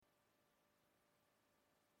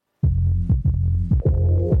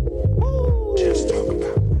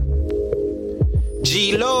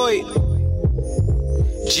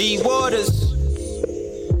G Waters.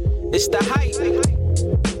 It's the hype.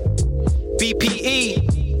 BPE.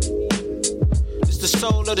 It's the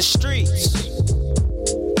soul of the streets.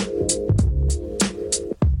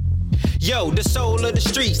 Yo, the soul of the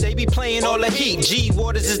streets, they be playing all the heat. G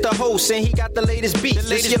Waters is the host, and he got the latest beats.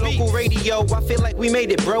 This your local radio, I feel like we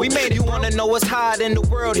made it, bro. We made it. You wanna know what's hot in the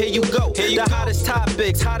world? Here you go. The hottest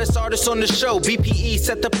topics, hottest artists on the show. BPE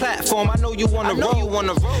set the platform. I know you wanna roll.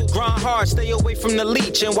 Grind hard, stay away from the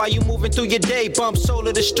leech. And while you moving through your day, bump soul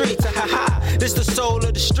of the streets. Ha ha. This the soul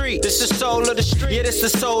of the street. This the soul of the street. Yeah, this the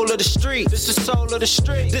soul of the street. This the soul of the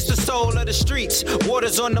street. This the soul of the streets.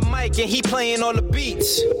 Waters on the mic, and he playing all the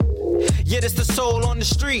beats. Yeah, this the soul on the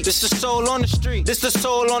street. This the soul on the street. This the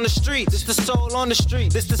soul on the street. This the soul on the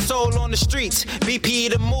street. This the soul on the streets. BPE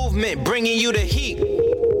the movement, bringing you the heat.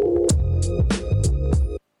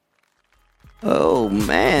 Oh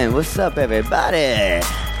man, what's up, everybody?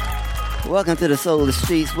 Welcome to the Soul of the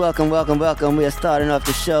Streets. Welcome. We are starting off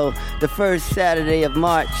the show the first Saturday of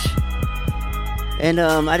March. And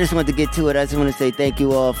I just wanted to get to it. I just want to say thank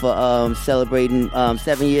you all for celebrating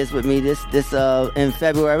 7 years with me this in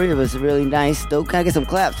February. It was really nice. Though, can I get some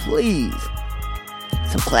claps, please?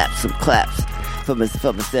 Some claps for my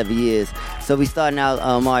 7 years. So we starting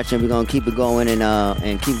out March, and we're gonna keep it going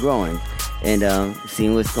and keep growing and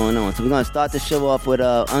seeing what's going on. So we're gonna start the show off with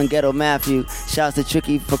Unghetto Matthew. Shouts to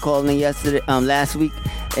Tricky for calling last week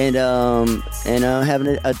and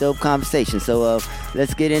having a dope conversation. So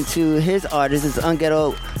let's get into his artist. This is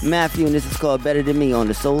Unghetto Matthew, and this is called Better Than Me on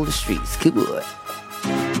the Soul of the Streets. Keep it.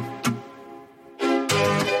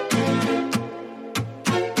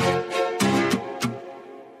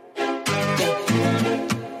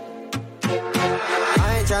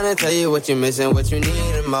 Tryna tell you what you're missing, what you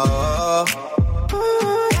need and more.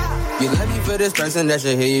 You love me for this person that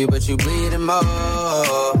should hear you, but you bleeding more.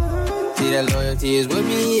 See that loyalty is with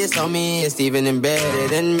me, it's on me, it's even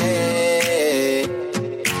embedded in me.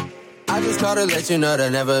 I just called to let you know they'll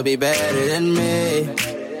never be better than me.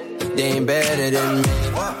 They ain't better than me.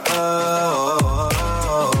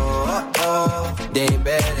 They ain't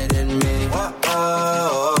better than me.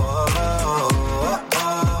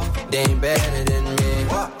 They ain't better than me.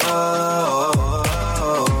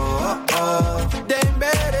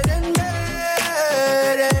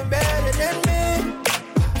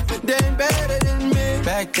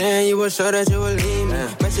 Back then you were sure that you would leave me,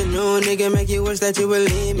 but your new nigga make you wish that you would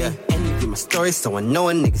leave me. And you get my story so I know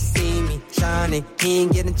a nigga see me shining. He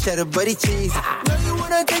ain't getting cheddar but he cheesy. Know you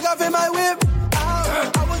wanna take off in my whip.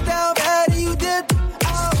 I was down bad and you dipped.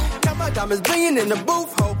 Got my diamonds bringing in the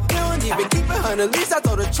booth hole. You don't even keep it 100, at least I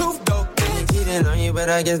told the truth though. Cheating on you, but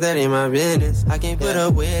I guess that ain't my business. I can't put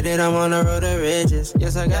up with it, I'm on the road to riches.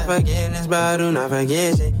 Yes, I got forgiveness, but I do not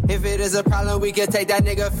forget it. If it is a problem, we can take that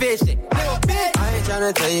nigga fishing. I ain't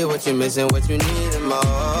tryna tell you what you're missing, what you need and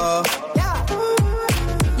more.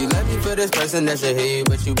 You love me for this person that should hear you,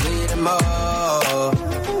 but you bleeding more.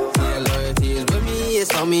 See that loyalty is with me,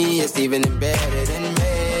 it's on me, it's even embedded in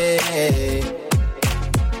me.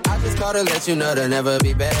 I just called to let you know they'll never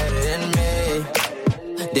be better than me.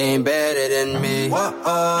 They ain't better than me.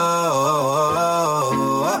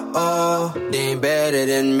 They ain't better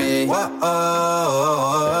than me.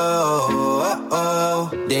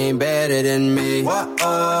 They ain't better than me. They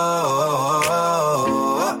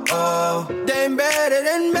ain't better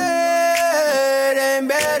than me. They ain't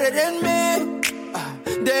better than me.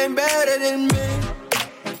 They ain't better than me.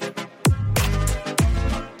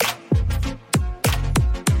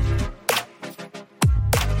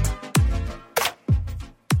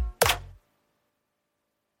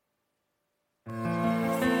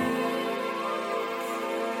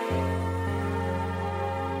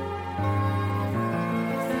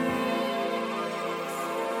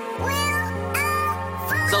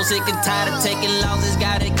 So sick and tired of taking losses,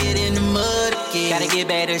 gotta get in the mud again. Gotta get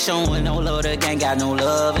back to showing no love, the gang got no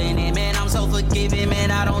love in it. Man, I'm so forgiving,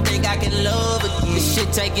 man, I don't think I can love again. This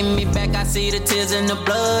shit taking me back, I see the tears in the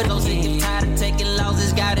blood. So sick and tired of taking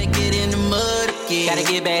losses, gotta get in the mud again. Gotta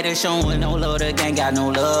get back to showing no love, the gang got no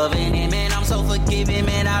love in it. Man, I'm so forgiving,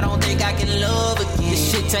 man, I don't think I can love again.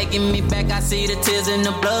 This shit taking me back, I see the tears in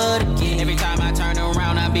the blood again. Every time I turn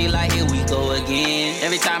around, I be like, here we go again.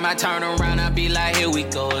 Every time I turn around, I be like, here we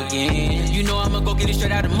go again. You know I'ma go get it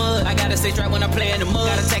straight out the mud. I gotta stay strapped when I play in the mud.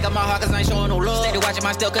 Gotta take up my heart cause I ain't showing no love. Steady watching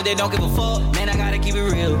my step cause they don't give a fuck. Man, I gotta keep it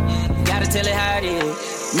real. Gotta tell it how it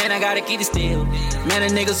is. Man, I gotta keep it still. Man, a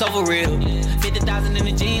nigga so for real. 50,000 in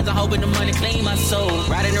the jeans, I'm hoping the money clean my soul.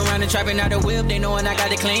 Riding around and trapping out the whip, they knowin' I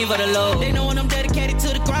got it clean for the low. They knowin' I'm dedicated to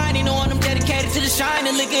the grind, they knowin' I'm dedicated to the shine.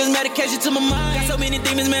 And liquor is medication to my mind. Got so many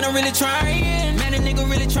demons, man, I'm really trying. Man, a nigga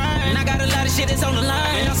nigga really trying. And I got a lot of shit that's on the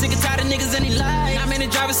line. And I'm sick and tired of niggas and they lie. I'm in the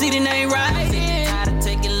driver's seat and they ain't riding. Tired of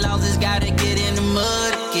taking losses, gotta get in the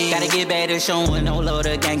mud again. Gotta get back to showing no love,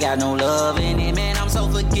 the gang got no love in it. Man, I'm so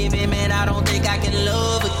forgiving, man, I don't think I can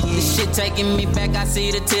love again. This shit taking me back, I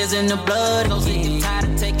see the tears in the blood. So sick and tired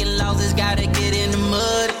of taking losses, gotta get in the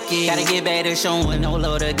mud again. Gotta get back to showing no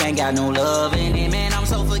love, the gang got no love in it. Man, I'm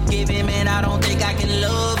so forgiving, man, I don't think I can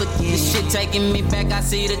love again. This shit taking me back, I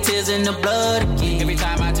see the tears in the blood again. Every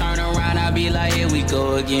time I turn around, I be like, here we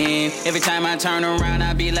go again. Every time I turn around,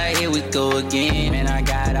 I be like, here we go again. Man, I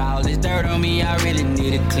got all this dirt on me, I really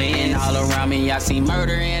need a clean. All around me, I see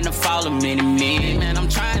murder and the fall of many men. Man, I'm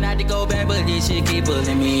trying not to go back, but this shit keep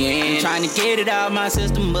pulling me in. I'm trying to get it out my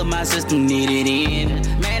system, but my system need it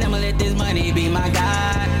in. Man, I'ma let this money be my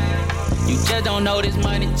guide. You just don't know this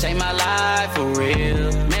money changed my life for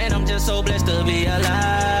real. Man, I'm just so blessed to be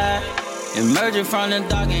alive. Emerging from the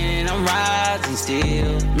dark and I'm rising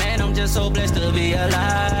still. Man, I'm just so blessed to be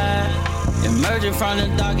alive. Emerging from the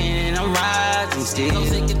dark and I'm rising still. So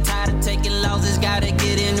sick and tired of taking losses, gotta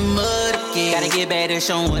get in the mud again. Gotta get back to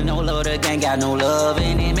showing no love, the gang got no love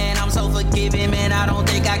in it. Man, I'm so forgiving, man, I don't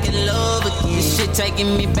think I can love again. This shit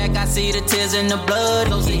taking me back, I see the tears in the blood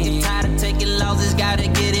again. So sick and tired of taking losses, gotta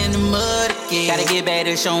get in the mud again. Gotta get back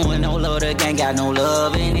to showing no love, the gang got no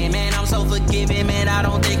love in it. Man, I'm so forgiving, man, I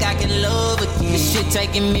don't think I can love again. This shit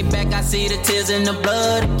taking me back, I see the tears in the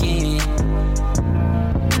blood again.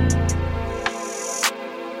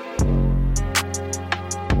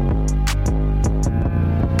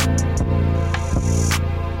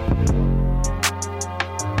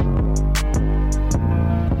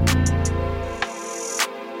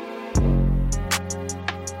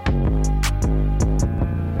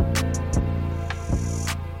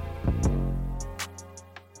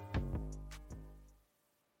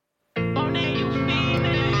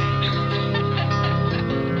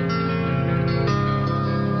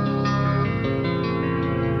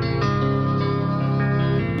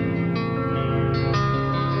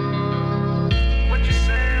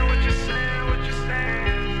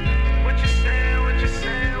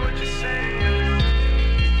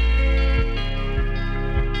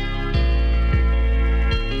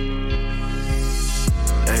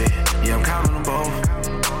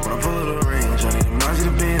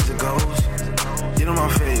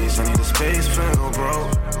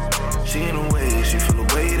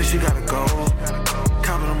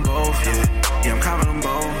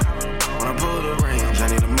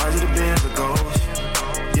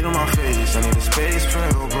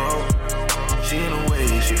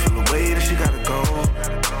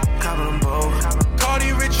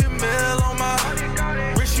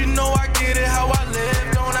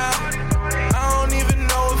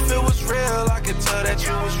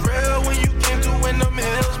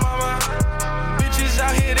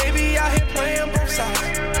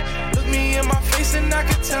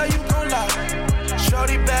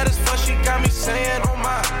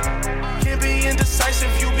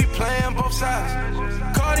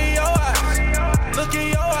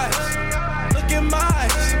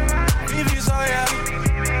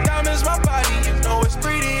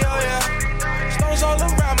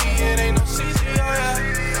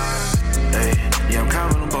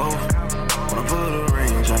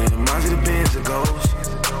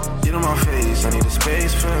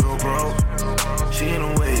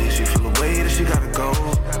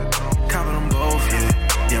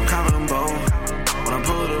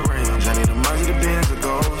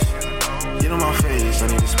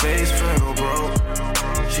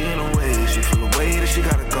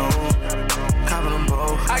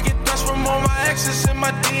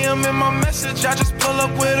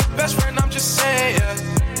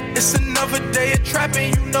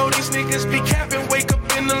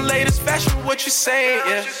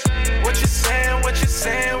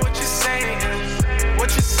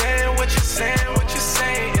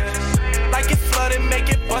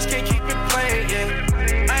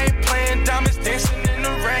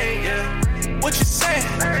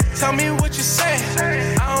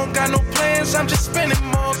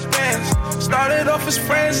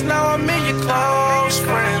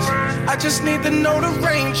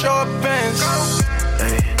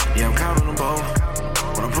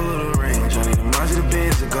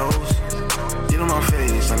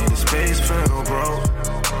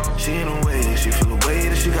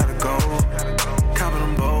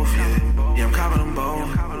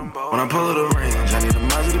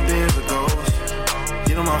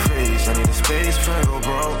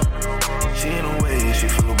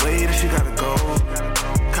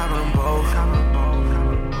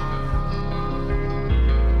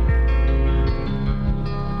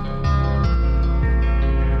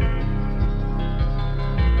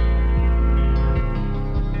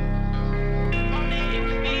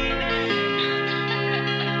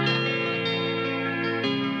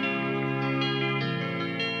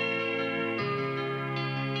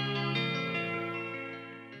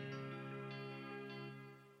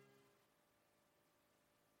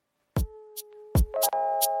 Ay.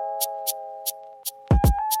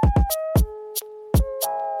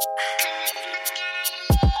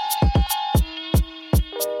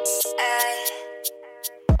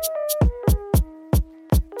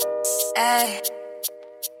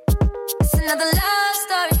 It's another love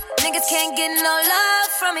story. Niggas can't get no love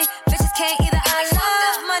from me. Bitches can't either. I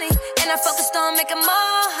love money, and I focused on making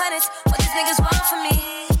more hundreds. What these niggas want from me?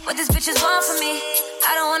 What these bitches want from me?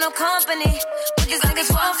 I don't want no company. What these niggas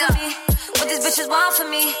want from me? What these bitches want from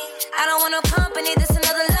me? I don't want no company. This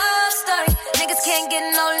another love story. Niggas can't get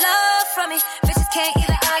no love from me. Bitches can't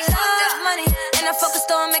either. I love money, and I focused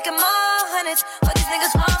on making more hundreds. What these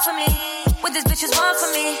niggas want from me? What these bitches want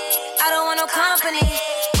from me? I don't want no company.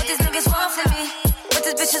 What these niggas want from me? What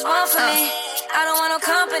these bitches want from me? I don't want no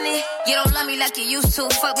company. You don't love me like you used to,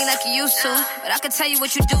 fuck me like you used to. But I can tell you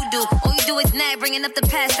what you do. All you do is nag, bringing up the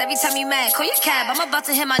past every time you mad. Call your cab, I'm about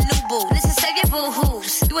to hit my new boo. Listen, save your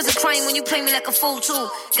boo-hoos. You wasn't crying when you played me like a fool too.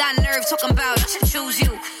 Got nerve talking about I should choose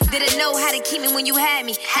you. Didn't know how to keep me when you had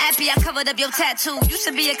me. Happy I covered up your tattoo. Used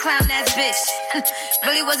to be a clown ass bitch.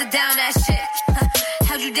 Really wasn't down that shit.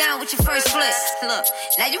 Held you down with your first flip. Look,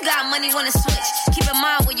 now you got money, wanna switch. Keep in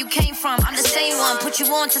mind where you came from. I'm the same one, put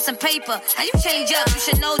you on to some paper. How you change up? You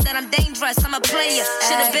should know that I'm dangerous. I'm a player.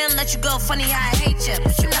 Should've been let you go. Funny how I hate you,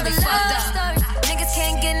 but you got me fucked up. Niggas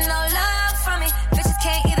can't get no love from me. Bitches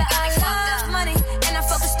can't either. I love money, and I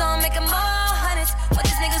focused on making more hundreds. What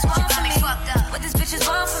these niggas want from me? What these bitches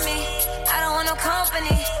want from me? I don't want no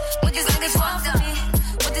company. What these niggas want from me?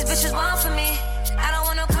 What these bitches want from me? I don't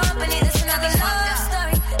want no company. This another love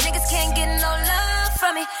story. Niggas can't get no love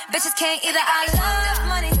from me. Bitches can't either. I love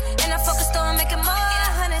money, and I focused on making more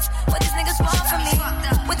hundreds. What these niggas want from me?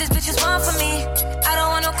 What these bitches want from me? I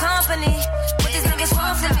don't want no company. What these niggas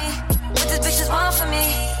want from me? What these bitches want from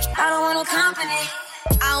me? I don't want no company.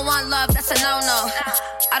 I don't want love, that's a no-no.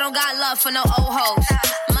 I don't got love for no old hoes.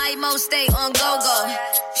 My emo stay on go-go.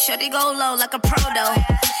 Shorty go low like a pro though.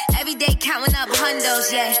 Every day counting up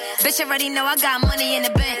hundos, yeah. Bitch already know I got money in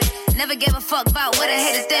the bank. Never gave a fuck about what a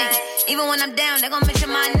hater think. Even when I'm down, they gon' mention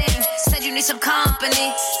my name. Said you need some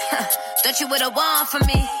company. Thought you would've won for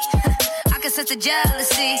me. I can sense the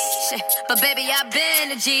jealousy. Shit. But baby, I've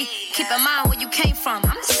been a G. Keep in mind where you came from.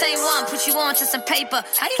 I'm the same one, put you on to some paper.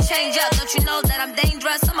 How you change up? Don't you know that I'm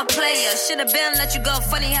dangerous? I'm a player. Should've been let you go.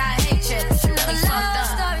 Funny how I hate you. Another love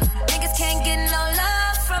story. Niggas can't get no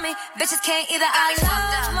love from me. Bitches can't either. I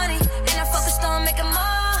love money, and I focused on making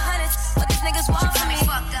more hundreds. What these niggas want from me?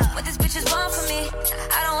 What these bitches want from me?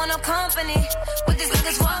 I don't want no company. What these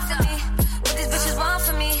niggas want from me? What these bitches want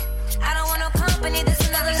from me? I don't want no company. This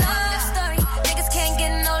another love story. Niggas can't get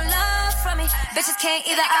no love from me. Bitches can't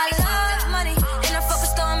either. I love money, and I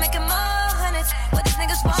focused on making more hundreds. What these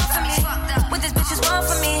niggas want from me? What these bitches want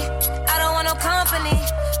from me? I don't want no company.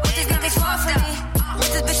 What these niggas want from me? What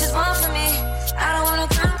these bitches want from me? I don't want no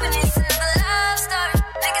company. It's another love story.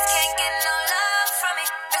 Niggas can't get no love from me.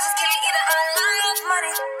 Bitches can't either. I love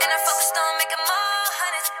money, and I focused on making more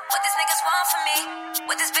hundreds. What these niggas want from me?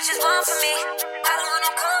 What these bitches want from me? I don't want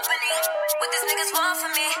no company. What these niggas want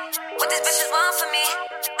from me? What these bitches want from me?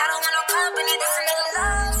 I don't want no company. This another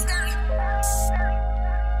love story.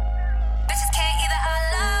 Bitches can't either. I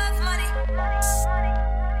love money.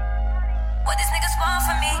 What these niggas want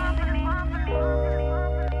from me?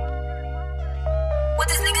 What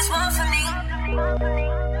these niggas want from me?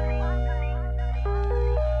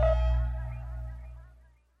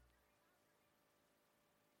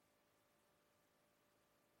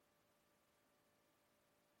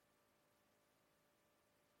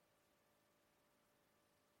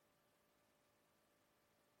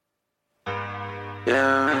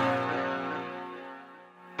 Yeah,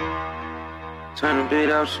 turn the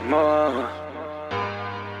beat up some more.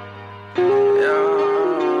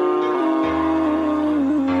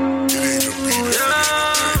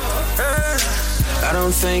 I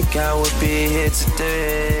don't think I would be here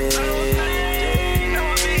today. If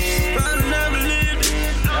I never lived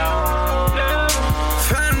it,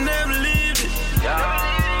 if I never lived it,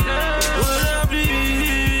 would I be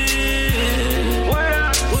here?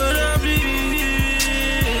 Would I be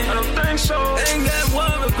here? I don't think so. Ain't got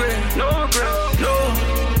one regret, no regret, no.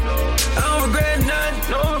 I don't regret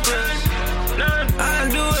nothing, no regret, nothing. I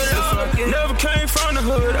do it all. If I never came from the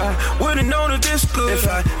hood, I would've known that this good. If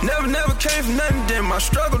I never came from nothing, then my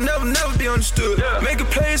struggle never be understood. Yeah. Making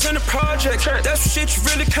plays in the project, that's some shit you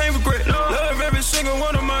really can't regret. No. Love every single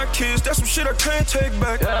one of my kids, that's some shit I can't take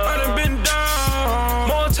back. Yeah. I done been down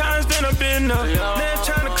more times than I've been up. Yeah. Never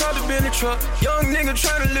trying to call the Bentley truck. Young nigga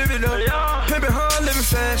tryna live it up. Pimpin' hard, living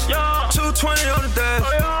fast. 220 on the dash.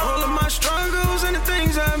 All of my struggles and the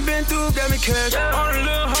things I've been through got me cash. All the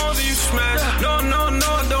little hoes that you smash. No,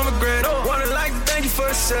 I don't regret. Wanna like to thank you for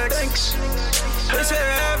the sex. Thanks. They say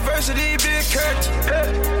adversity be a curse.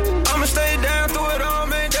 I'ma stay down through it all,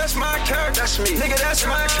 man. That's my character. That's me. Nigga, that's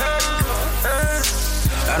my character.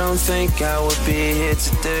 I don't think I would be here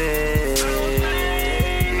today.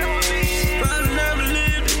 If I never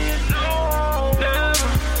lived it. Never.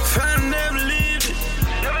 If I never lived it.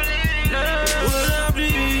 Would I be?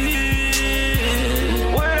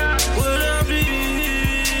 Would I be?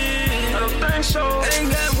 I don't think so. Ain't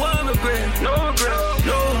got one regret. No regret.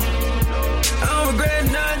 No. I don't regret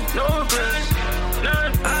nothing. No regret.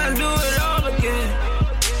 Nothing. I do it all again.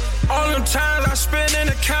 All them times I spent in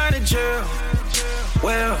the county jail.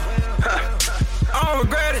 Well, I don't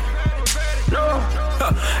regret it. No,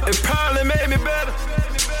 it probably made me better.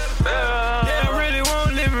 Yeah, I really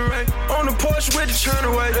wanna live it right. On the porch with the turn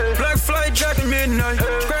away. Black flight jacket midnight.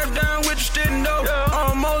 Scrap down with the stick no.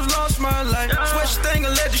 Almost lost my life. Switch the thing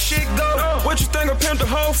and let the shit go. What you think I pimped the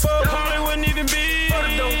whole for? Probably wouldn't even be.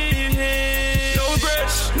 No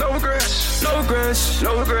regrets, no regrets, no regrets,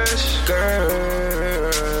 no regrets, girl.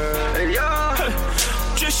 Yeah.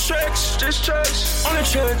 Just checks, only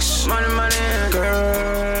checks, money,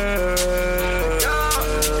 girl.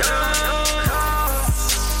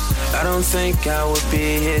 I don't think I would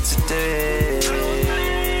be here today. If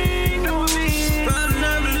I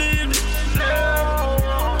never lived it.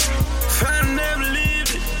 If I never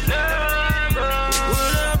lived it.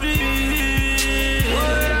 Would I be?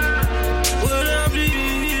 Would I be?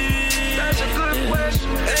 That's a good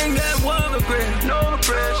question. Ain't got one regret, no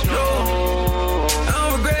regrets, no.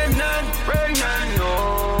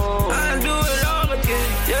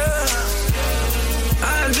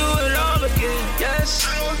 Yes,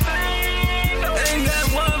 ain't got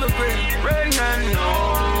one regret, right now, no.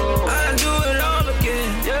 I do it all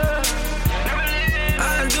again, yeah. I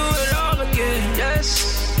do it all again, yes.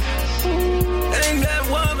 Ain't got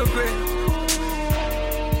one regret.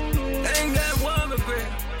 Ain't got one regret.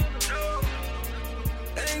 No.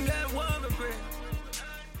 Ain't got one regret.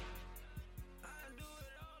 I do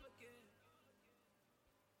it all again.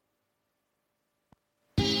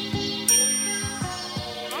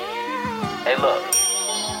 Hey, look,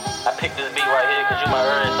 I picked this beat right here because you my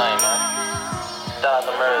everything, man. Shout out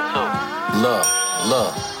to Murray, too.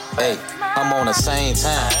 Look, hey, I'm on the same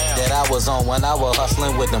time that I was on when I was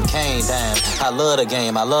hustling with them cane dimes. I love the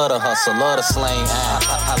game, I love the hustle, love the slang.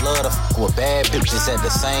 I love to fuck with bad bitches at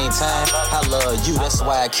the same time. I love you, that's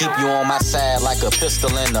why I keep you on my side like a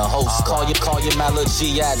pistol in the holster. Call you my little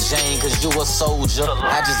G.I. Jane, cause you a soldier.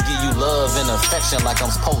 I just give you love and affection like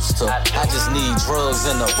I'm supposed to. I just need drugs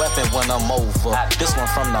and a weapon when I'm over. This one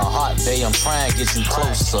from the heart, babe, I'm trying to get you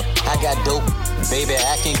closer. I got dope, baby,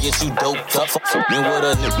 I can get you doped up. You with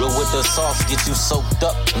a nigga with the sauce, get you soaked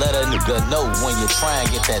up. Let a nigga know when you try and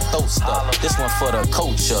get that throat stuck. This one for the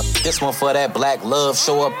culture, this one for that black love.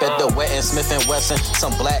 Show up at the Wet and Smith & Wesson,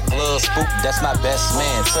 some black gloves, spook, that's my best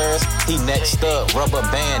man. Terrence, he next up, rubber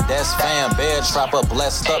band, that's fam. Bear trapper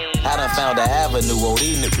blessed up, I done found an avenue. Oh,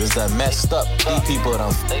 these niggas done messed up. These people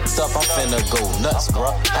done f***ed up, I'm finna go nuts,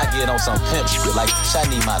 bruh. I get on some pimp shit like, I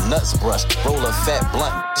need my nuts brushed. Roll a fat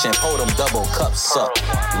blunt, and pour them double cups up.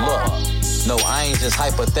 Look, no, I ain't just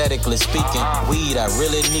hypothetically speaking. Weed, I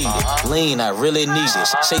really need it. Lean, I really need it.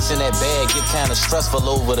 Chasing that bag get kinda stressful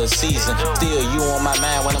over the season. Still, you on my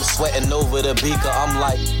mind when I'm sweating over the beaker. I'm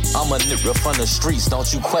like, I'm a nigga from the streets,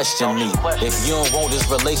 don't you question me. If you don't want this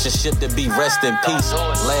relationship to be rest in peace.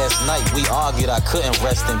 Last night we argued, I couldn't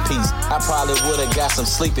rest in peace. I probably would've got some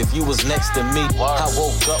sleep if you was next to me. I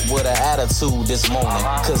woke up with an attitude this morning,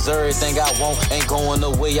 cause everything I want ain't going the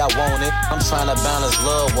way I want it. I'm trying to balance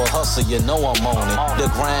love with hustle, you know I'm on it. The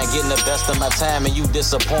grind getting the best of my time and you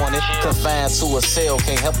disappointed. Confined to a cell,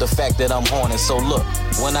 can't help the fact that I'm haunted. So look,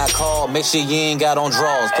 when I call, make sure you ain't got on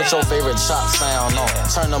draws. Put your favorite chop sound on,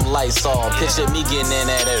 turn them lights off. Picture me getting in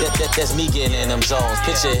at it, that's me getting in them jaws.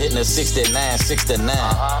 Picture hitting a 69, 69,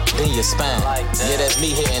 then your spine. Yeah, that's me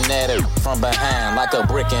hitting at it from behind, like a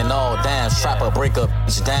brick and all down. Strap a break up,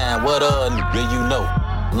 bitch down. What nigga you know?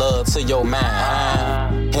 Love to your mind, huh?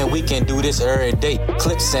 and we can do this every day.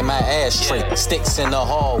 Clips in my ashtray, sticks in the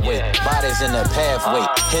hallway, bodies in the pathway,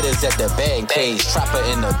 hitters at the bag cage, trapper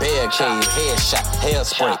in the barricade, headshot,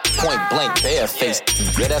 hairspray, point blank, bare face.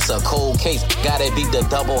 Yeah, that's a cold case. Gotta be the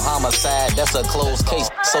double homicide, that's a closed case.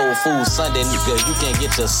 Soul Food Sunday, nigga, you can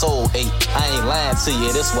get your soul ate. I ain't lying to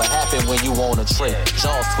you, this what happen when you on a trade.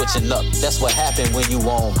 Jaws twitching up, that's what happen when you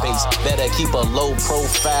on base. Better keep a low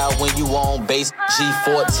profile when you on base.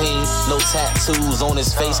 G14, no tattoos on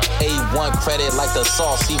his face. A1 credit like the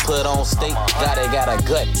sauce he put on steak. Got a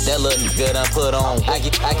gut, that little nigga done put on. I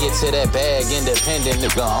get to that bag independent,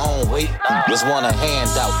 nigga, own weight. Just want a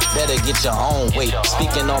handout, better get your own weight.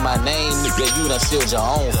 Speaking on my name, nigga, you done sealed your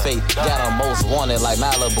own fate. Got a most wanted like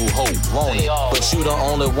Malibu Hope, want it. But you the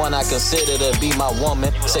only one I consider to be my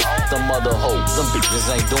woman. Say the mother hope, them bitches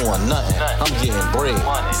ain't doing nothing. I'm getting bread,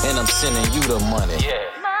 and I'm sending you the money.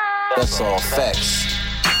 That's all facts.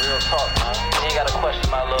 Real talk, man. You ain't gotta question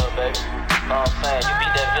my love, baby. Know what I'm saying? You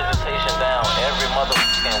beat that visitation down every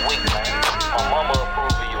motherfucking week, man. My mama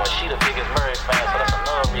approved of you, and she the biggest Murray fan, so that's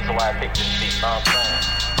another reason why I picked this beat, know what I'm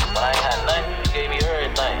saying? But I ain't had nothing, you gave me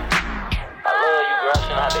everything. I love you, girl, I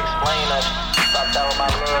shouldn't have to explain that. Stop that with my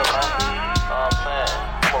love, man. Know what I'm saying?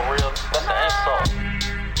 I'm a real, that's an insult.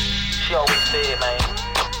 She always said, man,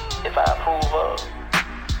 if I approve of,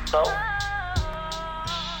 so,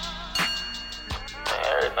 man,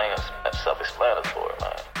 everything is self-explanatory,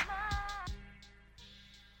 man.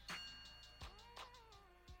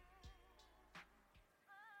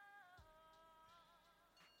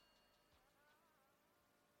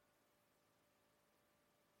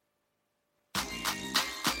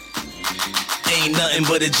 Ain't nothing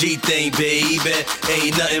but a G thing, baby.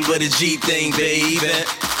 Ain't nothing but a G thing, baby.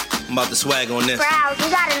 I'm about to swag on this. Proud, you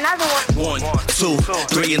got another one. 1, 2,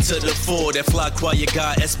 3 into the 4. That fly choir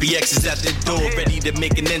guy, SBX is at the door, ready to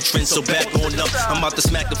make an entrance, so back on up. I'm about to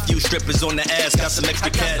smack a few strippers on the ass, got some extra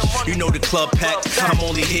cash. You know the club pack, I'm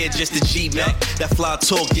only here just to G-Mac. That fly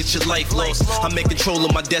talk, get your life lost. I'm in control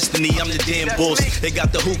of my destiny, I'm the damn boss. They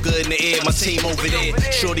got the hookah in the air, my team over there.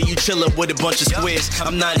 Shorty, you chillin' with a bunch of squares.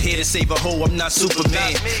 I'm not here to save a hoe, I'm not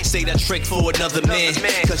Superman. Say that trick for another man,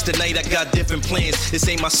 cause tonight I got different plans. This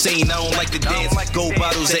ain't my scene, I don't like to dance. Gold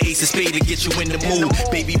bottles of Ace of Spade to get you in the mood.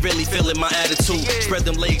 Baby, really feeling my attitude. Spread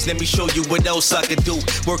them legs, let me show you what else I could do.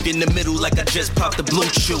 Work in the middle like I just popped the blue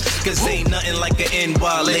chew. Cause ain't nothing like an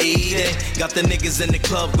NY lady. Got the niggas in the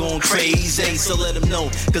club going crazy. So let them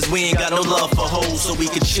know, cause we ain't got no love for hoes. So we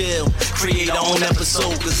can chill, create our own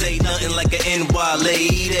episode. Cause ain't nothing like an NY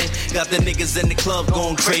lady. Got the niggas in the club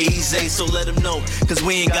going crazy. So let them know, cause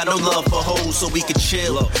we ain't got no love for hoes. So we can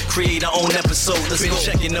chill, create our own episode. Let's go.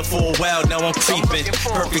 Checking up for a while, now I'm creeping.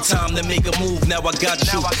 Perfect time to make a move, now I got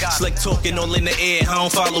you. Slick talking all in the air, I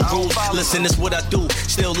don't follow rules. Listen, this what I do.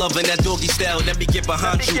 Still loving that doggy style, let me get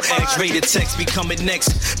behind you. X-rated text be coming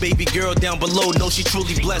next. Baby girl down below, know she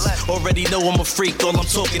truly blessed. Already know I'm a freak, all I'm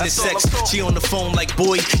talking is sex. She on the phone like,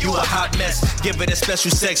 boy, you a hot mess. Give her that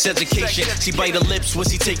special sex education. She bite her lips when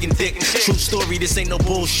she taking dick. True story, this ain't no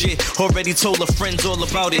bullshit. Already told her friends all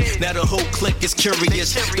about it. Now the whole clique is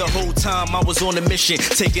curious. The whole time I was on a mission,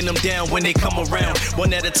 taking them down when they come around.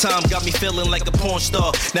 One at a time, got me feeling like a porn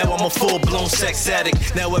star. Now I'm a full-blown sex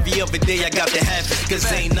addict. Now every other day I got to have it.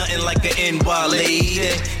 Cause ain't nothing like an NY lady.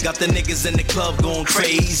 Got the niggas in the club going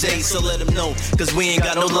crazy. So let them know, cause we ain't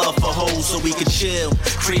got no love for hoes. So we can chill,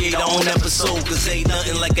 create our own episode. Cause ain't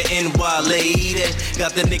nothing like an NY lady.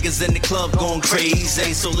 Got the niggas in the club going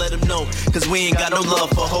crazy. So let them know, cause we ain't got no love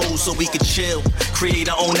for hoes. So we can chill, create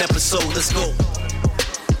our own episode. Let's go.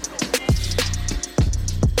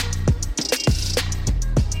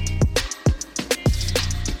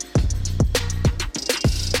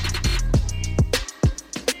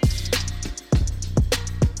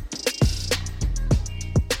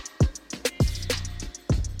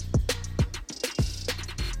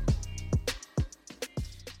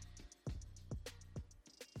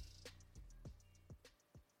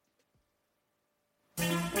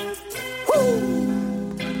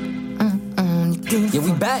 Yeah,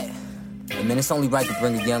 we back. Hey, man, it's only right to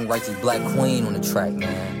bring a young, righteous black queen on the track,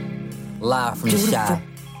 man. Live from the shop.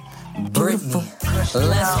 Britney,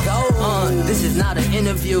 let's go. This is not an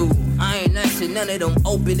interview. I ain't answering none of them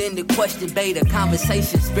open-ended question, beta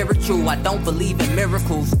conversation spiritual. I don't believe in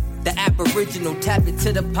miracles. The aboriginal tap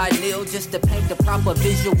into the pineal just to paint the proper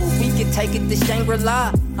visual. We can take it to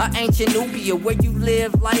Shangri-La, or ancient Nubia, where you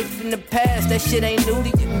live life in the past. That shit ain't new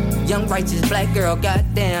to you. Young righteous black girl,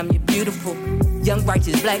 goddamn, you're beautiful. Young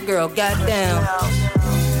righteous black girl, goddamn.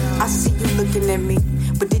 I see you looking at me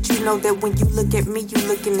But did you know that when you look at me, you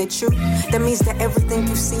looking at you? That means that everything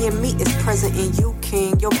you see in me is present in you,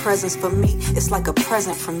 King. Your presence for me is like a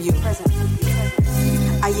present from you.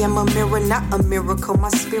 I am a mirror, not a miracle. My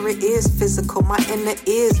spirit is physical, my inner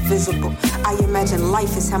is visible. I imagine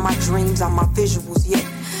life is how my dreams are my visuals, yeah.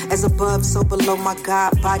 As above, so below, my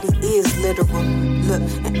God body is literal. Look,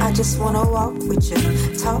 and I just wanna walk with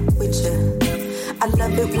you, talk with you. I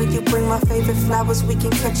love it when you bring my favorite flowers. We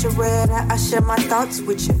can catch a red eye. I share my thoughts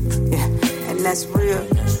with you, yeah, and that's real.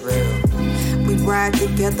 That's real. We ride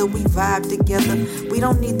together, we vibe together. We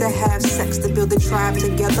don't need to have sex to build a tribe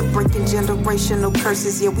together. Breaking generational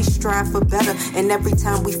curses, yeah, we strive for better. And every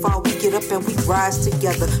time we fall, we get up and we rise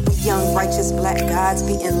together. We young, righteous black gods,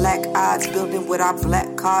 beating lack odds, building with our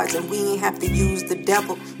black cards, and we ain't have to use the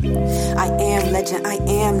devil. I am legend, I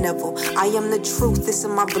am Neville. I am the truth, this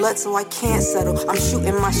in my blood, so I can't settle. I'm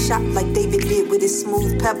shooting my shot like David did with his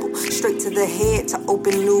smooth pebble. Straight to the head to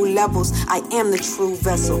open new levels. I am the true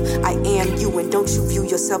vessel, I am you, and don't you view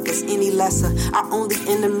yourself as any lesser. Our only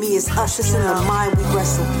enemy is us, it's in the mind we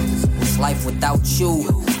wrestle. It's life without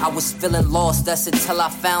you. I was feeling lost, that's until I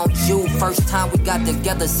found you. First time we got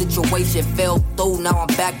together, situation fell through. Now I'm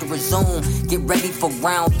back to resume. Get ready for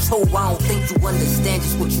round 2. I don't think you understand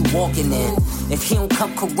just what you walking in. If he don't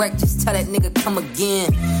come correct, just tell that nigga come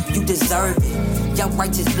again. You deserve it. Young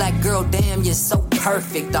righteous black girl, damn, you're so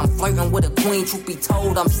perfect. I'm flirting with a queen, truth be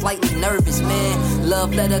told, I'm slightly nervous, man.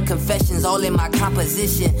 Love letter confessions all in my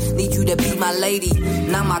composition. Need you to be my lady,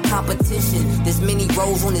 not my competition. There's many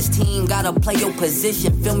roles on this team, gotta play your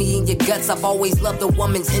position. Feel me in your guts, I've always loved a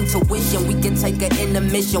woman's intuition. We can take her in the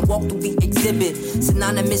mission, walk through the exhibit.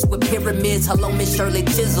 Synonymous with pyramids, hello Miss Shirley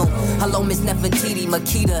Chisholm. Hello Miss Nefertiti,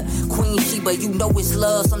 Makita, Queen Sheba. You know it's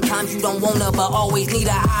love, sometimes you don't want her, but always need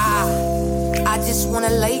her. I just wanna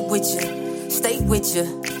lay with you, stay with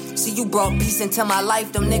you. See, you brought peace into my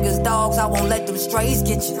life. Them niggas dogs, I won't let them strays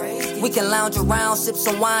get you. We can lounge around, sip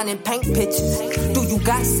some wine and paint pictures. Do you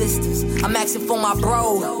got sisters? I'm asking for my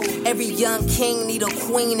bro. Every young king need a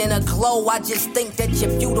queen and a glow. I just think that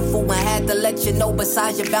you're beautiful and had to let you know.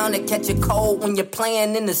 Besides, you're bound to catch a cold when you're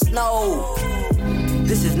playing in the snow.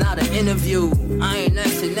 This is not an interview. I ain't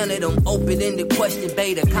asking none of them open-ended questions,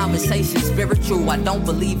 beta conversation spiritual. I don't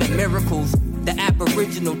believe in miracles. The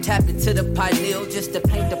aboriginal tapped into the pineal just to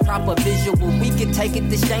paint the proper visual. We can take it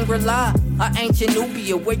to Shangri-La or ancient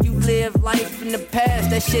Nubia, where you live life in the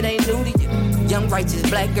past. That shit ain't new to you. Young righteous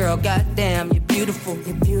black girl, goddamn, you're beautiful.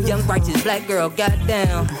 You're beautiful. Young righteous black girl,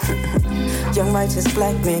 goddamn. Young righteous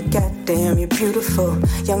black man, goddamn, you're beautiful.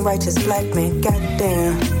 Young righteous black man,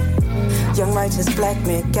 goddamn. Young righteous black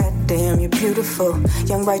man, goddamn, you're beautiful.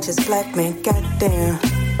 Young righteous black man, goddamn.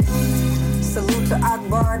 Salute to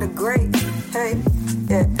Akbar the Great. Hey,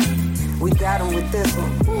 yeah, we got him with this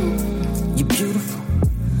one. You're beautiful.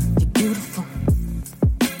 You're beautiful.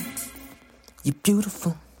 You're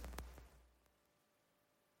beautiful.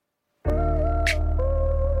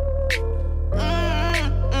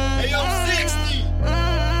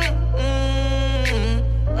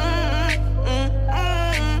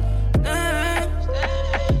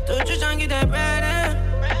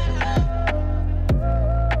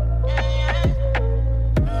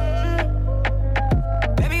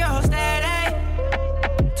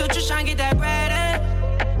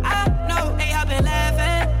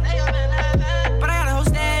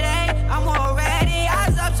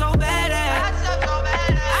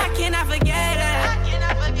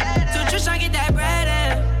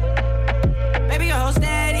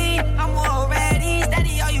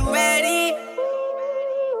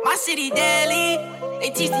 City daily,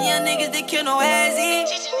 they teach the young niggas to kill no hezzy.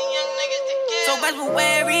 So best be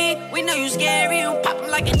wary, we know you scary. You pop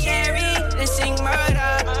 'em like a cherry, then sing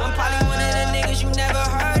murder. I'm probably one of the niggas you never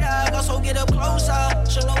heard of. Also get up closer,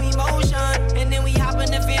 show no emotion, and then we hop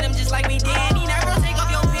in the phantom just like we did. He never take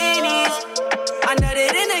off your panties. I know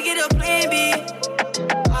that in there get a plan B.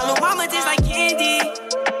 My little mama tastes like candy.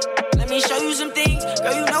 Let me show you some things,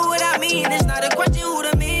 girl. You know what I mean. It's not a question who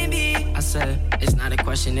the man be. I said. It's not a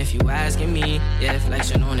question if you asking me. Yeah,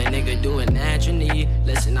 flexing on a nigga, do it naturally.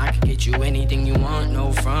 Listen, I can get you anything you want,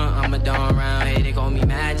 no front. I'm a don around here, they call me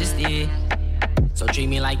Majesty. So treat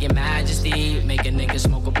me like your Majesty. Make a nigga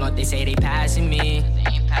smoke a blunt, they say they passing me.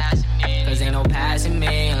 Cause ain't no passing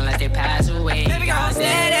me unless they pass away. Baby girl,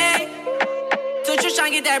 steady. So just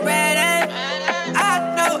tryna get that bread, eh?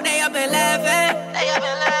 I know they up and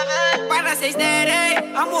laughing. Right, I say steady.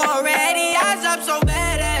 I'm already, eyes up so bad.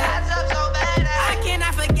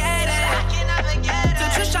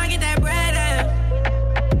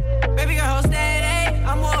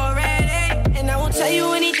 Tell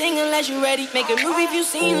you anything unless that you ready. Make a movie if you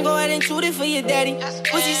seen, go ahead and shoot it for your daddy.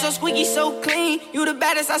 Pussy so squeaky, so clean, you the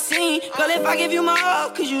baddest I seen. Girl, if I give you my all,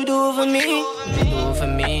 could you do it for me? Do it for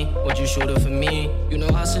me, would you shoot it for me? You know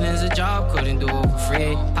hustling's a job, couldn't do it for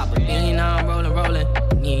free. Pop a bean, now I'm rolling.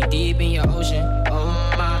 Knee deep in your ocean, oh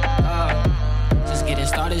my God. Just getting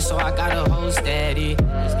started, so I gotta hold steady.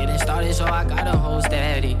 Just getting started, so I gotta hold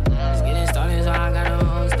steady. Just getting started, so I gotta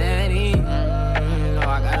hold steady. No,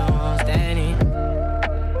 I gotta hold steady.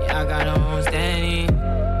 Yeah, I gotta hold steady.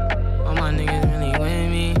 All my niggas really with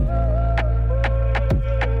me.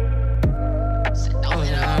 So throw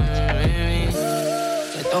it up,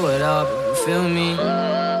 so throw it up if you feel me.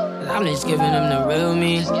 'Cause I'm just giving them the real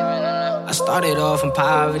me. I started off in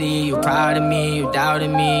poverty. You proud of me, you doubted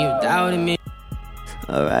me, you doubted me.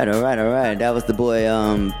 All right. That was the boy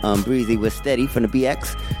Breezy with Steady from the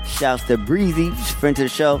BX. Shouts to Breezy, friend to the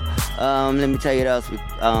show. Let me tell you what else.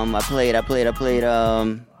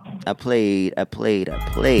 I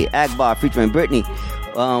played Akbar featuring Britney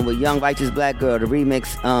with Young Righteous Black Girl, the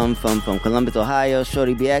remix from Columbus, Ohio.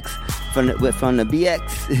 Shorty BX from the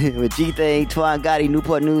BX with G-Thing, Twan Gotti,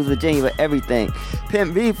 Newport News, Virginia with Everything.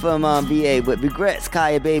 Pimp B from BA with Regrets,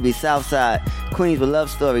 Kaya Baby, Southside, Queens with Love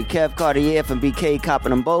Story, Kev Cartier from BK,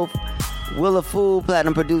 copping them both. Willa Fool,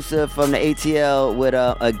 platinum producer from the ATL with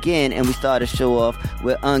Again, and we started the show off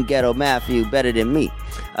with Unghetto Matthew, Better Than Me.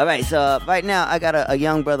 All right, so right now I got a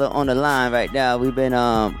young brother on the line right now. We've been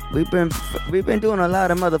doing a lot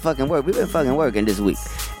of motherfucking work. We've been fucking working this week,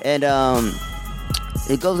 and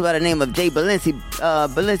it goes by the name of Jay Balenci.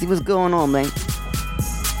 Balenci, what's going on, man?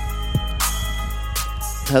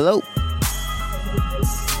 Hello.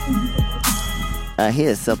 I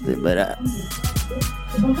hear something, but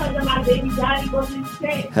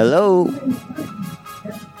hello.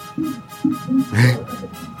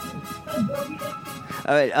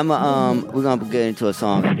 All right, we're gonna get into a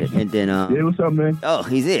song and then yeah, what's up, man? Oh,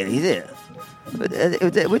 he's here.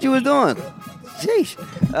 What you was doing? Sheesh.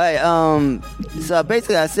 All right, so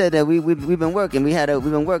basically I said that we've been working. We've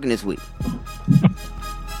been working this week.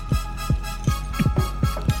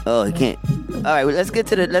 Oh, he can't. All right, well, let's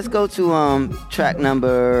go to track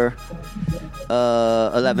number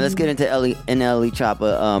 11. Let's get into NLE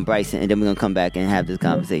Chopper, Bryson, and then we're gonna come back and have this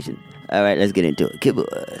conversation. All right, let's get into it. Kid boy.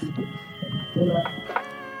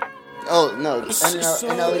 Oh no,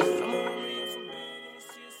 NLE.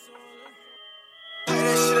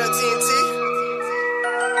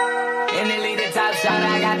 NLE the top shot,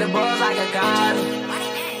 I got the balls like a car.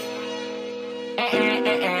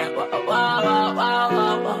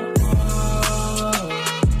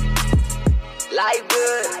 Life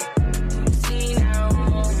good. See now,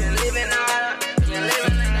 you're living on.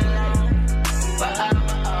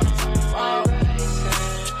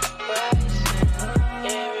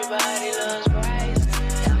 Everybody loves Bryson.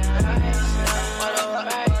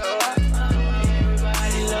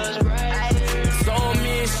 Everybody loves Bryson. Soul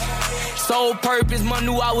mission, soul purpose. Mom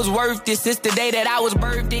knew I was worth it since the day that I was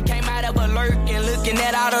birthed. It came out of a lurk and looking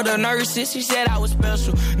at all of the nurses. She said I was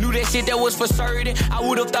special. Knew that shit that was for certain. I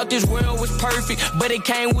would have thought this world was perfect, but it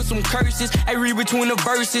came with some curses. I read between the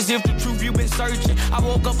verses if the truth you've been searching. I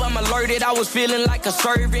woke up, I'm alerted. I was feeling like a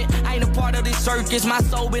servant. I ain't a part of this circus. My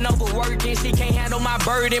soul been overworking. She can't handle my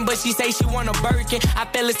burden, but she say she want a Birkin. I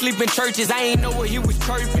fell asleep in churches. I ain't know what he was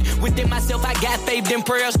chirping. Within myself, I got faith. Then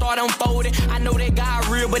prayers start unfolding. I know that God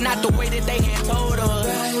real, but not the way that they had told us.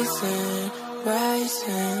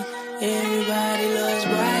 Bryson, everybody loves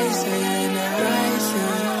Bryson.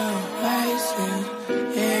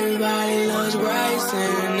 Everybody loves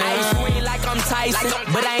Bryson. I ain't swing like I'm Tyson,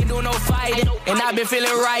 but I ain't doing no fighting. And I've been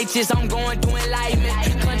feeling righteous. I'm going through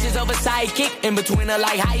enlightenment. Punches of a sidekick in between her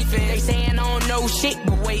like hyphen. They saying I don't know shit,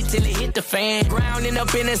 but wait till it hit the fan. Grounding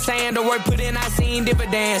up in the sand, the work put in, I seen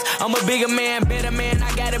dividends. I'm a bigger man, better man,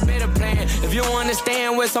 I got a better plan. If you don't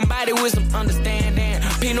understand with somebody with some understanding.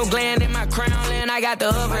 Pineal gland in my crown, and I got the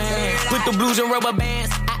upper hand. Put the blues in rubber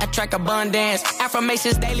bands, I attract abundance.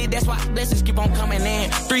 Affirmations daily, that's why blessings keep on coming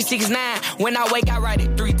in. 369, when I wake, I write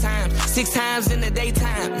it 3 times. 6 times in the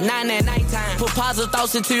daytime, 9 at nighttime. Put positive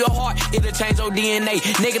thoughts into your heart, it'll change your DNA.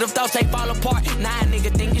 Negative thoughts, they fall apart. Nah,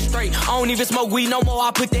 nigga, thinking straight. I don't even smoke weed no more,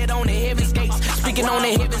 I put that on the heaven's gates. Speaking on the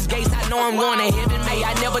heaven's gates, I know I'm going to heaven, May.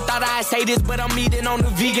 I never thought I'd say this, but I'm eating on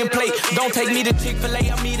the vegan plate. Don't take me to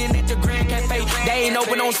Chick-fil-A, I'm eating at the Grand Cafe. They ain't no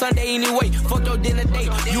open on Sunday anyway. Fuck your dinner date.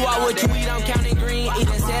 You are what you eat, I'm counting green, eating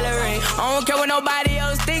celery. I don't care what nobody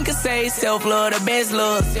else think or say. Self-love, the best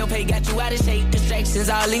love. Self-hate got you out of shape. Distractions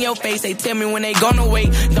all in your face. They tell me when they gonna wait.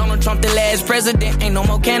 Donald Trump, the last president, ain't no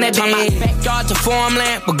more candidate. Turn my backyard to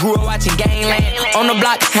farmland, but grew up watching Gangland. On the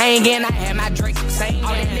block hanging, I had my Drake. Same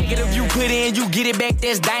all that negative you put in, you get it back,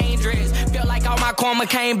 that's dangerous. Felt like all my karma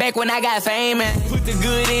came back when I got famous. Put the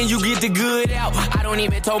good in, you get the good out. I don't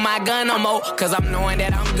even tow my gun no more, cause I'm knowing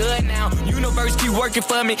that I'm good now. Universe keep working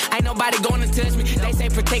for me, ain't nobody gonna touch me. They say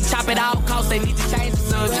protect, chop at all costs, they need to change the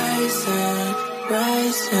subject. Rising,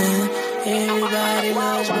 rising, everybody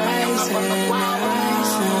loves rising,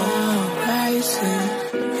 rising,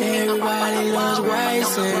 everybody loves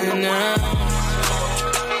rising now.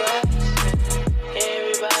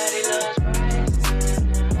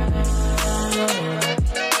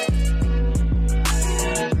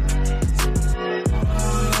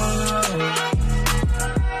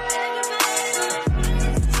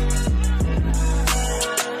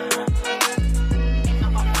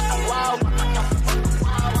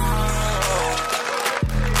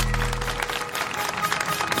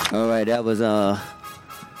 All right, that was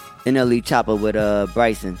NLE Chopper with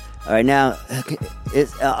Bryson. All right, now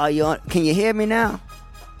are you on? Can you hear me now?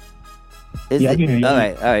 Yeah, I can hear you. All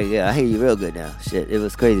right, yeah, I hear you real good now. Shit, it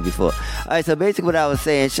was crazy before. All right, so basically what I was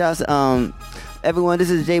saying, shouts everyone. This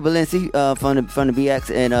is Jay Balenci from the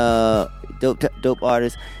BX and dope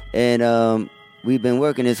artist, and we've been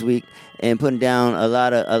working this week and putting down a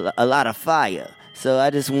lot of fire. So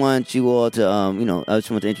I just want you all to, I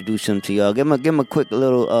just want to introduce them to y'all. Give them a quick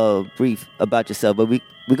little brief about yourself. But we're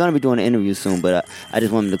going to be doing an interview soon, but I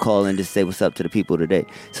just want them to call in to say what's up to the people today.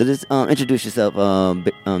 So just introduce yourself,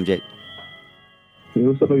 Jake. Hey,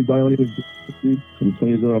 what's up, everybody? My name is Jake. I'm 20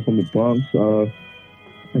 years old. I'm from the Bronx.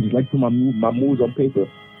 I just like to put my moves on paper.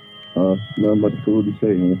 Not much to really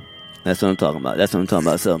say, man. That's what I'm talking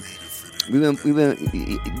about. So we've been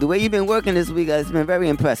the way you've been working this week. It's been very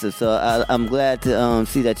impressive. So I'm glad to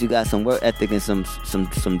see that you got some work ethic and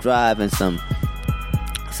some drive and some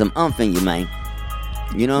umph in you, man.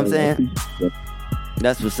 You know what I'm saying?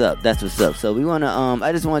 That's what's up. So we wanna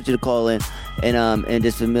I just want you to call in and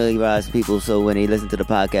just familiarize people so when they listen to the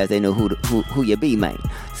podcast they know who you be, man.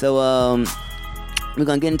 So we're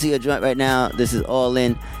gonna get into your joint right now. This is All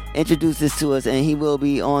In. Introduce this to us, and he will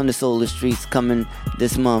be on the Solar Streets coming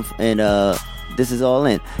this month. And this is All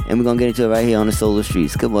In, and we're gonna get into it right here on the Solar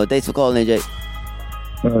Streets. Come on, thanks for calling in, Jake.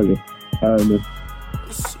 All right, man.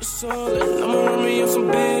 It's all in. I'ma run me up some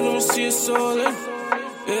bands, I'ma see it's all in.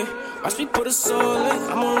 Yeah, watch me put us all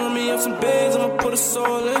in. I'ma run me up some bands, I'ma put us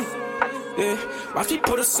all in. Yeah, watch me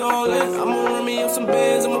put us all in. I'ma run me up some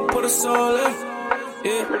bands, I'ma put us all in.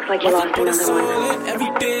 Yeah, looks like you lost another one.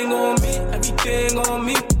 Everything on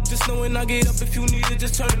me. Just knowing I get up if you need it,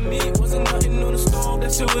 just turn to me. Wasn't nothing on the stove,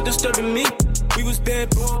 that shit was disturbing me. We was dead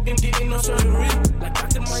broke and getting no surgery. Like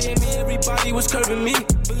Dr. Miami, everybody was curving me.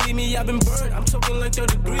 Believe me, I've been burned, I'm talking like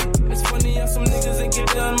 3rd degree. It's funny how some niggas ain't get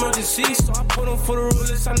the emergency. So I put on for the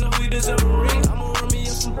rulers, I know we deserve a ring. I'ma run me up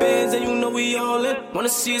some bands and you know we all in. Wanna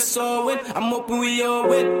see us all win, I'm hoping we all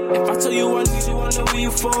win. If I tell you I need you, I know where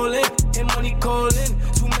you fall in. And money calling,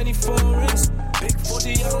 too many foreigns. Big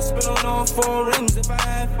 40, I don't spend on all 4 rings. If I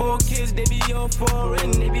had 4 kids, they be all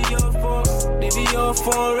foreign. They be all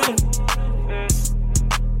foreign.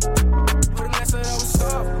 For the nights that I was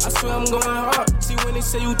soft, I swear I'm going hard. See when they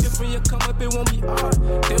say you different, you come up, it won't be hard.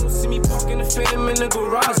 They don't see me parking the Phantom in the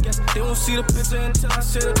garage. Guess they won't see the picture until I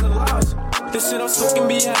share the collage. This shit I'm smoking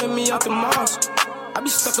be having me out the Mars. I be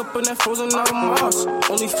stuck up in that frozen out of Mars.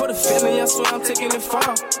 Only for the family, I swear I'm taking it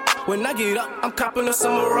far. When I get up, I'm copping a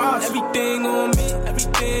summer Mirage. Everything on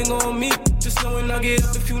me. Just knowing I get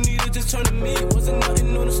up if you need it, just turn to me. Wasn't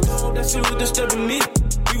nothing on the stove, that shit was disturbing me.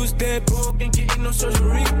 We was dead broke and getting no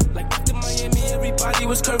surgery. Like Dr. Miami, everybody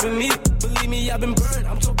was curving me. Believe me, I've been burned,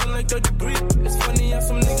 I'm talking like 3rd degree. It's funny how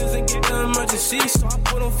some niggas ain't get the emergency. So I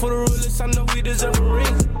put on for the rulers, I know we deserve a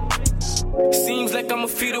ring. Seems like I'm a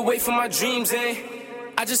feet away from my dreams, eh?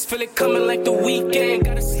 I just feel it coming like the weekend.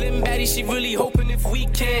 Got a slim baddie, she really hoping if we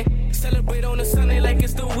can celebrate on a Sunday like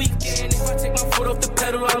it's the weekend. If I take my foot off the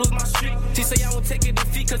pedal, I lose my streak. She say I won't take a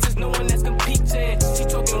defeat cause there's no one that's competing. She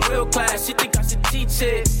talking real class, she think I should teach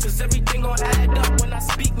it. Cause everything gon' add up when I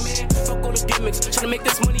speak, man. Fuck all the gimmicks, tryna make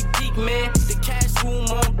this money peak, man. The cash room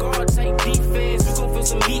on guard, tight defense. We gon' feel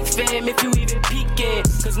some heat, fam, if you even peeking.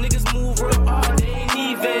 Cause niggas move real hard, they ain't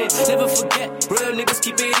even. Never forget, real niggas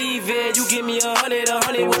keep it even. You give me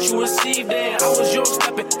 100, what you received then. I was your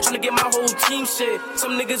stepping, tryna get my whole team shit.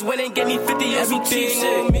 Some niggas went and gave me 50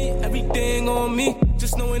 everything on me.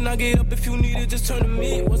 Just knowing I get up if you need it, just turn to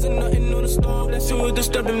me. Wasn't nothing on the stove, that shit was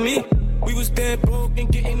disturbing me. We was dead broke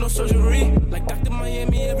and getting no surgery. Like Dr.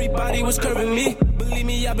 Miami, everybody was curving me. Believe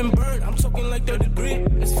me, I've been burned, I'm talking like 3rd degree.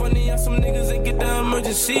 It's funny how some niggas ain't get the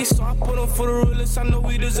emergency. So I put on for the realest, I know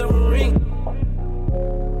we deserve a ring.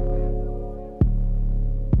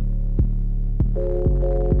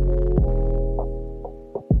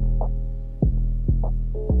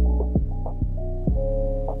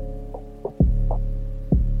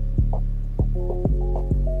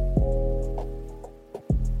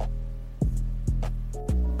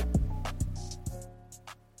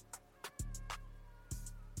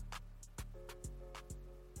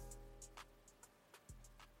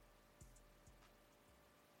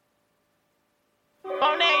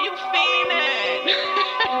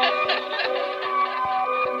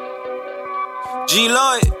 G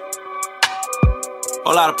Lloyd,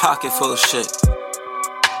 whole lot of pocket full of shit.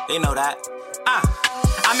 They know that.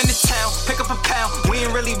 I'm in the town, pick up a pound. We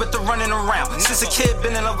ain't really with the running around. Since a kid,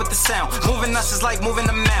 been in love with the sound. Moving us is like moving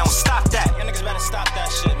the mound. Stop that. Y'all niggas better stop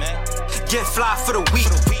that shit, man. Get fly for the week.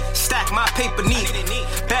 Stack my paper neat.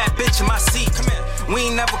 Bad bitch in my seat. Come here. We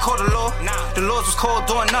ain't never called the law. The laws was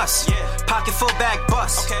called on us. Pocket full bag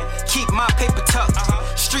bust. Keep my paper tucked.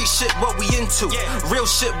 Street shit, what we into. Real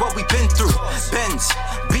shit, what we been through. Benz,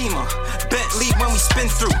 Beamer, Bentley when we spin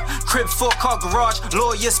through. Crib 4-car garage.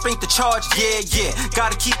 Lawyer spank the charge. Yeah.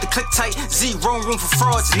 Gotta keep the click tight. Zero room for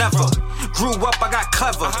frauds. Never. Grew up, I got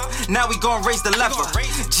clever. Now we gon' raise the lever.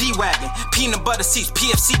 G-Wagon, peanut butter seats.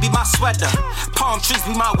 PFC be my sweater. Palm trees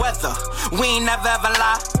be my weather. We ain't never ever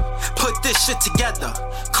lie. Put this shit together.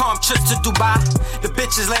 Calm trips to Dubai. The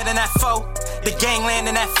bitches landing at 4. The gang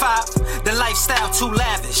landing at 5. The lifestyle too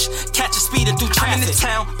lavish. Catch a speeding through traffic. I'm in the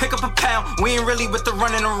town, pick up a pound. We ain't really with the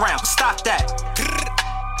running around. Stop that.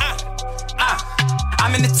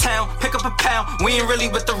 I'm in the town, pick up a pound. We ain't really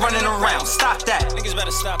with the running around. Stop that. Niggas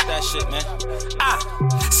better stop that shit, man.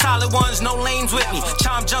 Solid ones, no lanes with me.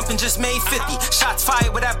 Chime jumping, just made 50. Shots fired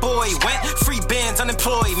where that boy went. Free bands,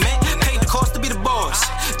 unemployment. Paid the cost to be the boss.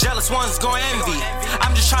 Jealous ones gon' envy.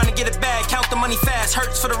 I'm just trying to get it bag. Count the money fast,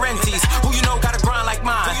 hurts for the renties. Who you know gotta grind like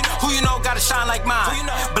mine? Who you know gotta shine like mine?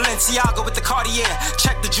 Balenciaga with the Cartier.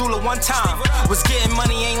 Check the jeweler one time. Was getting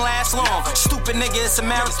money, ain't last long. Stupid nigga, it's a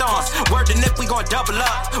marathon. Word to Nip, we gon' double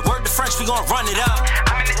up. Word to French, we gon' run it up.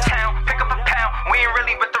 I'm in the town, pick up a pound. We ain't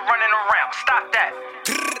really with the running around. Stop that.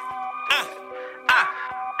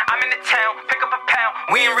 I'm in the town, pick up a pound.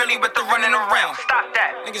 We ain't really with the running around. Stop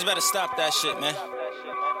that. Niggas better stop that shit, man.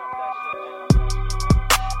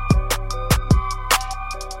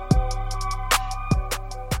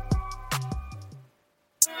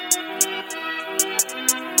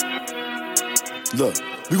 Look,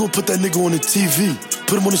 we gon' put that nigga on the TV,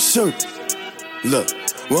 put him on the shirt. Look,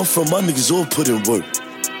 where I'm from, my niggas all put in work.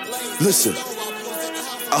 Listen,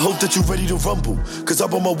 I hope that you ready to rumble, cause I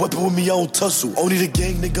brought my weapon with me, I don't tussle. Only the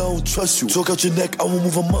gang, nigga, I don't trust you. Talk out your neck, I won't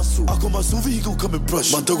move a muscle. I call my Suvi, he gon' come and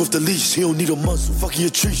brush you. My dog off the leash, he don't need a muscle. Fucking your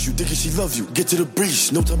trees, you thinking she love you. Get to the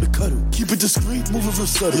breach, no time to cuddle. Keep it discreet, moving real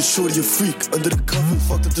subtle. Your shorty a freak, under the cover.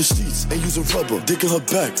 Fucked up the sheets, ain't using rubber. Dick in her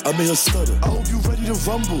back, I made her stutter. I hope you ready to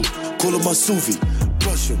rumble. Call her my Suvi,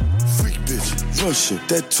 brush him. Freak bitch, Russian,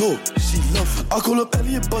 that talk, she love it. I call up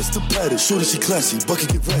Elliot Buster Patty. Shorty, she classy, bucket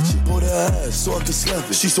get ratchet. Bought her ass so I can slap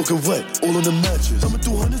it. She soaking wet, all on the mattress. I'ma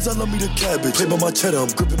do hundreds, I love me the cabbage. Play by my cheddar, I'm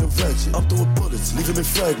gripping the ratchet. I'm throwing bullets, leaving in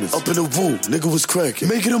fragments. Up in the womb, nigga was cracking.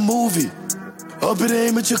 Make it a movie. Up in the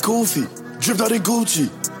aim at your Kofi. Dripped out in Gucci.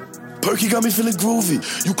 Perky got me feeling groovy.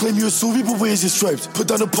 You claim you're a Suvi, but where's your stripes? Put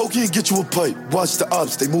down a pokey and get you a pipe. Watch the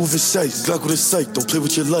ops, they move in sights. Glock with a sight, don't play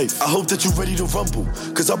with your life. I hope that you ready to rumble,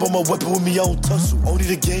 cause I brought my weapon with me, I don't tussle. Only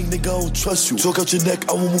the gang, nigga, I don't trust you. Talk out your neck,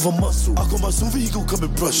 I won't move a muscle. I call my Suvi, he gon' come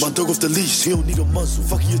and brush you. My dog off the leash, he don't need a muscle.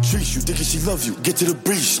 Fucking your trees, you thinking she love you. Get to the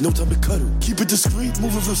breach, no time to cuddle. Keep it discreet,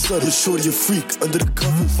 moving real subtle. Your shorty a freak, under the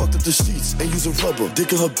cover. Fucked up the sheets, ain't using rubber. Dick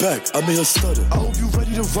in her back, I made her stutter. I hope you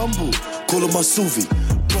ready to rumble. Call her my Suvi,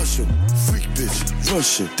 brush him. Freak bitch,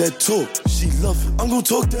 Russian, that talk, she love it. I'm gon'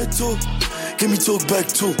 talk that talk, give me talk back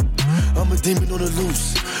too. I'm a demon on the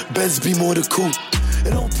loose, Benz be more the coupe.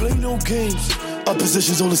 And I don't play no games, our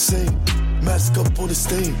positions all the same. Mask up on the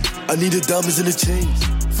stain, I need the diamonds in the chains.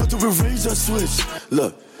 For the rage I switch,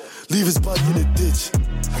 look, leave his body in the ditch.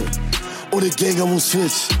 On the gang I won't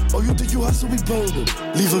switch. Oh, you think you hustle, we burn him.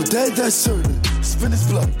 Leave him dead, that's certain. Spin his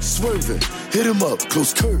block, swerving, hit him up,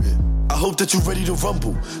 close curtain. I hope that you ready to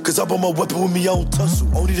rumble. Cause I brought my weapon with me, I don't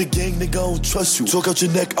tussle. Only the gang, nigga, I don't trust you. Talk out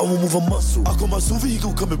your neck, I won't move a muscle. I call my Suvi, he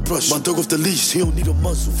gon' come and brush you. My dog off the leash, he don't need a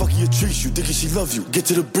muzzle. Fucking your trees, you thinking she love you. Get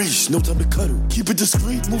to the breach, no time to cuddle. Keep it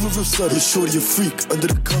discreet, move it real subtle. You're shorty a freak, under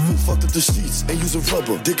the cover. Fucked up the sheets, ain't using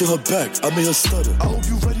rubber. Dick in her back, I made her stutter. I hope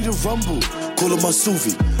you ready to rumble. Call her my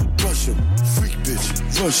Suvi, brush him. Freak bitch,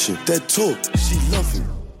 rush him. That talk, she love him.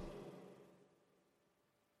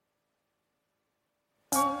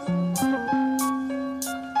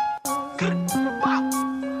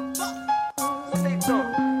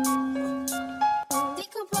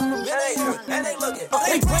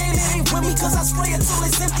 They praying it ain't with me cause I spray it till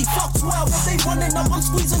it's empty. Fuck 12, if they running up, I'm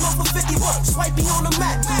squeezing off a 50 bucks. Swiping on the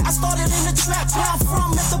map. I started in the trap, where I'm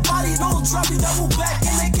from. If the body don't drop, you double back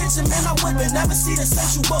in the kitchen. Man, I whip it, never see the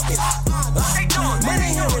sexual bucket. Man,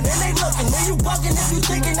 they hearing and they looking. Man, you bugging if you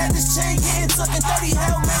thinking that this chain getting tucking 30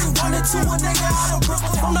 hell, man, running to a nigga out of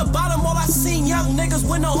Brooklyn. From the bottom, all I seen young niggas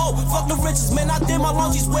win the hoe. Fuck the riches, man, I did my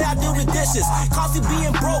laundry's where I deal with dishes. Constantly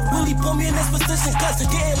being broke, really put me in this position. Cause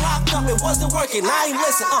getting locked up, it wasn't working. I ain't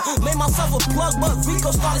listen, made myself a plug, but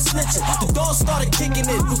Rico started snitching. The doors started kicking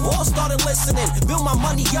in, the walls started listening. Build my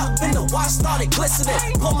money up, and the watch started glistening.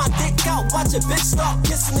 Pull my dick out, watch a bitch start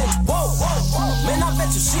kissing it. Whoa, whoa, whoa, man, I bet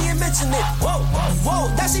you she ain't mention it. Whoa, whoa,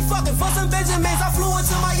 that she fucking for some Benjamins. I flew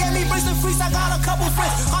into Miami, Bristol Freaks, I got a couple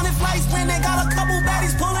friends. 100 flights when they got a couple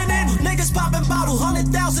baddies pulling in. Niggas popping bottles, 100,000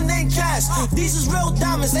 ain't cash. These is real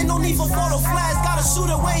diamonds, ain't no need for photo flash. Gotta shoot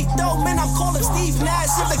away, though, man, I'm calling Steve Nash.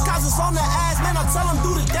 If the cops is on the ass, man, I tell them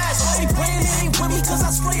do the dash. They praying it ain't with me cause I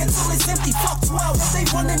spray it till it's empty. Fuck 12, if they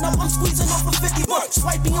running up, I'm squeezing off a 50 bucks.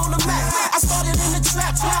 Swiping on the map. I started in the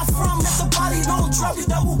trap, where I'm from. If the body don't drop, you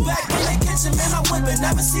double back in the kitchen. Man, I whip it,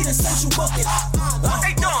 never see the sexual bucket.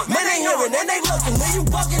 Man, they hearing and they looking. Man, you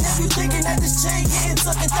bugging if you thinking that this chain getting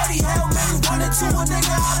tucking 30 hell, man, you running to a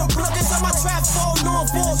nigga out of Brooklyn. So my trap phone on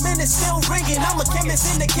 4 minutes still ringing. I'm a chemist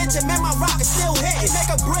in the kitchen, man, my rock is still hitting. Make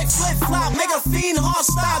a brick flip flop, make a fiend hard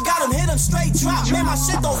style. Got him hit him straight drop. Man, my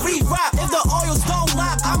shit don't re-rock. If the oils don't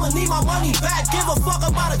lap, I'ma need my money back. Give a fuck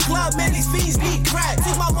about a club, man, these fiends need crack.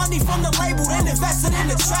 Take my money from the label and invest it in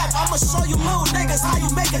the trap. I'ma show you little niggas how you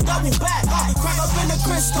make a double back. Crack up in the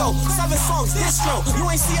Crisco, 7 songs, distro. You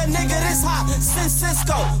ain't see a nigga this hot since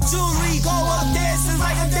Cisco. Jewelry go up dancing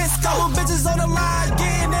like a disco. Little bitches on the line,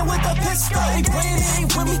 getting in with the pistol. They praying it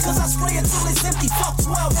ain't with me cause I spray it till it's empty. Fuck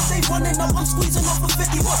 12, if they running up, I'm squeezing off a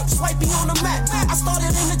 50 bucks. Swiping on the map. I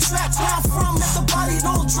started in the trap, where I'm from. If the body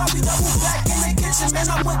don't drop, you double back in the kitchen. Man,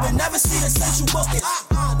 I'm whipping, never see the sexual bucket.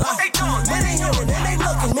 Man, they hearing and they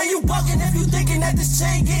looking. Man, you bugging if you thinking that this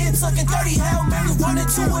chain getting tucking 30 hell, man, you running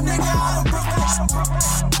to a nigga out of Brooklyn.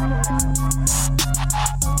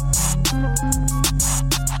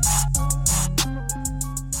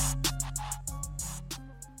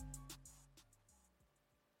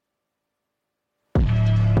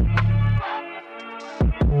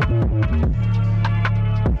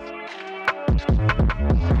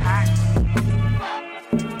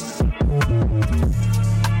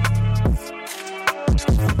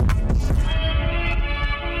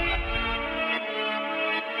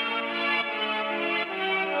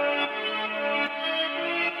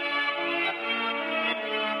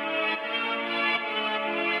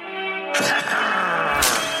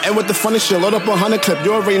 And with the funny shit, load up a 100 clip.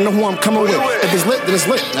 You already know who I'm coming with. If it's lit, then it's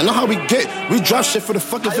lit. I know how we get. We drop shit for the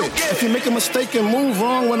fuck of it. If you make a mistake and move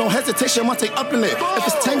wrong with no hesitation, I might take up in it. If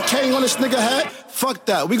it's 10K on this nigga head, fuck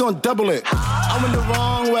that. We gon' double it. I went the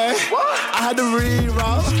wrong way. I had to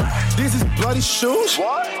reroute. These is bloody shoes.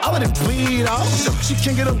 I let it bleed out. She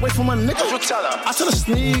can't get away from my nigga. I tell her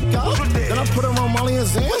sneak out. Then I put her on Molly and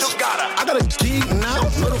Zans. I got a geek now.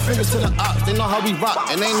 Middle fingers to the ops. They know how we rock,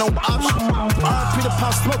 and ain't no option. RP the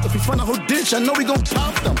pop smoke. If we find out who ditch, I know we gon'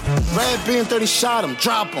 pop them. Red being 30 shot him,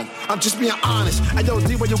 drop him. I'm just being honest. Hey, yo,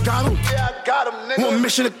 D, where you got him? Yeah, I got him, nigga. One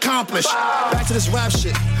mission accomplished. Back to this rap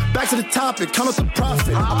shit. Back to the topic. Count up the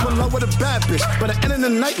profit. I put love with a bad bitch. But at the end of the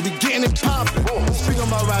night, we getting it poppin'. Speaking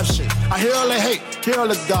about rap shit. I hear all the hate, hear all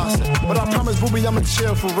the gossip. But I promise, booby, I'ma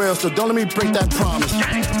chill for real. So don't let me break that promise.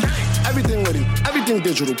 Everything with him, everything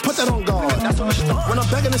digital. Put that on guard. When I'm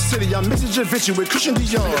back in the city, I'm mixing Javinci with Christian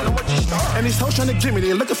Dior. And these hoes trying to get me,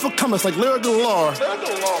 they looking for comers like Lyric Galore.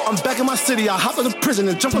 I'm back in my city, I hop in the prison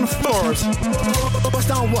and jump on the floors. Bust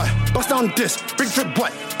down what? Bust down this. Big drip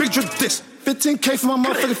what? Big drip this. 15K for my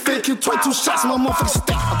motherfucking fake kill, 22 shots for my motherfucking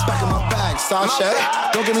stick. I'm back in my bag, Sasha.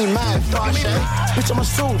 Don't get me mad, Sasha. Bitch, I'm a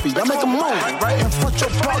Suvi. I make a move right in front of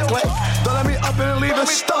your Barclay. Don't let me up and leave it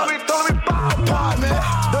stuck. Don't let me bow, man.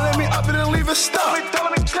 Don't let me up and leave it stuck. Don't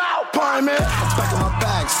let me cow, man. I'm back in my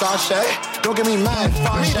bag, Versace. Don't get me mad,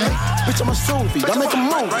 Fashe. Bitch, I'm a Suvi, don't make a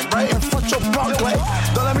move, right? And fuck your Broadway.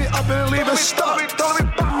 Don't let me up and leave it stop. Don't let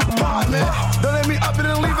me pardon me. Don't let me up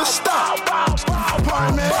and leave it stop.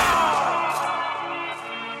 Pardon me.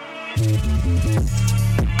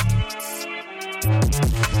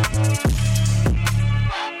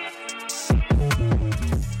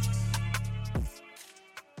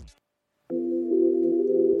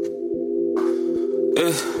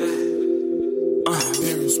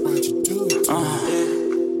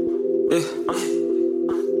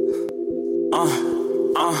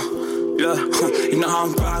 Yeah, you know how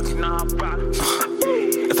I'm rockin'.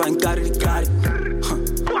 If I ain't got it, I got it.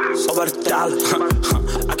 So about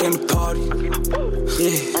 $1, I came to party.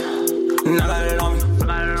 Yeah, and I got it on me.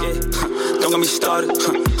 Yeah, don't get me started.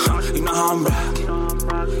 You know how I'm rockin'.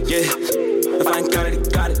 Yeah, if I ain't got it, I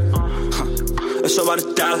got it. It's about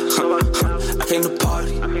 $1, I came to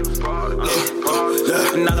party.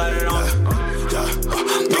 Yeah, and I got it on me.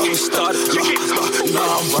 Don't get me started. You know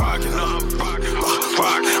how I'm rockin'.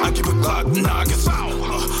 I keep a Glock knockin'.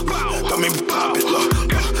 Don't make me pop it, look.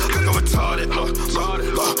 I go retarded, look.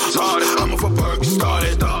 I'm off a work,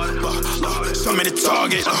 started. So many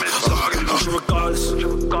targets, regardless.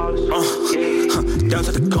 Down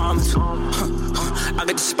to the comments. I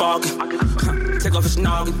get the sparking. Take off his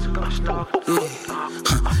noggin.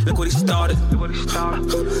 Look what he started.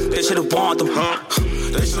 They should've warned him.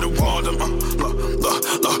 They should've warned him.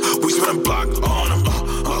 We spent block on him.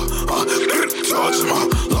 Charge him.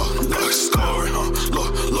 Look, story.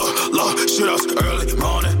 Look, shoot us early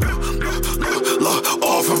morning.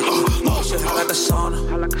 Off him. Shit, I like the sauna.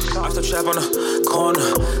 I still trap on the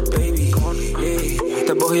corner. Baby, yeah.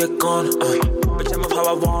 That boy, you're gone. Bitch, I'm up how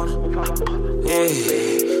I want.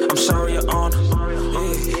 Yeah, I'm sorry you're on.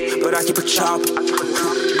 Yeah, but I keep a chop.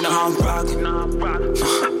 You know how I'm rockin'.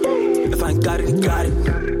 If I ain't got it, I got it.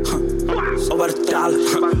 So about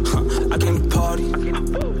 $1, I came to party.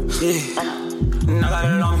 Yeah, and I got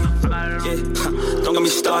it on me. Yeah, don't get me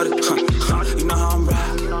started. You know how I'm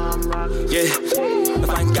rockin'. Yeah, if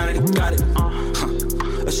I ain't got it, I got it.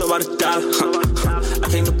 It's about $1, I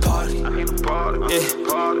came to party. Yeah,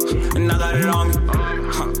 and I got it on me.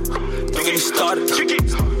 Don't get me started.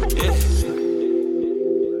 Yeah.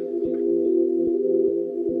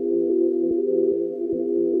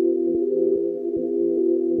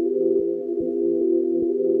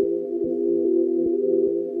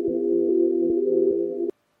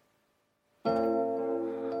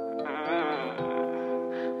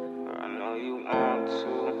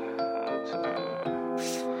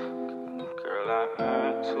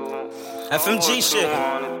 FMG shit.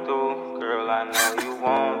 Girl, I know you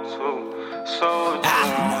want to. So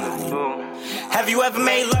have you ever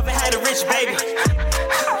made love and had a rich baby?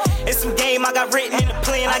 It's some game I got written in the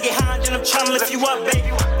plan. I get high and I'm trying to lift you up, baby.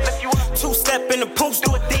 Two-step in the poops,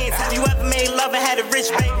 do a dance. Have you ever made love and had a rich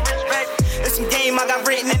baby? It's some game I got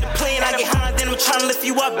written in the plan. I get high and I'm trying to lift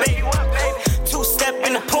you up, baby. Two-step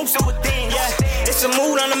in the poops, do a dance. Yeah, it's a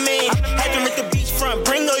mood on the man. Had to rent the beachfront,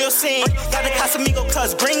 bring all your sand. Got the Casamigo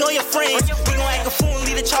cuz, bring all your friends. We gon' act a fool and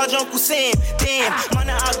lead the charge Uncle Sam. Damn, mine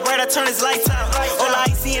Osborne, I turn his lights out. All I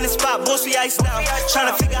see in the spot, boss we iced out.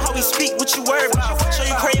 Tryna figure how we speak, what you worried about. Show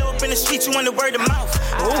you Crayo up in the streets, you want the word of mouth.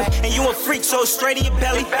 Ooh, and you a freak, so it's straight in your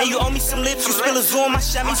belly. And you owe me some lips, you spill a zoo on my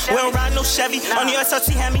Chevy. We don't ride no Chevy, on the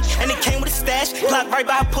SRT Hemi. And it came with a stash, blocked right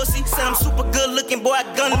by her pussy. Said I'm super good looking, boy, I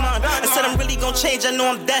gun mine. I said I'm really gon' change, I know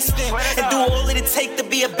I'm destined. And do all it take to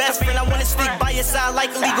be a best friend. I wanna stick by your side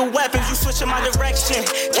like illegal weapons. You switching my direction,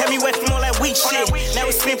 kept me away from all that weak shit. Now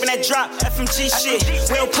we spimping that drop, FMG shit.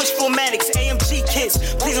 We don't push formatics, AMG kits.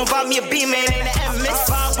 Please don't buy me a B, man, ain't an MX.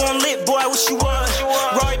 Bob on lit, boy, I wish you was.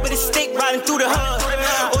 Rory with a stick riding through the hood.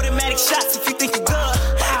 Automatic shots if you think you're good.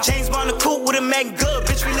 James Bond the coupe with a Mac good.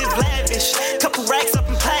 Bitch, we live lavish. Couple racks up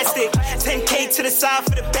in plastic. 10K to the side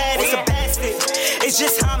for the bad, it's a bastard. It's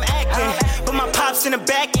just how I'm acting. But my pops in the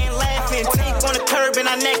back end laughing. Tape on the curb and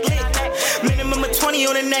I neck lit. Minimum of 20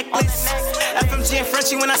 on the necklace. FMG and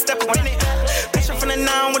Frenchie when I step up in it. Bitch, I'm from the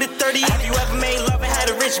 9 with a 30. Have you ever made love and had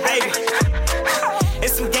a rich baby?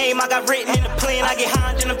 It's some game I got written in the plan. I get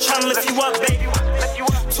high and I'm trying to lift you up, baby.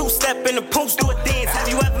 Two-step in the poops, do a dance. Have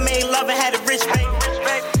you ever made love and had a rich baby?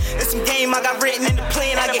 It's some game I got written in the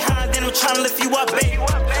plan. I get high and I'm trying to lift you up, baby.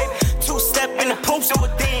 Two-step in the poops, do a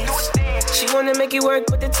dance. She wanna make it work,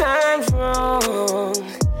 but the time's wrong.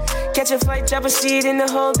 Catch a flight, drop a seat in a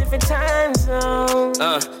whole different time zone.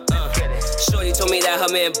 Shorty told me that her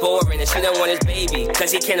man boring and she don't want his baby,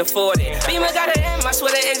 cause he can't afford it. Beamer got an M, I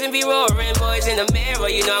swear the engine be roaring. Boys in the mirror,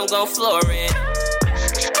 you know I'm gon' floor it.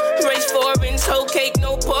 Race foreigns, whole cake,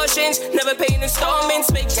 no portions. Never paying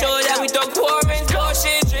installments, make sure that we don't quarrels.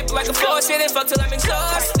 Porsche bullshit and fuck till I'm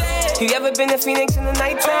exhausted. You ever been to Phoenix in the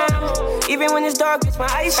nighttime? Even when it's dark, bitch, my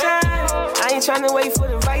eyes shine. I ain't tryna wait for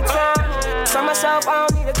the right time. Tell myself I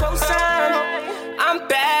don't need a cosign. I'm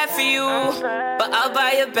bad for you, but I'll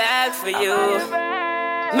buy a bag for you.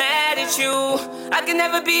 Mad at you, I can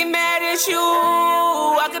never be mad at you.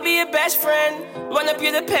 I could be your best friend, run up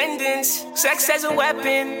your dependence. Sex as a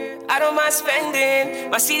weapon, I don't mind spending.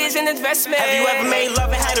 My seed is an investment. Have you ever made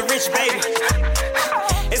love and had a rich baby?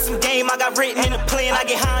 It's some game I got written in the plan. I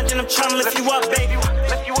get high and I'm tryna lift you up, baby.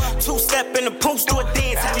 Two-step in the poops, do a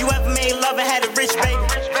dance. Have you ever made love and had a rich baby?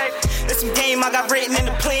 It's some game I got written in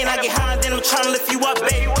the plan. I get high and I'm tryna lift you up,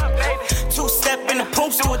 baby. Two-step in the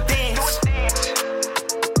poops, do a dance.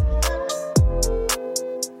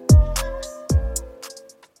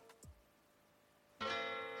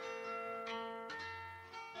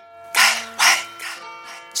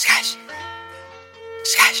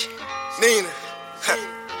 Nina.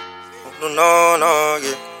 No,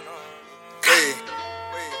 yeah. Hey.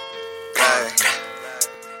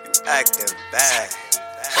 You acting bad.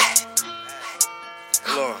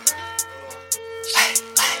 Hold on.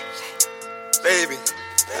 Baby.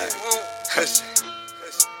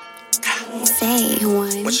 Say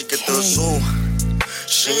one. When she get the zoo,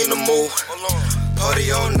 she in the mood.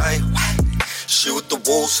 Party all night. She with the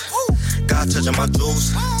wolves. God touching my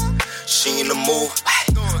jewels. She in the mood.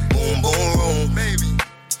 Boom, boom, room. Baby.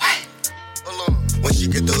 When she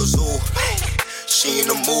get the zoo, she in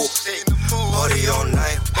the mood. Party all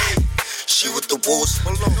night. She with the wolves.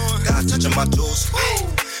 God touching my jewels.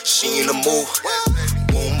 She in the mood.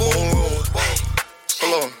 Boom, boom, room.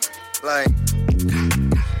 Hold on. Like,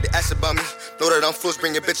 they ask about me. Know that I'm fools,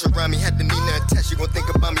 bring your bitch around me. Had the Nina attached, you gon'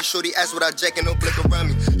 think about me. Shorty ass without jacking, no blink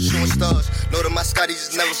around me. Shooting stars, know that my Scotty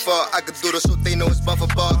just never fall. I could do this so they know it's buffer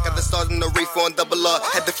bar. Got the stars in the reef on double R.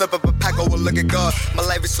 Had to flip up a pack, oh well, look at God. My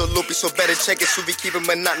life is so loopy, so better check it. So we keep it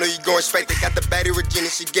monotonous, you going straight. They got the baddie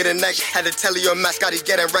Regina, she getting naked. Had to tell her your mascot, he's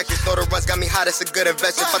getting reckless. Know the runs got me hot, it's a good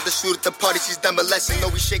investment. About to shoot at the party, she's done molesting.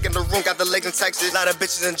 Know we shaking the room, got the legs in Texas. Lot of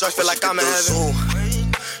bitches in drugs, feel like I'm in heaven.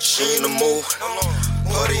 She in the mood,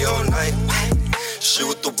 party all night. She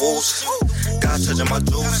with the wolves, God touching my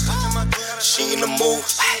jewels. She in the mood,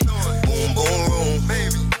 boom, boom, room.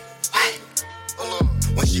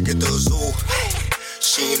 When she get the zoo,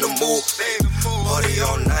 she in the mood, party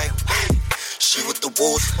all night. She with the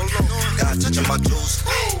wolves, God touching my jewels.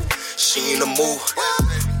 She in the mood,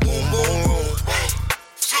 boom, boom, room.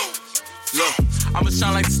 Look, I'ma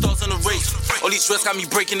shine like the stars on the race. All these drugs got me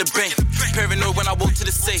breaking the bank. Paranoid when I walk to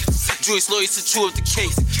the safe. Julius lawyers to true of the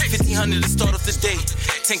case. 1,500 to start off the day.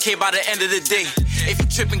 10K by the end of the day. If you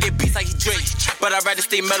trip and get beats like he Drake. But I'd rather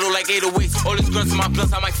stay mellow like 808s. All these grunts in my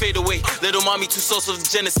blunts, I might fade away. Little mommy, too sauce of the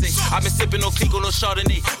Genesis. I've been sipping no Clico, no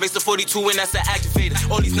Chardonnay. Makes the 42 and that's the activator.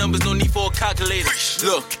 All these numbers, no need for a calculator.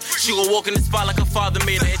 Look, she gon' walk in the spot like her father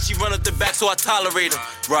made her. And she run up the back so I tolerate her.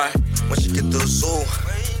 Right. When she get the zoo,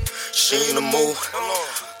 she in the mood.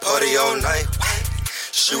 Party all night.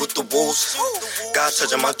 She with the wolves. God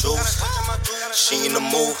touching my jewels. She in the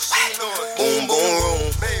mood. Boom, boom,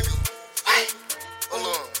 room.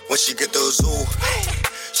 When she get the zoo,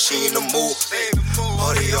 she in the mood.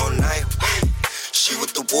 Party all night. She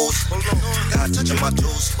with the wolves. God touching my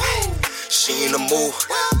jewels. She in the mood.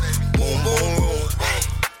 Boom, boom, room.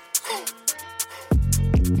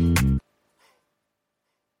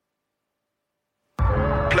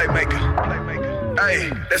 Playmaker.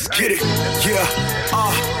 Hey, let's get it.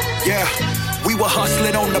 Yeah. We were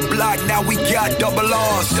hustling on the block, now we got double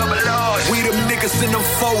R's. We them niggas in them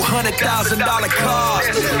 $400,000 cars.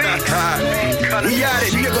 We at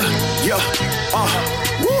it, nigga. Yeah.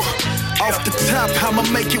 Woo. Off the top, I'ma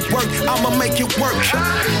make it work.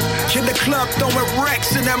 In the club, throwing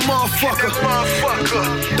racks in that motherfucker.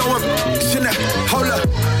 Throwing racks in that. Hold up.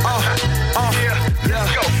 Yeah.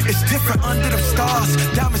 It's different under them stars.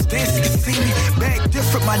 Diamonds dancing, can see me. Bag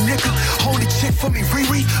different, my nigga. Holy chick for me,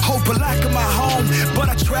 Riri. Whole Balaka my home, but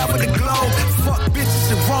I travel the globe. Fuck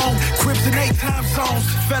bitches in Rome, cribs in 8 time zones.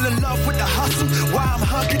 Fell in love with the hustle, while I'm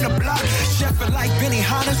hugging the block. Chefing like Benny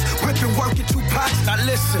Hannes, whipping working 2 pots. Now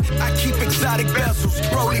listen, I keep exotic bezels.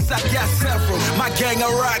 Rollies, I got several. My gang a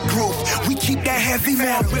rock group, we keep that heavy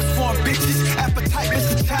metal. Whip form bitches, appetite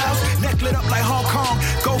Mr. Childs. Neck lit up like Hong Kong,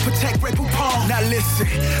 go protect Ray Poupon. Now listen,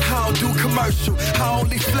 I don't do commercial, I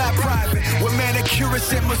only fly private. With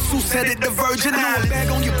manicurists and masseuse headed to Virgin Islands. Bag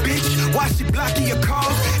on your bitch, why she blocking your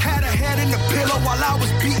calls? Had her head in the pillow while I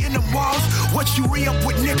was beating the walls. What you re-up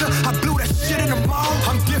with, nigga? I blew that shit in the mall.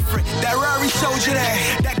 I'm different, that Rari showed you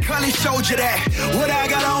that Cully showed you that. What I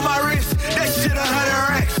got on my wrist, that shit 100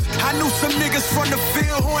 racks. I knew some niggas from the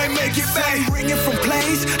field who ain't make it back. Ringing from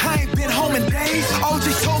plays, I ain't been home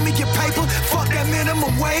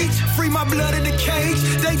rage. Free my blood in the cage.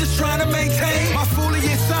 They just trying to maintain. My fully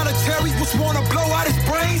in solitary was wanna blow out his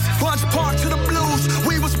brains. Punch Park to the blues.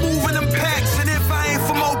 We was moving them packs. And if I ain't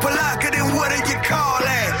from Opalaka, then what do you call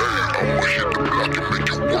that? I'ma hit the block and make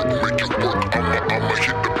it work, make it work. I'ma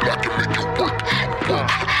hit the block and make it work, work.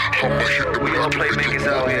 I'ma hit the block and make it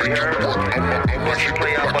work, make it work. I'ma hit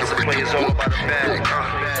play out, bust the players all by the bag.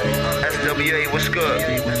 SWA, what's good?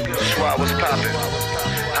 SWAT, what's poppin'?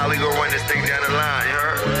 How we gon' run this thing down the line, you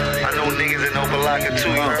heard? I know niggas in Opalaka too,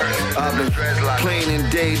 you heard? I've been playing in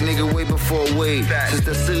days, nigga, way before Wade. Since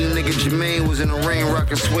that silly nigga Jermaine was in the rain,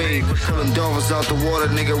 rockin' suede. Pulling dolphins out the water,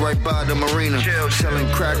 nigga, right by the marina. Selling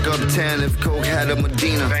crack uptown if coke had a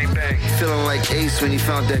Medina. Feeling like Ace when he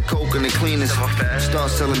found that coke in the cleanest. Start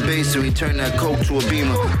selling bass and he turned that coke to a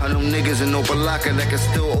Beamer. I know niggas in Opalaka that can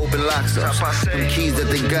still open locks up. Them keys that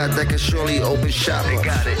they got that can surely open shop ups.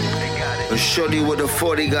 A shorty with a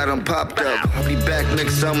 40 got them popped up. I'll be back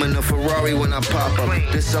next summer in a Ferrari when I pop up.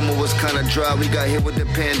 This summer was kinda dry, we got hit with the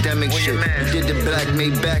pandemic shit. We did the black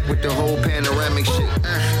made back with the whole panoramic shit.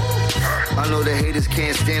 I know the haters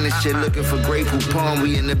can't stand this shit. Looking for Grey Poupon,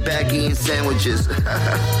 we in the back eating sandwiches.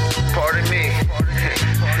 Pardon me.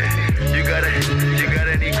 You got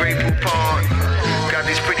any Grey Poupon? Got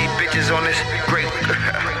these pretty bitches on this great.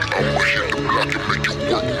 I'ma hit the block and make it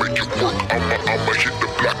work, make it work. I'ma hit the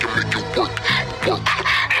block and make it work, work.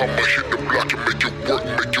 I'ma hit the block and make it work,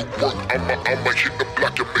 make it work. I'ma hit the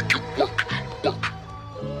block and make it work, work.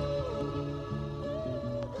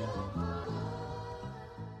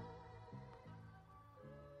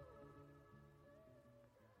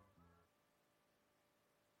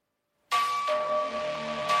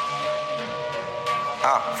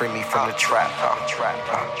 Free me from the trap,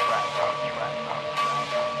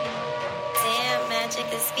 Damn, Magic,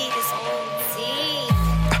 this beat is OD.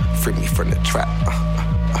 Free me from the trap,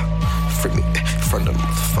 free me from the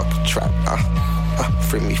motherfucking trap,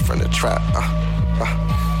 free me from the trap,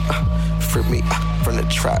 free me from the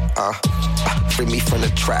trap, free me from the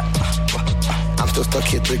trap. I'm still stuck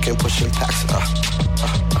here drinking, pushing packs,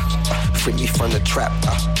 free me from the trap.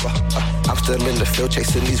 I'm still in the field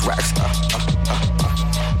chasing these racks,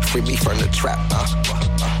 free me from the trap.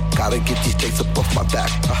 Gotta get these dates up off my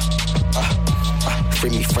back. Free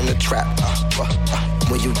me from the trap.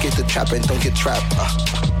 When you get the trap and don't get trapped.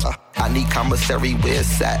 I need commissary where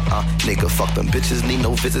it's at. Nigga, fuck them bitches, need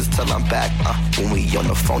no visits till I'm back. When we on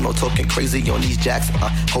the phone, no talking crazy on these jacks.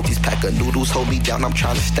 Hope these pack of noodles hold me down, I'm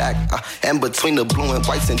trying to stack. And between the blue and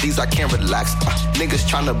whites and these, I can't relax. Niggas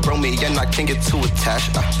trying to bro me and I can't get too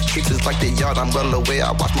attached. Streets is like the yard, I'm well away,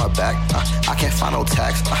 I watch my back. I can't find no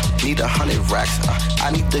tax, need 100 racks. I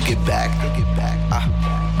need to get back.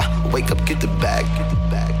 Wake up, get the bag.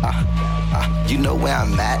 You know where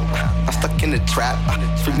I'm at. I'm stuck in the trap.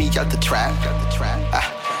 Free me out the trap.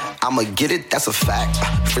 I'ma get it, that's a fact.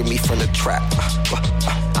 Free me from the trap.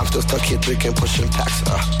 I'm still stuck here drinking, pushing packs.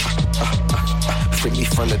 Free me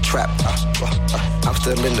from the trap. I'm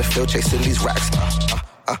still in the field chasing these racks.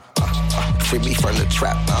 Free me from the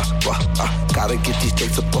trap. Gotta get these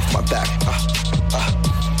dates up off my back.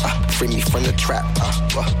 Free me from the trap.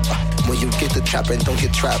 When you get the trap and don't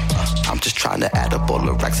get trapped. I'm just trying to add up all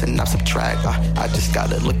the racks and not subtract. I just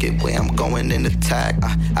gotta look at where I'm going and attack.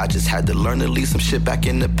 I just had to learn to leave some shit back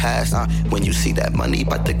in the past. When you see that money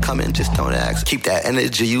about to come in, just don't ask. Keep that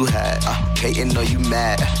energy you had. Hating or you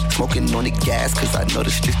mad. Smoking on the gas, cause I know the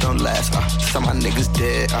streets don't last. Some of my niggas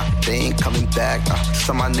dead, they ain't coming back.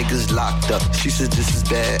 Some of my niggas locked up, streets is just as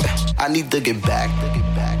bad. I need to get back.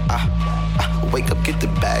 Wake up, get the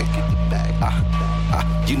bag.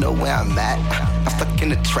 You know where I'm at. I'm stuck in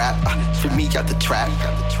the trap. Free me out the trap.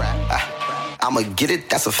 I'ma get it,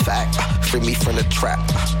 that's a fact. Free me from the trap.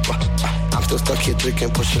 I'm still stuck here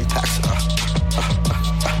drinking, pushing packs.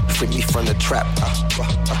 Free me from the trap.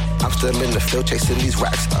 I'm still in the field chasing these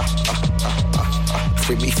racks.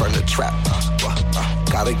 Free me from the trap.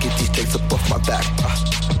 Gotta get these dates up off my back.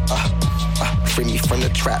 Free me from the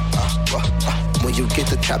trap. When you get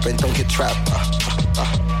the trap and don't get trapped.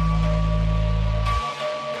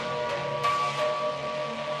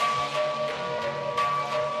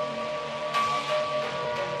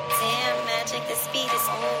 Damn, Magic, this beat is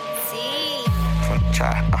OD. From the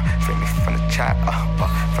trap, free me from the trap,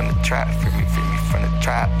 from the trap, free me from the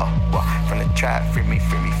trap, from the trap, free me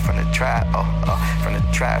from the trap, from the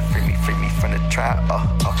trap, free me from the trap, from the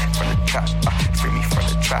trap, free me from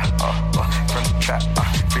the trap, from the trap,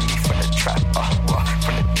 free me from the trap,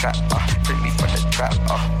 from the trap, free me from the trap,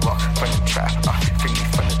 from the trap, free me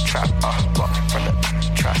from the trap, from the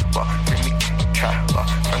trap, free me trap,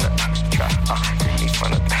 from the trap, free me from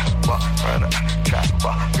the trap,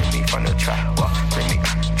 free me from the trap, free me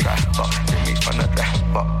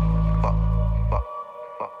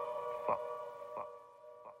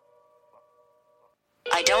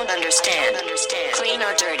don't understand. Clean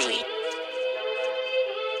or dirty?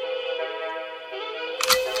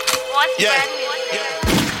 What's Yeah.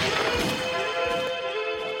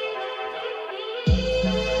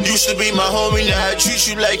 Used to be my homie, now I treat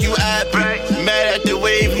you like you happy. Mad at the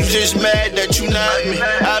wave, you just mad that you not me.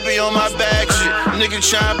 I be on my back shit, nigga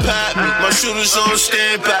tryna pop me. My shooters on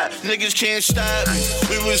standby, niggas can't stop me.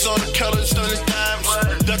 We was on the colors, on the dimes,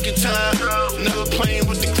 ducking time, never playing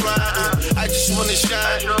with the crime. I just wanna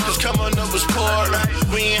shine, cause coming up was poor.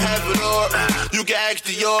 We ain't have it all, you can ask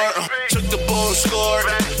the yard. Took the ball and scored,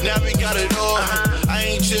 now we got it all. I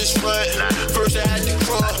ain't just run, first I had to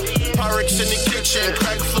crawl. Pyrex in the kitchen,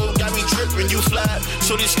 crack flow got me dripping, you fly.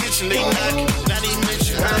 So this kitchen, they knocking, not even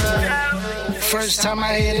mention. First time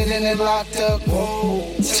I hit it and it locked up.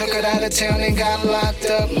 Took it out of town and got locked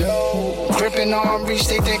up. Gripping arm reach,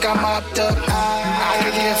 they think I'm mopped up. I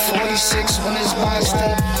could get 46 when it's boxed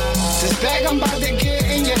up. This bag I'm about to get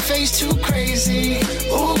in your face too crazy.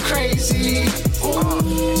 Ooh, crazy.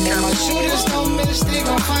 Ooh. And my shooters don't miss, they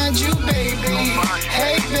gon' find you, baby.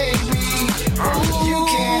 Hey, baby. Ooh, you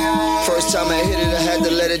can. First time I hit it, I had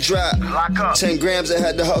to let it drop. 10 grams, I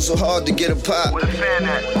had to hustle hard to get a pop.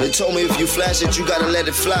 They told me if you flash it, you gotta let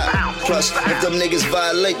it fly. Plus, if them niggas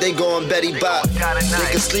violate, they goin' Betty Bop.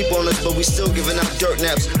 They can sleep on us, but we still giving out dirt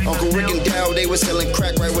naps. Uncle Rick and Darryl, they was selling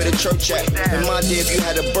crack right where the church at. In my day, if you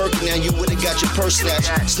had a Birkin, now you would've got your purse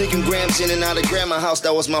snatched. Sneaking grams in and out of grandma house,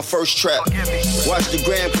 that was my first trap. Watch the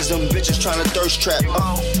gram, cause them bitches tryna thirst trap.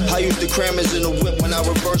 I used the crammers in the whip when I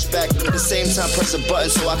reverse back. At the same time, press a button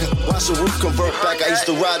so I could watch the roof convert back. I used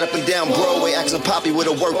to ride up and down Broadway, asking Poppy where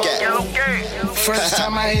to work at. First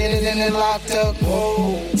time I hit it and it locked up.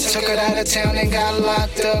 Took it out of town and got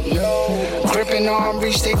locked up. Gripping arm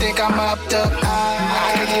reach, they think I'm mopped up.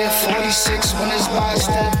 I could get 46 when it's boxed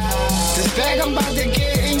up. This bag I'm about to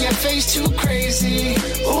get in your face too crazy.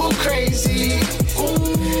 Ooh, crazy. Ooh.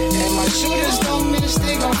 And my shooters don't miss,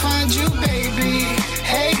 they gon' find you, baby.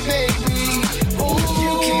 Hey, baby. Ooh,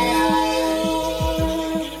 you can.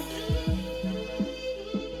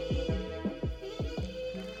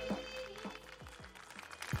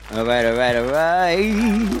 All right.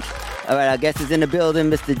 All right, our guest is in the building,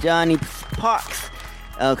 Mr. Johnny Parks.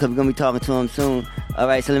 Because we're going to be talking to him soon. All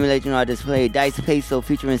right, so let me let you know I just played Dice Peso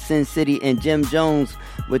featuring Sin City and Jim Jones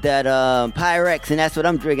with that Pyrex, and that's what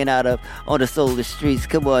I'm drinking out of on the Soul of the Streets.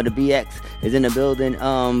 Come on, the BX is in the building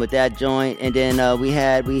with that joint. And then we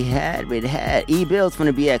had E-Bills from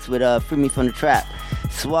the BX with Free Me From the Trap.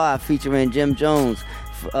 Suave featuring Jim Jones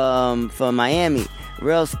from Miami.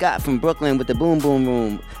 Real Scott from Brooklyn with the Boom Boom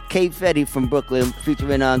Room. Kate Fetty from Brooklyn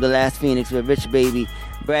featuring The Last Phoenix with Rich Baby.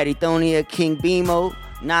 Brady Thonia, King Bimo,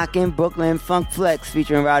 Knockin' Brooklyn, Funk Flex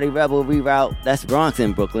featuring Rowdy Rebel, Reroute, that's Bronx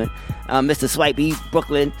in Brooklyn. Mr. Swipey,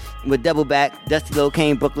 Brooklyn with Double Back, Dusty Low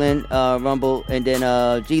Kane, Brooklyn, Rumble, and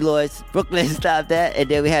then G. Lloyd's, Brooklyn, stop that. And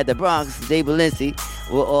then we had the Bronx, Jay Balenci,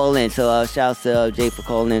 we're all in. So shouts to Jay for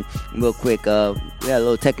calling in real quick. We had a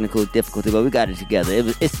little technical difficulty, but we got it together.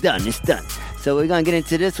 It's done. So we're going to get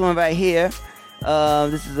into this one right here.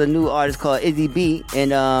 This is a new artist called Izzy B,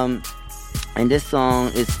 and this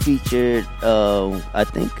song is featured, I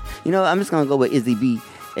think, I'm just going to go with Izzy B,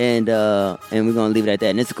 and we're going to leave it at that.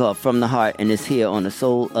 And it's called From the Heart, and it's here on the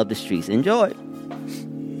Soul of the Streets. Enjoy.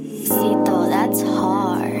 Cito, that's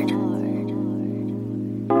hard.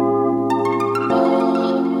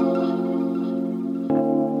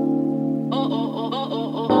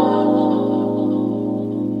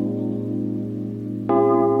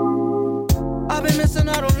 I've been missing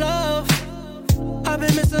out on love. I've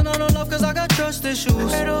been missing out on love cause I got trust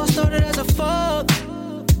issues. It all started as a fuck.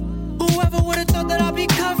 Whoever would've thought that I'd be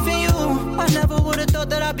cuffing you? I never would've thought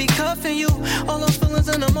that I'd be cuffing you. All those feelings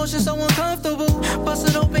and emotions so uncomfortable. Bust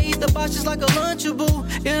it open, eat the box just like a Lunchable.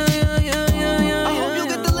 Yeah. I hope you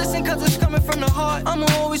get to listen cause it's coming from the heart. I'ma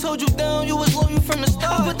always hold you down, you was loyal from the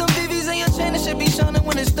start. I put them VVs in your chain, it should be shining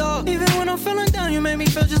when it's dark. Even when I'm feeling down, you made me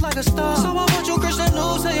feel just like a star. So I want you Christian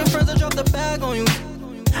lose, tell your friends to drop the bag on you.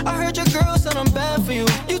 I heard your girl said I'm bad for you.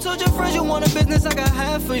 You told your friends you want a business, I got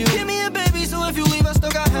half for you. Give me a baby, so if you leave, I still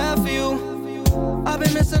got half for you. I've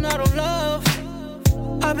been missing out on love.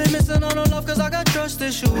 I've been missing out on love cause I got trust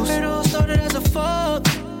issues. It all started as a fuck.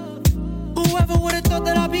 Whoever would've thought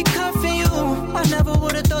that I'd be cuffing you? I never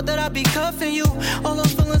would've thought that I'd be cuffing you. All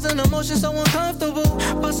those feelings and emotions so uncomfortable.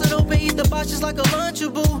 Bust it open, eat the box just like a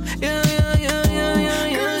Lunchable. Yeah. Girl,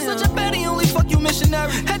 you're such a baddie, only fuck you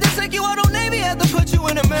missionary. Had to take you out on Navy, had to put you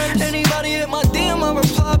in a marriage. Anybody hit my DM, I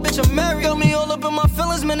reply, bitch, I'm married. Got me all up in my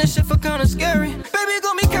feelings, man, this shit feel kinda scary. Baby,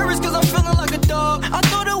 got me curious cause I'm feeling like a dog. I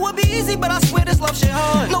thought it would be easy, but I swear this love shit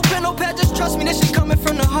hard. No pen, no pad, just trust me, this shit coming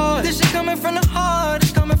from the heart. This shit coming from the heart,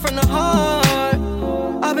 it's coming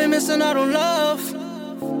missing out on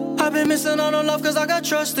love. I've been missing out on love cause I got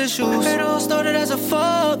trust issues. It all started as a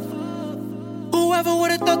fault. Whoever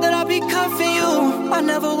would've thought that I'd be cuffing you? I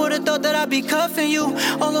never would've thought that I'd be cuffing you.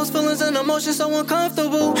 All those feelings and emotions so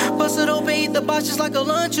uncomfortable. Bust it open, eat the box just like a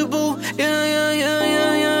Lunchable. Yeah, yeah, yeah,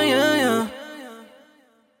 yeah, yeah, yeah, yeah.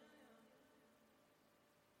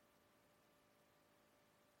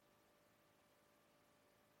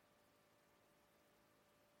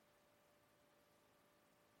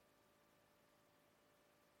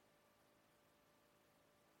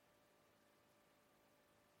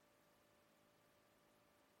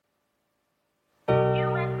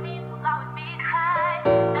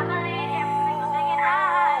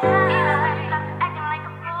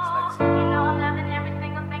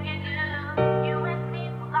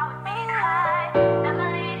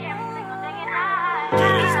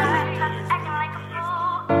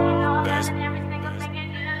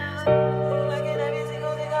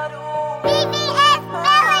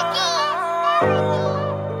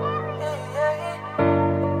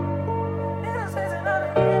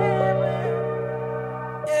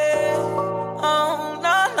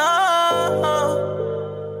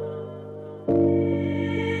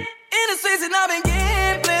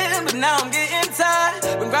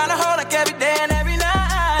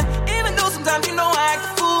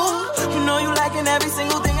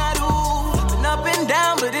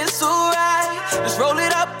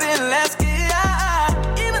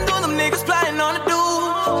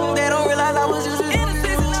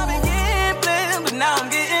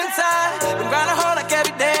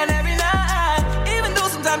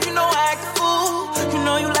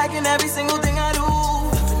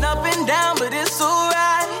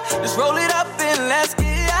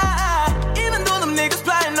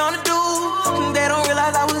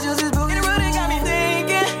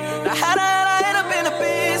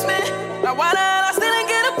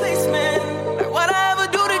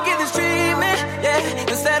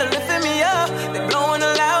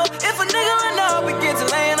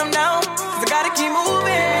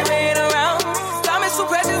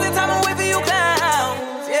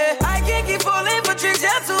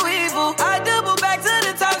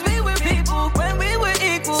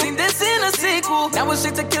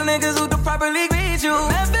 Shit to kill niggas who don't properly greet you.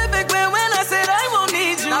 Never back when I said I won't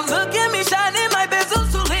need you. Now look at me shining, my bezel's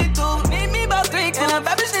too lethal. Need me about 3 and a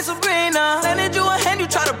bad bitch needs Sabrina. Lended you a hand, you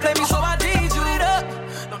try to play me, so I need you. It up,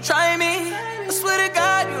 don't try me. I swear to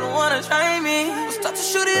God, you don't wanna try me. We'll start to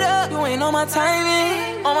shoot it up, you ain't on my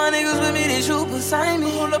timing. All my niggas with me, they shoot beside me.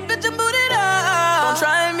 Hold up, bitch, and boot it up. Don't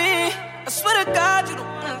try me. I swear to God, you don't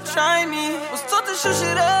wanna try me. We'll start to shoot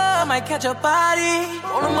shit up, I might catch a body.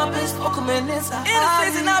 Roll on my pistol, come in inside. In the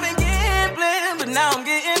season, I've been gambling, but now I'm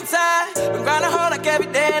getting tired. Been grinding hard like every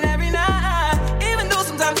day and every night. Even though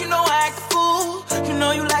sometimes you know I act a fool. You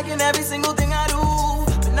know you liking every single thing I do.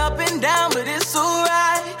 Been up and down, but it's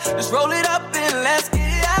alright. Just roll it up and let's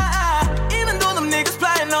get high. Even though them niggas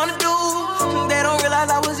plotting on the do, they don't realize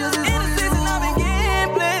I was just in the season, I've been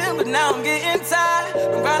gambling, but now I'm getting tired.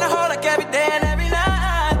 Been grinding hard like every day and every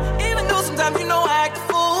night. Even though sometimes you know I act a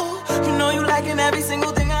fool. You know you liking every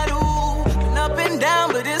single thing I do. Been up and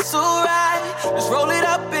down, but it's alright. Just roll it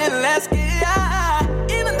up and let's get high.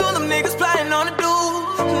 Even though them niggas plotting on the do,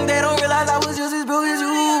 they don't realize I was just as broke as you.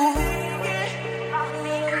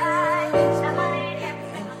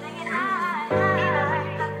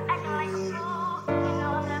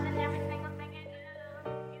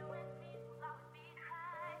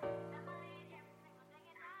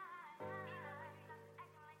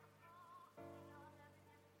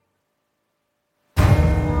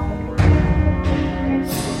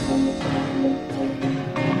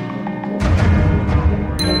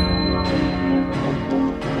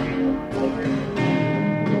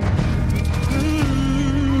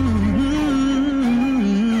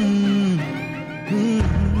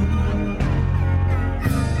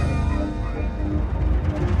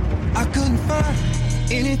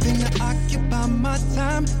 Anything to occupy my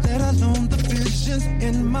time, let alone the visions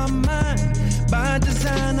in my mind. By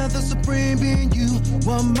design of the supreme being, you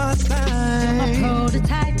were my sign. You're my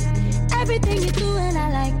prototype. Everything you do and I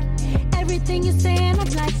like. Everything you say and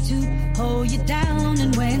I'd like to hold you down.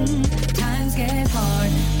 And when times get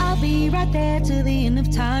hard, I'll be right there till the end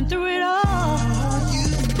of time through it all. You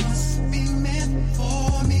must be meant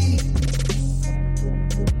for me.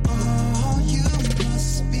 Oh, you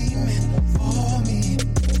must be meant for me.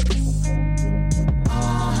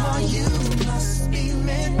 Oh, you must be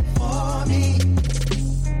meant for me.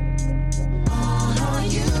 Oh,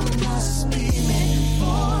 you must be meant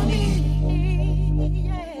for me.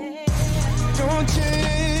 Don't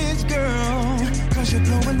change, girl, 'cause you're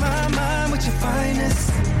blowing my mind with your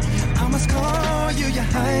fineness. must call you your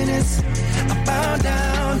highness. I bow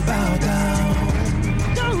down, bow down.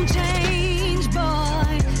 Don't change,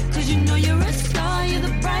 boy, 'cause you know you're a star, you're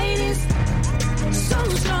the brightest. So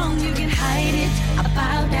strong you can hide it. I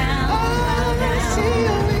bow down, bow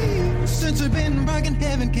down. Since we've been rocking,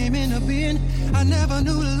 heaven came into being. I never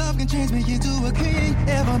knew love can change me into a king.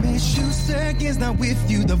 Ever miss you seconds, not with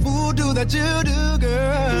you, the voodoo that you do,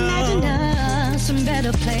 girl. Imagine us in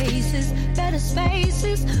better places, better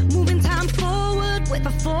spaces, moving time forward with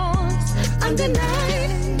a force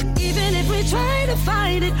undenied. Even if we try to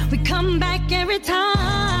fight it, we come back every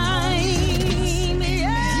time.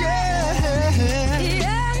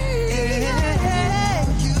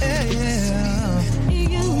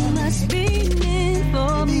 You must be meant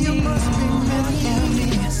for me. You must be meant for me.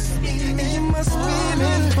 You must be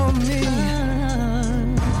meant for me.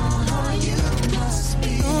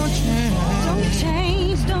 Don't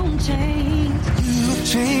change. Don't change. You've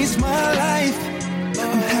changed my life.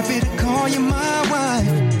 I'm happy to call you my wife.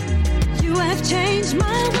 You have changed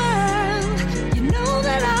my world. You know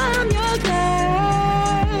that I'm your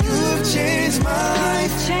girl. You've changed my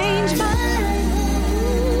life. Changed my life.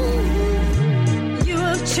 You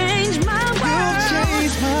have changed my world. You've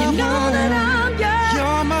changed my You know world. that I'm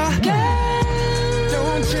You're my girl.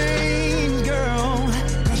 Don't change, girl,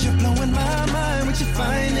 'cause you're blowing my mind with your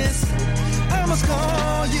finest. I must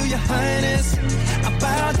call you your highness. I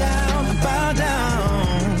bow down, I bow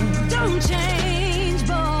down. Don't change,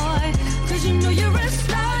 boy, 'cause you know you're a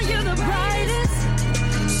star, you're the brightest.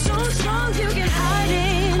 So strong you can hide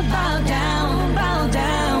it. Bow down, bow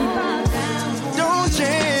down, bow down. Don't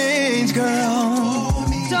change, girl.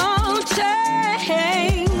 Don't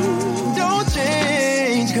change. Don't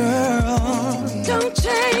change, girl. Don't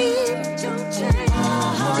change. Don't change.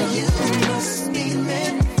 You must be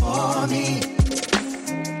meant for me.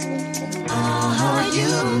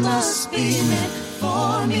 You must be meant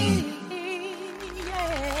for me.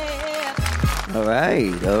 All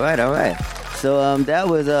right. So that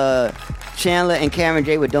was Chandler and Karen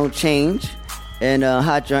J with Don't Change. And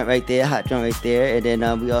hot joint right there. And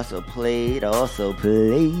then we also played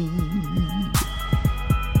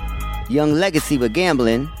Young Legacy with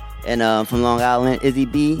Gambling. And from Long Island, Izzy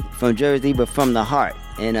B from Jersey, but from the heart.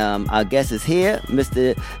 And our guest is here,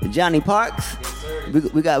 Mr. Johnny Parks.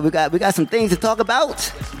 We got some things to talk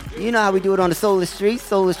about. You know how we do it on the Solar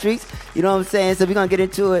Streets. You know what I'm saying? So we're gonna get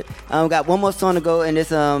into it. We got one more song to go, and this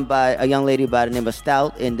by a young lady by the name of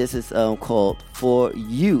Stout, and this is called For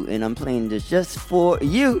You, and I'm playing this just for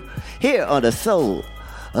you here on the Soul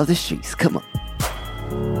of the Streets. Come on.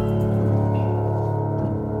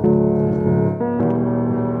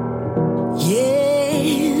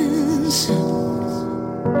 Yes.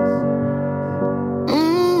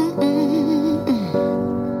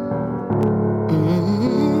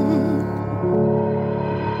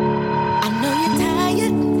 I know you're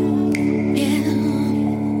tired, yeah,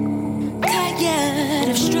 tired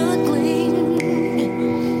of struggling,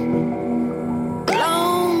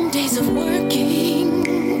 long days of working.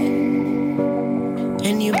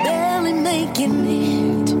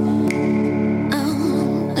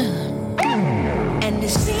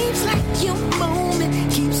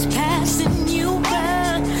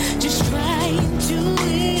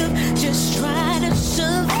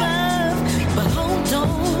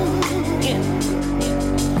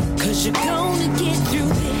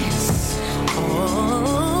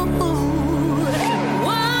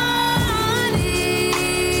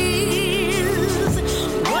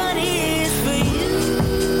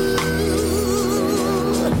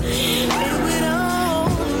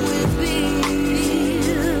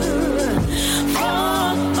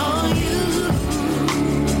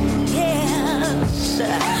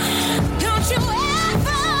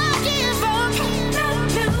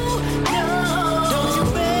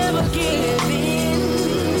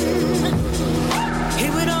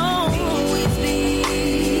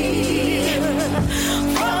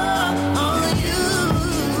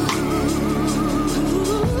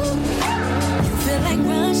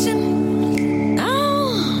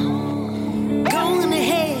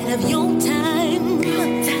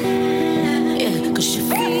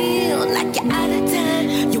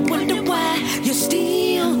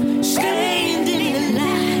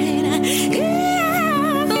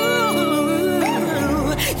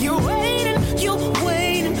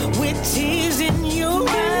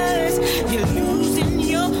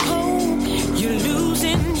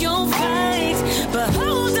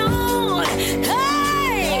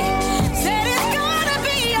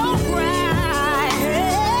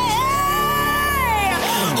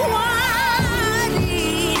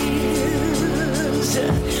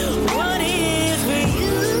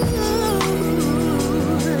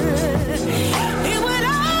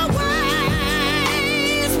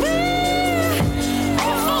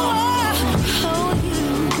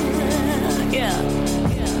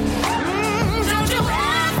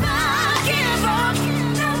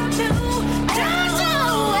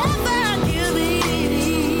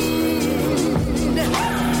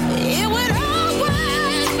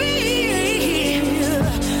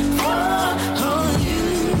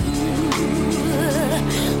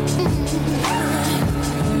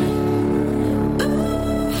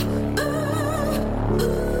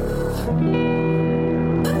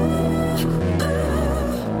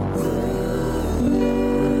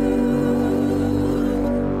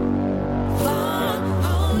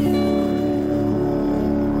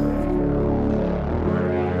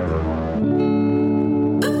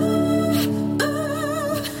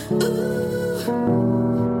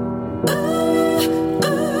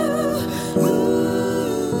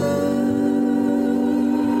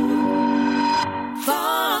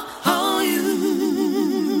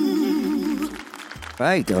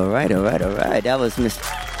 right. That was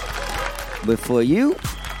Before You.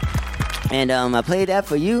 And I played that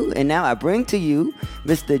for you. And now I bring to you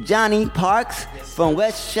Mr. Johnny Parks from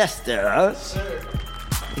Westchester. Yes, sir.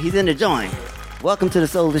 He's in the joint. Welcome to the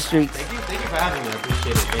Soul of the Streets. Thank you for having me. I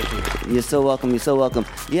appreciate it. Thank you. You're so welcome.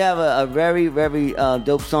 You have a very, very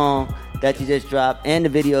dope song that you just dropped and the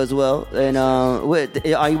video as well. And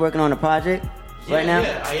are you working on a project right now?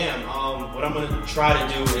 Yeah, I am. What I'm going to try to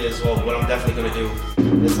do is, what I'm definitely going to do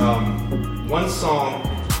is one song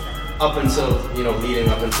up until, leading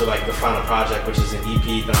up until like the final project, which is an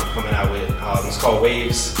EP that I'm coming out with. It's called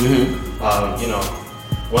Waves.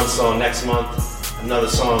 One song next month, another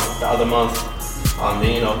song the other month.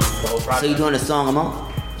 Then, the whole project. So you're doing a song a month?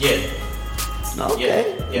 Yeah.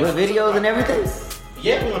 Okay. Yeah. With videos and everything?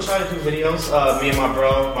 Yeah, we're gonna try to do videos. Me and my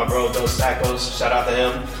bro Dos Sackos, shout out to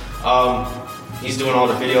him. He's doing all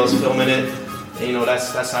the videos, filming it. And,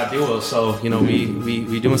 that's our duo. So,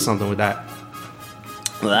 we doing something with that.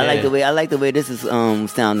 Well, I like the way this is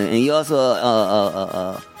sounding. And you're also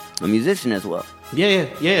a musician as well.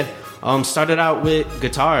 Yeah. Started out with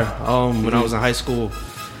guitar when I was in high school.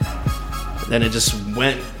 Then it just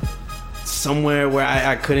went somewhere where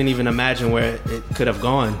I couldn't even imagine where it could have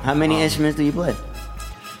gone. How many instruments do you play?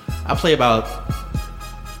 I play about...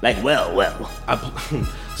 well.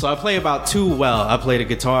 So I play about two well. I play the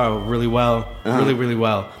guitar really well, really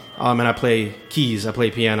well. And I play keys. I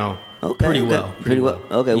play piano pretty well.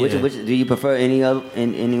 Okay, Yeah. which do you prefer any one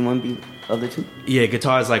of the two? Yeah,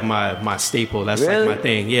 guitar is like my staple. That's really? like my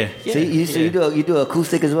thing. Yeah. So you do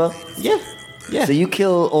acoustic as well? Yeah. So you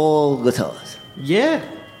kill all guitars? Yeah.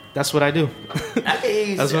 That's what I do.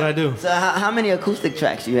 That's what I do. So how many acoustic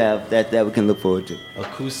tracks you have that we can look forward to?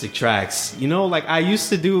 Acoustic tracks. I used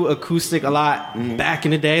to do acoustic a lot back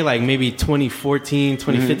in the day, like maybe 2014,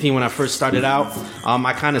 2015 when I first started out.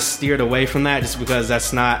 I kind of steered away from that just because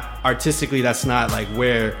that's not like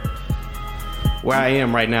where I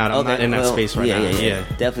am right now. I'm not in that space right now. Yeah.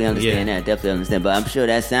 Definitely understand that. But I'm sure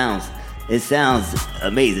it sounds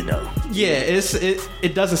amazing though. Yeah,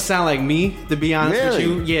 it doesn't sound like me, to be honest with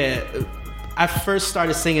you. Yeah. I first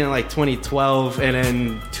started singing in like 2012, and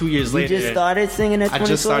then 2 years later... You just started singing at 2012? I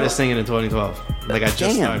just started singing in 2012. Like, I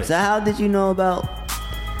just started. So how did you know about...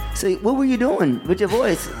 So what were you doing with your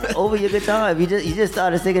voice over your guitar? If you just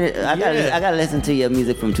started singing it, I gotta listen to your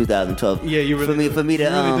music from 2012. Yeah, you really for me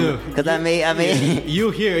to because I made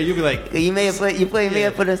you hear it, you'll be like you may have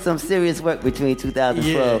put in some serious work between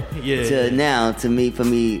 2012 to now for me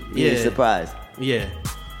it's a surprise. Yeah.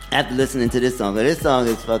 After listening to this song, this song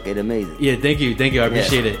is fucking amazing. Yeah, thank you. I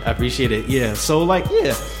appreciate it. Yeah. So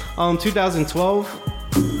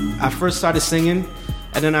 2012, I first started singing,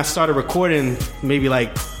 and then I started recording maybe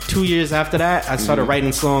like 2 years after that. I started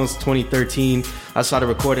writing songs 2013. I started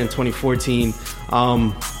recording 2014.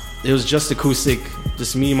 It was just acoustic,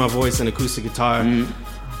 just me and my voice and acoustic guitar.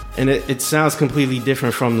 And it sounds completely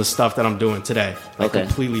different from the stuff that I'm doing today.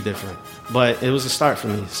 Completely different. But it was a start for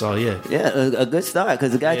me, so yeah. Yeah, a good start,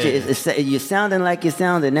 because it got you. You're sounding like you're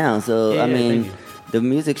sounding now. So, I mean, the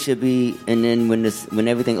music should be, and then when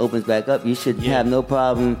everything opens back up, you should have no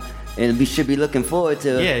problem. And we should be looking forward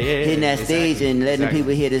to hitting that stage and letting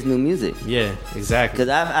people hear this new music. Yeah, exactly. Because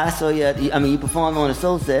I saw you. You performed on a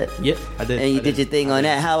Soul Set. Yep, I did. And you did your thing on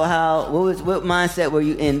that. What mindset were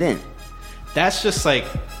you in then? That's just like,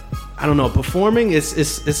 I don't know. Performing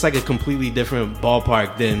it's like a completely different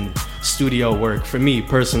ballpark than studio work for me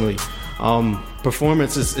personally.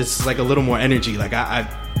 Performance is like a little more energy. Like I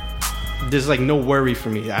there's like no worry for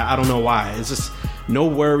me. I don't know why. It's just no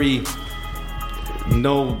worry.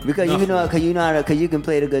 No, because you can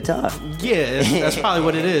play the guitar. Yeah, that's probably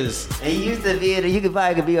what it is. And you used to be you could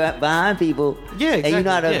be behind people. Yeah,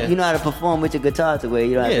 exactly. And you know how to perform with your guitar to where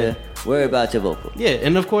you don't have to worry about your vocal. Yeah,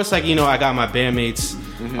 and of course, I got my bandmates.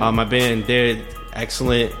 My band, they're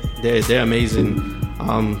excellent. They're amazing.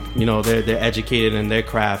 They're educated in their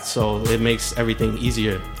craft, so it makes everything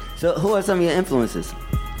easier. So, who are some of your influences?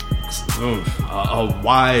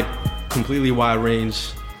 A completely wide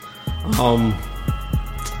range.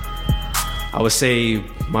 I would say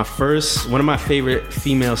one of my favorite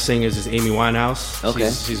female singers is Amy Winehouse.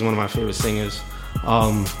 Okay. She's one of my favorite singers.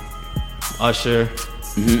 Usher.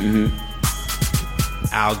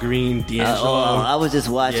 Al Green, D'Angelo. I was just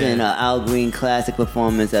watching Al Green classic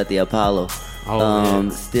performance at the Apollo.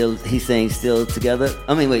 He sang Still Together.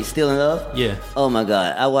 Still in Love? Yeah. Oh my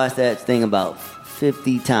God. I watched that thing about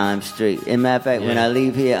 50 times straight. And matter of fact, when I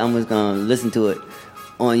leave here, I'm just gonna listen to it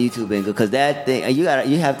on YouTube, because that thing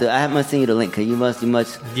I must send you the link, because you must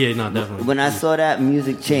yeah, no, definitely. When I saw that,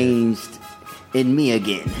 music changed in me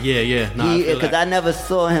again. Yeah, because I never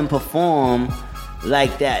saw him perform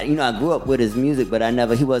like that. You know, I grew up with his music, but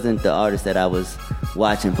he wasn't the artist that I was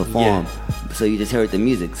watching perform. Yeah. So you just heard the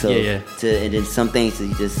music. So and then some things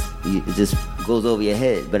it just goes over your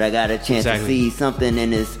head. But I got a chance to see something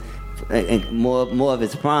in his more of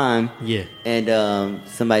his prime. Yeah. And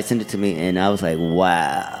somebody sent it to me, and I was like,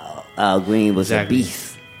 wow, Al Green was a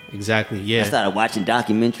beast. Exactly. Yeah. I started watching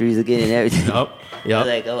documentaries again and everything. Yup. I was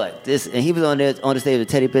like, oh, this, and he was on the stage with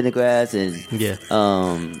Teddy Pendergrass,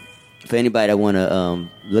 and for anybody that want to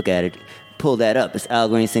look at it, pull that up. It's Al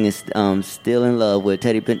Green singing "Still in Love" with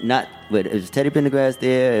Teddy it was Teddy Pendergrass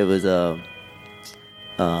there. It was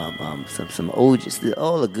some old,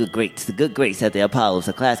 all the good greats at the Apollo. It's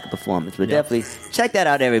a classical performance, but definitely check that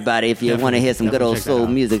out, everybody, if you want to hear some good old soul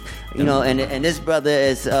music. You know, and this brother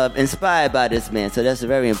is inspired by this man, so that's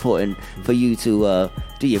very important for you to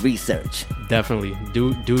do your research. Definitely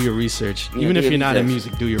do your research. Even if you're not in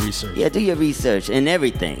music, do your research. Yeah, do your research in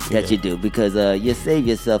everything that you do, because you save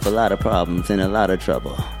yourself a lot of problems and a lot of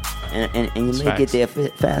trouble, and you may get there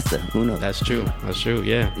faster. Who knows? That's true.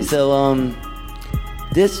 Yeah. So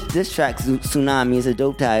This track, Tsunami, is a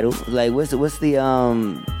dope title. Like, what's the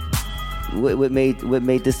what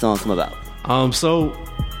made this song come about? So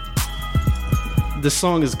this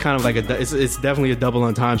song is kind of like it's definitely a double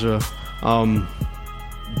entendre.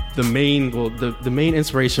 The main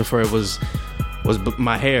inspiration for it was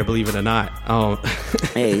my hair, believe it or not.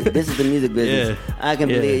 Hey, this is the music business. Yeah. I can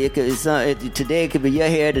believe it. Today it could be your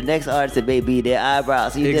hair. The next artist it may be their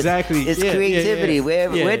eyebrows. Exactly. It's creativity.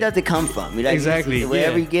 Where does it come from? Like, exactly.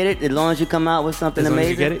 Wherever you get it, as long as you come out with something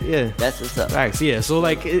amazing. As long as you get it, that's what's up. Facts. Yeah. So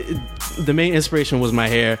like, the main inspiration was my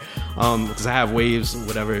hair, because I have waves,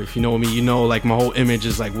 whatever. If you know me, you know, like my whole image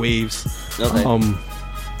is like waves. Okay.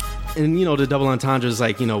 And you know, the double entendre is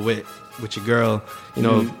like, you know, with your girl, you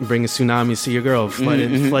know, bringing tsunamis to your girl,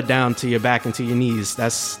 flood down to your back and to your knees.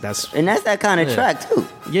 That's that kind of track too.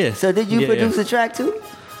 Yeah. So did you produce the track too?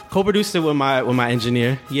 Co-produced it with my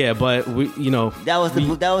engineer. Yeah, but we, you know, that was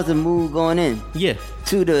the move going in. Yeah.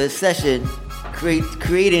 To the session,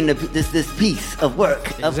 creating this piece of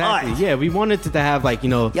work of art. Yeah, we wanted to have, like, you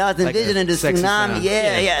know, y'all was envisioning the tsunami. Sound.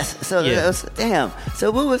 Yes. So damn.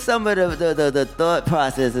 So what was some of the thought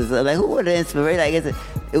processes? Like, who were the inspiration? Like,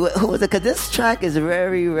 who was it? Because this track is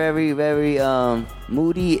very, very, very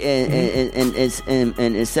moody and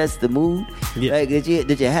it sets the mood. Yeah. Like, did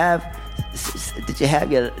you have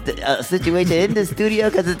your situation in the studio?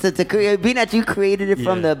 Because it's being that you created it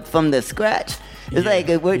from the scratch. It's like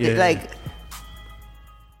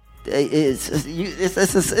it's a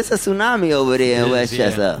tsunami over there in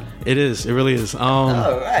Westchester. It is. It really is. All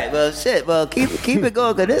right. Well, shit. Well, keep it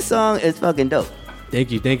going, because this song is fucking dope.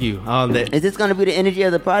 Thank you. Is this gonna be the energy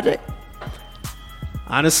of the project?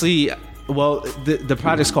 Honestly, well, the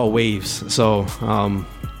project's called Waves, so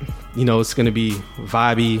you know, it's gonna be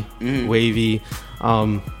vibey, wavy.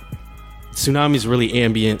 Tsunami is really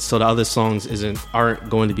ambient, so the other songs aren't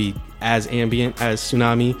going to be as ambient as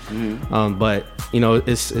Tsunami, but you know,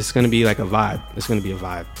 it's going to be like a vibe. It's going to be a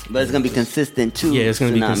vibe, but it's going to be consistent too. Yeah, it's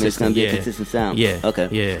going to be consistent. It's going to be a consistent sound. Yeah. Okay.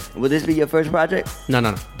 Yeah. Will this be your first project? No.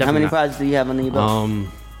 How many projects do you have under your belt?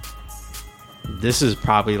 This is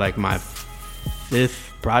probably like my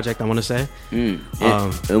 5th project, I want to say. And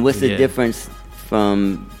what's the difference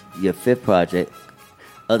from your 5th project,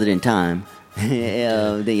 other than time,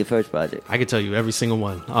 than your first project? I can tell you every single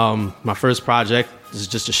one. My first project is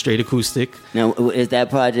just a straight acoustic. Now, is that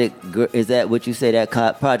what you say that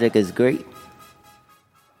project is great?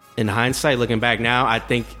 In hindsight, looking back now, I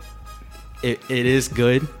think it is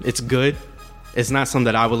good. It's good. It's not something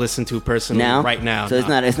that I would listen to personally right now. So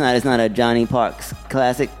no. it's not a Johnny Parks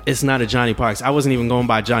classic. It's not a Johnny Parks. I wasn't even going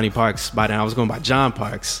by Johnny Parks by then. I was going by John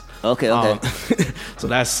Parks. Okay. So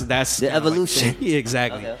that's the evolution. Like, yeah,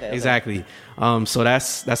 exactly. Okay. Exactly. So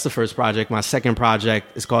that's the first project. My second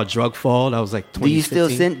project is called Drug Fall. That was like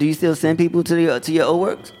 2015. Do you still send people to your old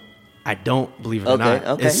works? I don't, believe it or not.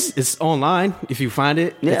 Okay. It's online if you find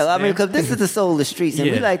it. Yeah, I mean, because this is the soul of the streets, and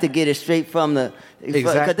we like to get it straight from the. Exactly.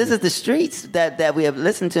 Because this is the streets that we have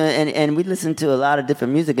listened to, and we listen to a lot of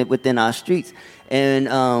different music within our streets, and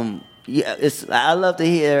I love to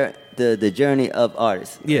hear the journey of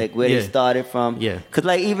artists, like where they started from. Yeah. Because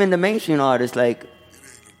like even the mainstream artists, like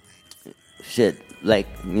shit. Like,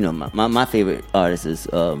 you know, my favorite artist is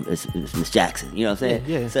Miss Jackson. You know what I'm saying?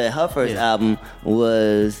 Yeah. So her first album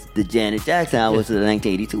was the Janet Jackson album, was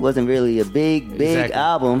 1982. It wasn't really a big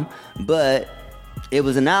album, but it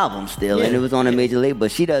was an album still, and it was on a major label.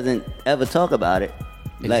 But she doesn't ever talk about it.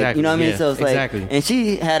 Like, you know what I mean? Yeah, So it's like, exactly. and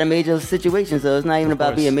she had a major situation, so it's not even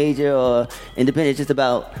about being major or independent. It's just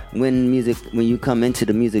about when you come into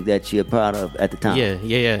the music that you're proud of at the time.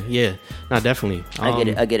 Yeah. No, definitely.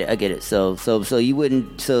 I get it. So you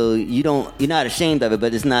wouldn't, you're not ashamed of it,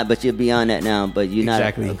 but it's not, but you're beyond that now, but you're not.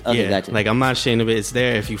 Exactly. Okay, gotcha. Like, I'm not ashamed of it. It's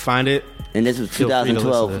there. If you find it. And this was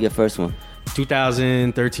 2012, your first one.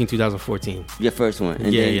 2013, 2014. Your first one.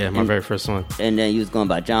 And my very first one. And then you was going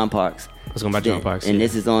by John Parks. I was going by John Parks. And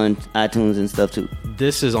this is on iTunes and stuff too?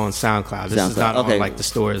 This is on SoundCloud. This is not on like the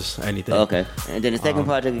stores or anything. Okay. And then the second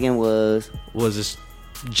project again was this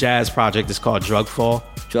jazz project. It's called Drugfall.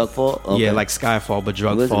 Drugfall? Okay. Yeah, like Skyfall, but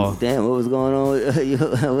Drugfall. Damn, what was going on with you?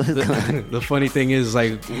 The funny thing is,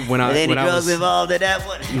 like, when I was involved in that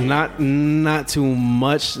one? Not too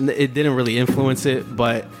much. It didn't really influence it,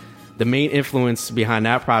 but the main influence behind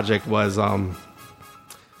that project was I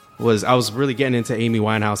was really getting into Amy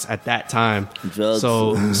Winehouse at that time. Drugs.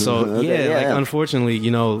 So Okay, like, unfortunately,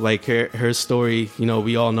 you know, like her story, you know,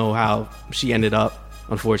 we all know how she ended up,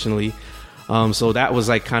 unfortunately. So that was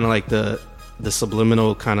like kind of like the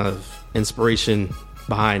subliminal kind of inspiration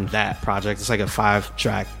behind that project. It's like a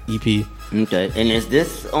 5-track EP. Okay. And is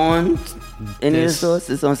this on any of the stores?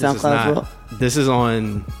 It's on SoundCloud as well? This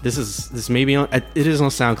may be on. It is on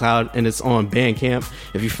SoundCloud and it's on Bandcamp.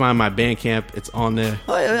 If you find my Bandcamp, it's on there.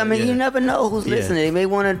 Oh, I mean, you never know who's listening. They may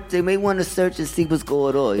want to search and see what's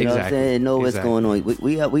going on. You know what I'm saying? And know what's going on.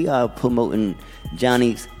 We are promoting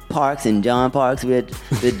Johnny Parks and John Parks. We're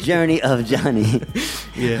the journey of Johnny.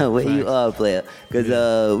 Where you are, player. Because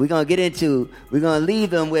we're gonna leave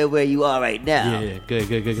them where you are right now. Yeah.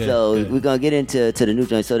 Good. So good. we're gonna get into the new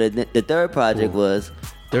joint. So the third project was.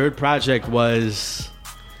 Third project was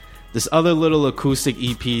this other little acoustic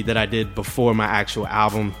EP that I did before my actual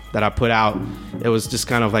album that I put out. It was just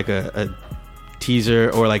kind of like a teaser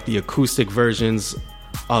or like the acoustic versions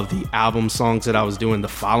of the album songs that I was doing the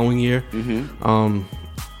following year.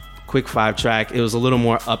 Quick 5-track. It was a little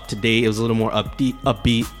more up to date. It was a little more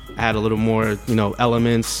upbeat. I had a little more, you know,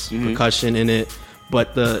 elements, percussion in it.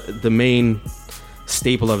 But the main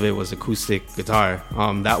staple of it was acoustic guitar.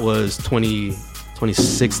 That was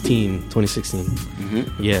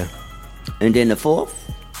 2016. Yeah. And then the fourth?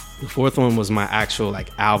 The fourth one was my actual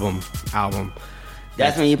like album.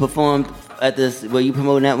 That's when you performed at this. Were you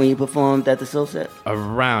promoting that when you performed at the Soul Set?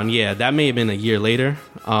 Around, yeah. That may have been a year later.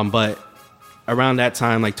 But around that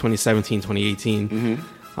time, like 2017, 2018,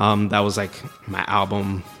 that was like my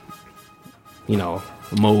album, you know,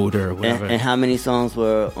 mode or whatever. And how many songs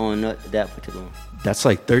were on that particular one? That's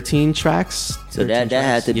like 13 tracks. So that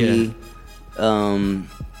had to be.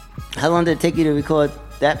 How long did it take you to record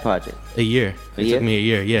that project? A year. It took me a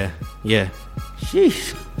year. Yeah.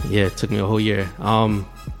 Sheesh. Yeah, it took me a whole year.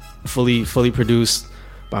 Fully produced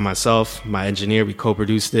by myself, my engineer. We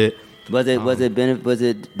co-produced it.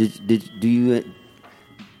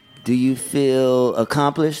 Do you feel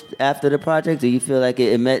accomplished after the project? Do you feel like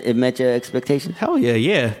it met your expectations? Hell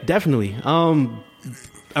yeah, definitely.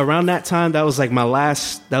 Around that time, that was my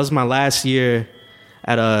last year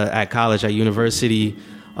at college, at university.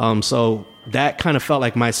 So that kind of felt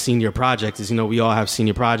like my senior project. Is, you know, we all have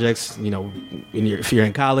senior projects, you know, if you're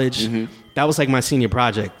in college. That was like my senior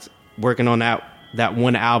project, working on that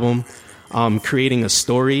one album, creating a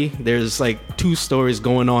story. There's like 2 stories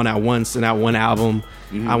going on at once in that one album.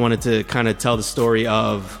 I wanted to kind of tell the story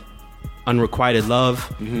of unrequited love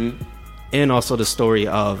and also the story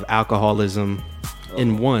of alcoholism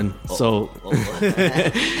in one. So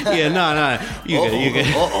yeah, no, you good.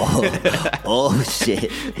 Oh shit.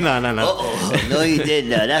 No. No, you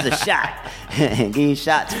didn't. That's a shot. Getting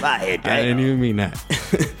shots fired. Right? I didn't even mean that.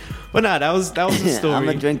 But no, that was the story. I'm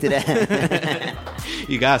gonna drink to that.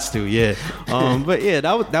 You got to, yeah. But yeah,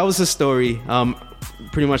 that was the story.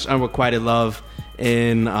 Pretty much unrequited love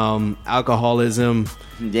and alcoholism.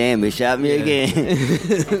 Damn, it shot me again.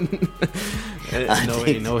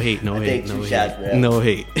 No hate.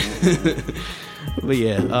 But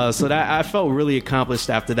yeah, so that I felt really accomplished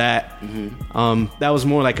after that. That was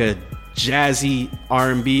more like a jazzy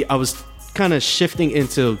R&B. I was kind of shifting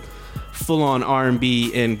into full-on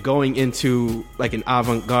R&B and going into like an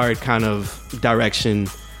avant-garde kind of direction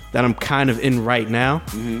that I'm kind of in right now.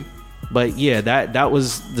 But yeah, that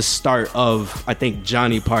was the start of, I think,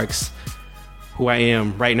 Johnny Parks, who I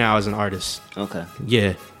am right now as an artist. Okay.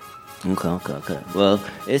 Yeah. Okay. Well,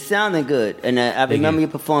 it sounded good, and I remember your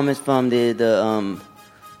performance from the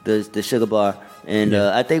Sugar Bar, and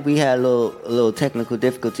I think we had a little technical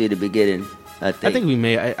difficulty at the beginning. I think we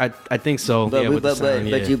may. I think so. But you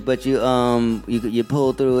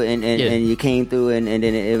pulled through and you came through and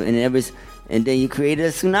then and then you created a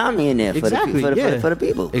tsunami in there for the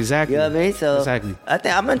people. Exactly. You know what I mean? So exactly. I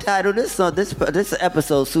think I'm entitled this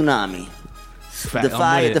episode "Tsunami." Fact,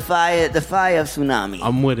 The fire of tsunami.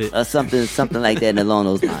 I'm with it. Or something like that along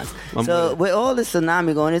those lines. So with all the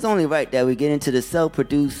tsunami going, it's only right that we get into the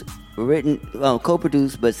self-produced, written,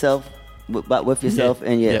 co-produced, but with yourself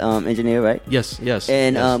and your engineer, right? Yes.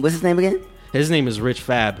 And yes. What's his name again? His name is Rich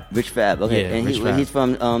Fab. Rich Fab. Okay. Yeah, and Rich Fab. He's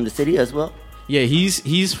from the city as well. Yeah,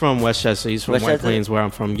 he's from Westchester. He's from White Plains, where I'm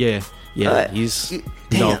from. Yeah. He's.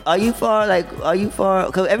 Damn. Are you far?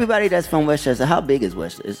 Because everybody that's from Westchester, how big is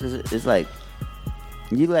Westchester? It's like.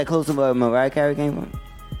 You like close to where Mariah Carey came from?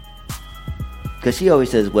 Because she always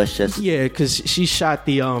says Westchester. Yeah, because she shot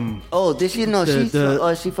the Oh, did she know she's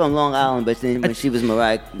from Long Island? But then when she was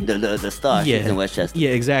Mariah, the star, she was in Westchester. Yeah,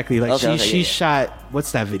 exactly. Like she yeah. shot.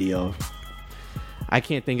 What's that video? I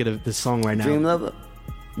can't think of the song right now. Dream Lover.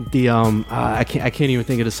 The I can't even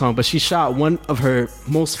think of the song. But she shot one of her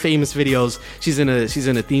most famous videos. She's in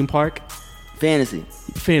a theme park. Fantasy.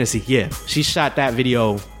 Yeah. She shot that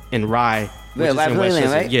video in Rye. Yeah, Rye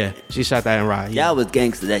Playland, right? Yeah, she shot that in Rye. Yeah. That was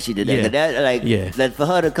gangster that she did that. Yeah. That for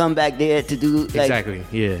her to come back there to do exactly.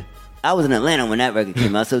 Yeah. I was in Atlanta when that record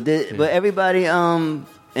came out. So but everybody and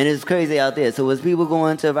it's crazy out there. So was people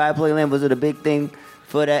going to Rye Playland? Was it a big thing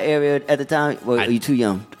for that area at the time? Or are you too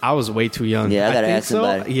young? I was way too young. Yeah, I gotta ask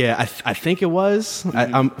somebody. Yeah, I think it was.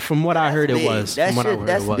 Mm-hmm. From what I heard, it was.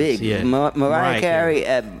 That's big. Yeah. Mariah Carey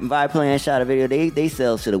at Rye Playland shot a video. They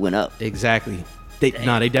sales should have went up. Exactly. They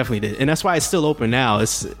definitely did, and that's why it's still open now.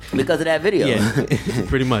 It's because of that video. Yeah,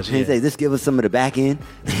 pretty much. He's like, just give us some of the back end.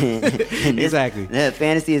 Exactly.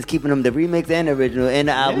 Fantasy is keeping them the remix and the original and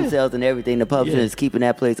the album sales and everything. The publisher is keeping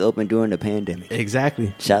that place open during the pandemic.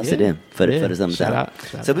 Exactly. Shouts to them for the summertime.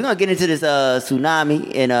 So we're gonna get into this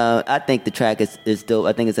tsunami, and I think the track is dope.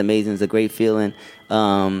 I think it's amazing. It's a great feeling.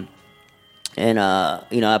 And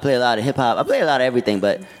I play a lot of hip hop. I play a lot of everything,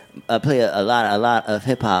 but I play a lot of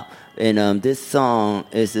hip hop. And this song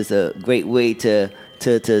is just a great way to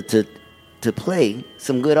play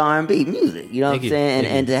some good R&B music. You know what I'm saying?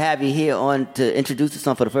 And to have you here on to introduce the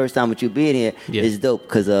song for the first time with you being here is dope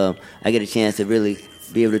because I get a chance to really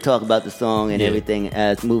be able to talk about the song and everything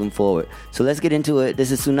as moving forward. So let's get into it. This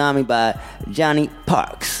is Tsunami by Johnny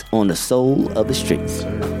Parks on the Soul of the Streets.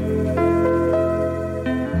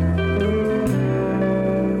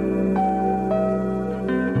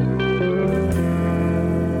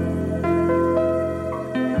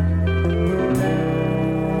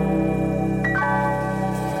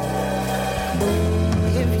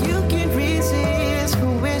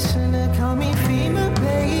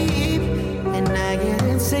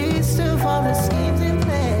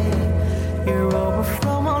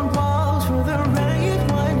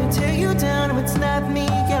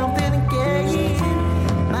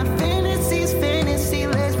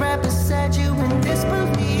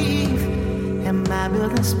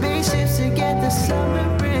 Building spaceships to get the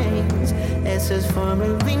summer rains. SS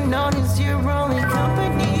formerly known as your only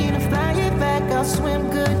company. To fly it back, I'll swim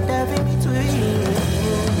good, dive in between.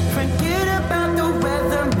 Forget about the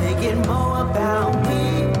weather, make it more about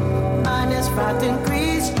me. -5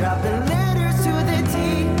 degrees, dropping letters to the T.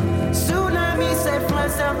 Tsunami set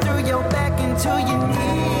floods down through your back into your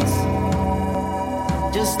knees.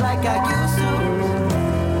 Just like I used to.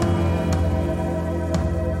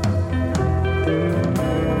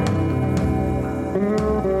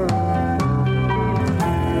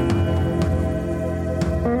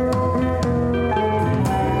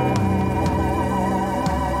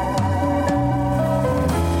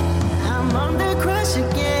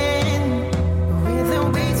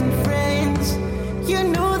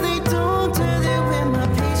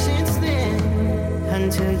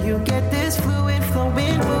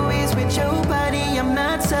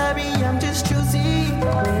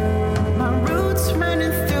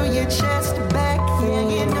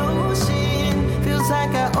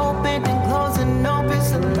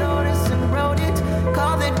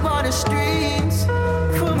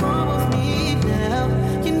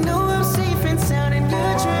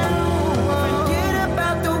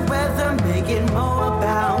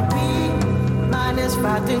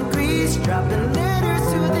 Dropping letters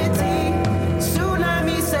to the T.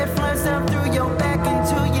 Tsunami set floods down through your back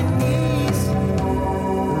into your knees.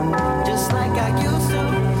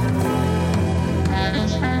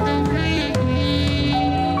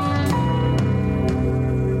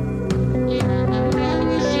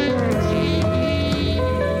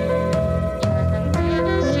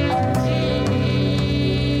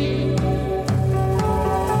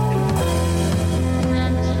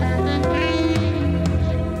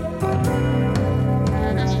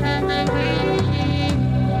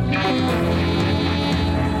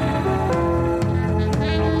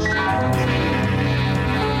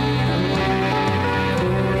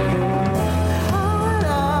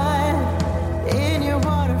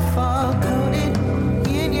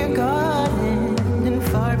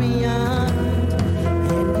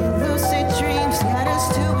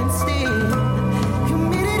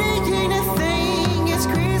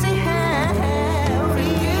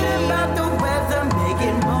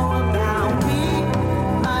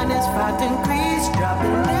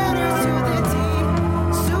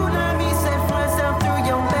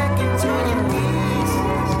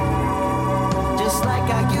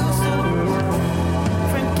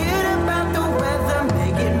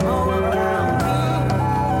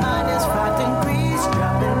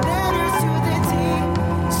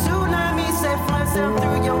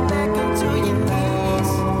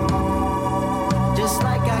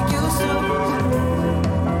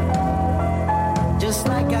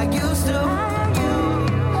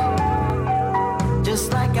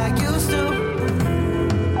 I used to.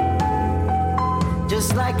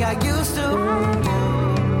 Just like I used to.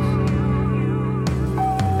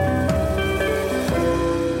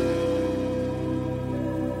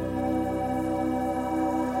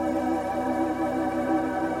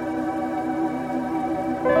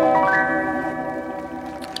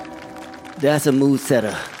 That's a mood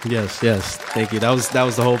setter. Yes. Thank you. That was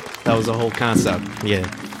the whole concept.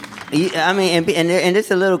 Yeah. I mean, and it's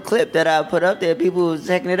a little clip that I put up there. People was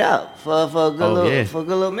checking it out for a good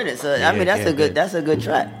little minute. So I mean, that's a good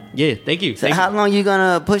track. Yeah. Thank you. So how long you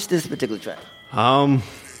gonna push this particular track?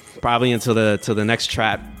 Probably until the next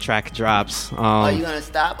track drops. Are you gonna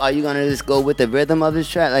stop? Are you gonna just go with the rhythm of this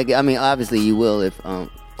track? Like, I mean, obviously you will if or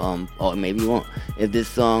maybe you won't. If this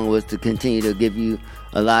song was to continue to give you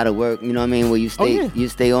a lot of work, you know what I mean? Will you stay you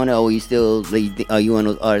stay on it, or will you still are you one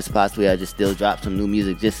of those artists possibly I just still drop some new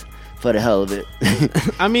music just for the hell of it?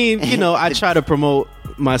 I mean, you know, I try to promote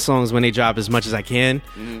my songs when they drop as much as I can,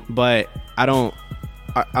 but I don't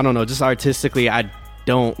know, just artistically I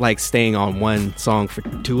don't like staying on one song for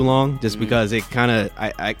too long, just because it kind of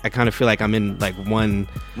I kind of feel like I'm in like one.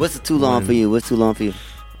 What's too long for you? What's too long for you?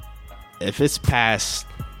 If it's past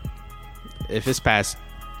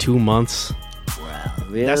 2 months, wow,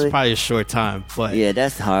 really? That's probably a short time. But yeah,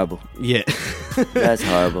 that's horrible. Yeah, that's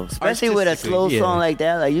horrible. Especially with a slow song like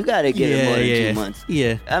that. Like you gotta get it more than 2 months.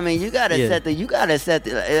 Yeah, I mean you gotta set the you gotta set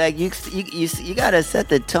the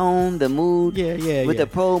tone, the mood. With the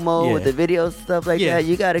promo, with the videos, stuff like that.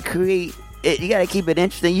 You gotta create it. You gotta keep it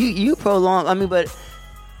interesting. You prolong. I mean, but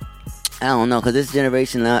I don't know, because this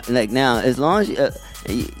generation like now, as long as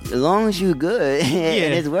you good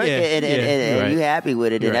and it's working and you happy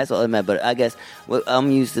with it, and that's all that matters. But I guess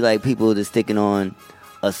I'm used to like people just sticking on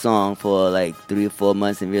a song for like 3 or 4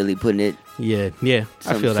 months and really putting it. I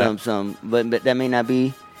feel that. But that may not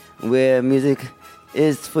be where music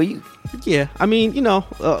is for you. Yeah, I mean, you know,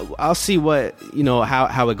 I'll see what, you know,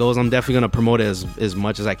 how it goes. I'm definitely gonna promote it as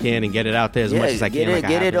much as I can and get it out there as much as I can.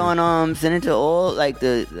 Get it on. Send it to all like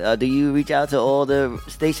the. Do you reach out to all the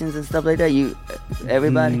stations and stuff like that?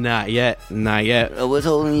 Everybody? Not yet. What's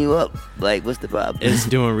holding you up? Like, what's the problem? It's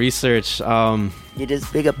doing research. You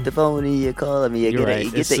just pick up the phone and you call them. You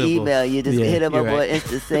get the simple. email. You just hit them up. It's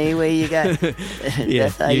the same way you got.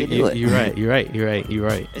 That's how you do it. You're right.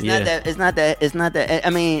 It's not that. I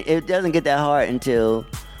mean, it doesn't get that hard until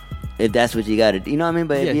if that's what you got to do. You know what I mean?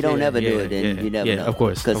 But if you don't ever do it, then you never know. Of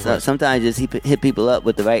course. Because sometimes you just hit people up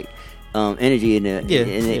with the right energy and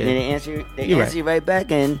they answer you right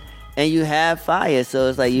back and you have fire. So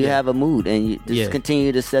it's like you have a mood and you just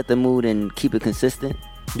continue to set the mood and keep it consistent.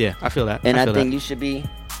 Yeah, I feel that. And I think you should be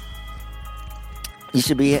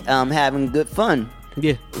having good fun.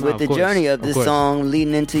 Yeah, with the journey of this song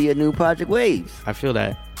leading into your new project Waves. I feel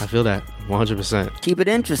that 100%. Keep it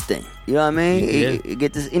interesting. You know what I mean? You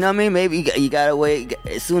get this. You know what I mean? Maybe you gotta wait.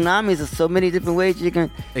 Tsunamis are so many different ways you can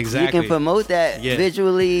promote that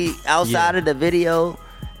visually outside of the video.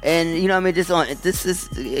 And you know what I mean? This is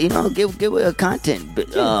give it a content, but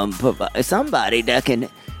somebody that can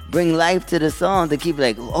bring life to the song to keep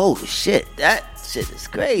like, oh shit, that shit is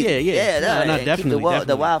crazy. Definitely. Keep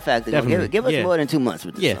the wow factor. Give us more than 2 months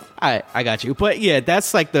with this song. I got you. But yeah,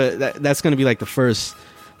 that's like that's gonna be like the first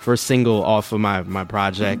single off of my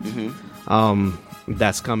project.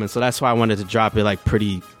 That's coming. So that's why I wanted to drop it like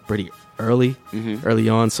pretty early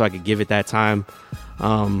on, so I could give it that time.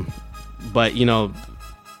 But you know,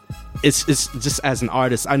 it's just as an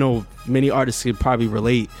artist, I know many artists could probably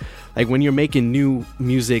relate. Like when you're making new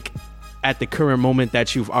music at the current moment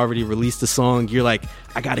that you've already released a song, you're like,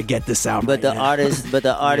 I gotta get this out. But the artist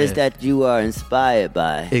that you are inspired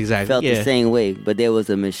by felt the same way. But there was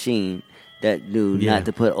a machine that knew not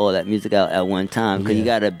to put all that music out at one time, because you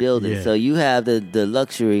gotta build it. So you have the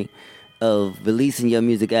luxury of releasing your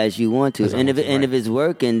music as you want to, and if it's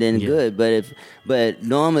working, then good. But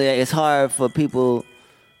normally it's hard for people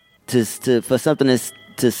for something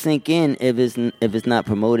to sink in if it's not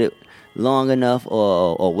promoted long enough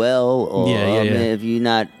or well, or if you're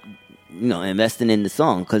not investing in the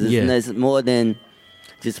song, because it's more than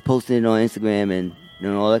just posting it on Instagram and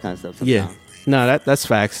all that kind of stuff sometimes. No, that's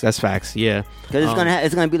facts. Yeah, because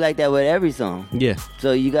it's gonna be like that with every song. Yeah.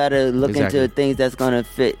 So you gotta look into things that's gonna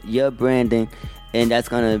fit your branding, and that's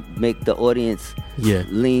gonna make the audience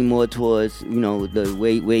lean more towards the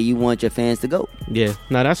way where you want your fans to go. Yeah.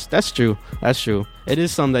 No, that's true. It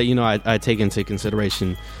is something that I take into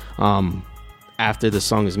consideration after the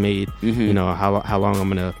song is made. How long I'm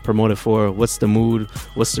gonna promote it for, what's the mood,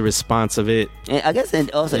 what's the response of it, and I guess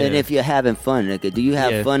and if you're having fun, like, do you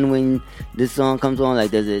have fun when this song comes on?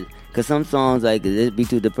 Like, does Cause some songs like it be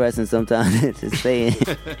too depressing sometimes to say.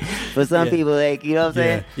 For some people, like you know what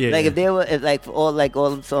I'm saying. Like if there were like all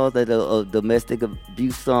them songs that are domestic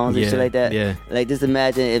abuse songs and shit like that. Yeah. Like just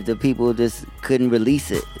imagine if the people just couldn't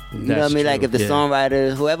release it. You know what I mean? Like if the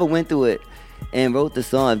songwriters, whoever went through it and wrote the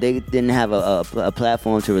song, if they didn't have a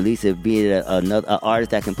platform to release it, be it another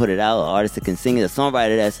artist that can put it out, an artist that can sing it, a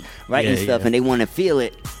songwriter that's writing stuff, and they want to feel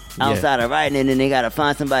it outside of writing it, and then they gotta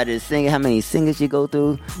find somebody to sing it. How many singers you go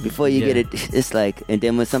through before you get it? It's like, and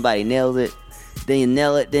then when somebody nails it, then you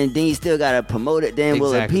nail it, then you still gotta promote it. Then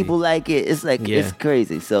will the people like it? It's like it's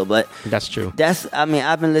crazy. So, but that's true. I mean,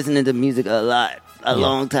 I've been listening to music a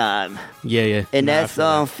long time. And that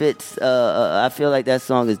song fits. I feel like that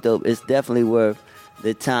song is dope. It's definitely worth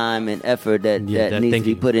the time and effort that needs to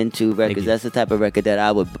be put into records. That's the type of record that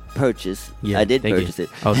I would purchase. I did purchase it.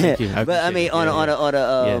 Oh, thank you. But I mean,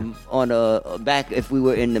 on a back if we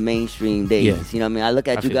were in the mainstream days, you know what I mean? I look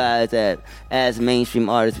at you guys as mainstream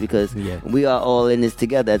artists because we are all in this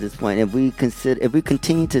together at this point. If we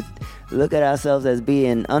continue to look at ourselves as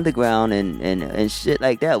being underground and shit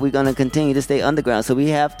like that, we're gonna continue to stay underground. So we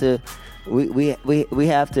have to. We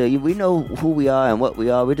have to. We know who we are and what we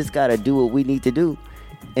are. We just gotta do what we need to do,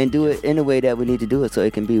 and do it in the way that we need to do it, so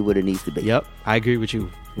it can be what it needs to be. Yep, I agree with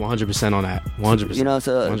you 100% on that. 100%. You know,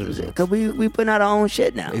 so because we putting out our own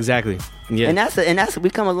shit now. Exactly. Yeah. And that's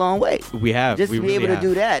we come a long way. We have. Just to be able to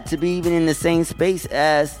do that, to be even in the same space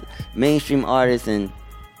as mainstream artists and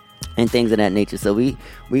things of that nature. So we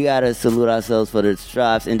gotta salute ourselves for the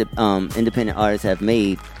strides independent artists have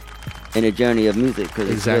made in the journey of music, because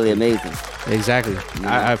it's really amazing. Exactly.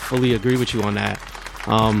 I fully agree with you on that.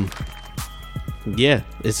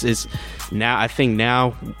 It's now. I think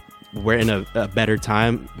now we're in a better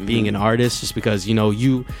time being an artist, just because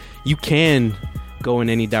you can go in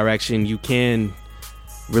any direction. You can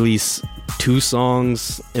release 2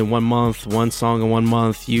 songs in 1 month, 1 song in 1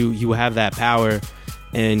 month. You have that power,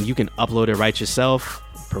 and you can upload it right yourself,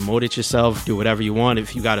 promote it yourself, do whatever you want.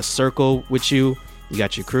 If you got a circle with you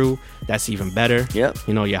got your crew, that's even better. Yep.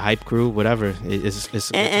 Your hype crew, whatever. It's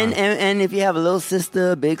and if you have a little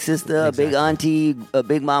sister, a big sister, a big auntie, a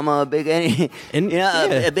big mama, a big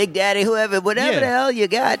a big daddy, whoever, whatever the hell you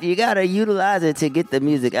gotta utilize it to get the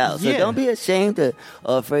music out. So don't be ashamed or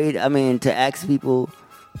afraid. I mean, to ask people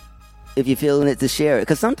if you're feeling it, to share it,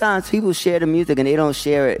 because sometimes people share the music and they don't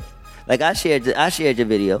share it. Like I shared your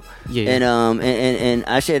video, and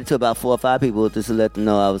I shared it to about 4 or 5 people just to let them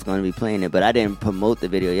know I was going to be playing it. But I didn't promote the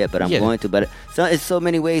video yet, but I'm going to. But it's so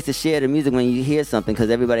many ways to share the music when you hear something, because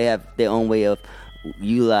everybody have their own way of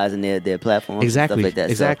utilizing their platforms and stuff like that.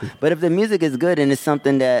 Exactly. So, but if the music is good and it's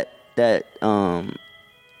something that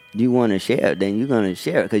you want to share, then you're going to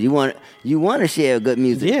share it, because you want to share good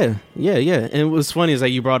music. Yeah. And what's funny is that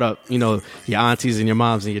you brought up, your aunties and your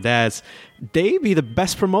moms and your dads. They be the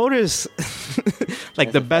best promoters,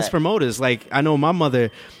 like the best promoters. Like I know my mother,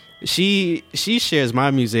 she shares my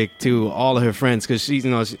music to all of her friends, because she's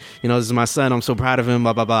this is my son. I'm so proud of him.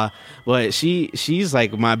 Blah blah blah. But she's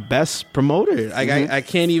like my best promoter. Like I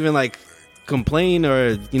can't even like complain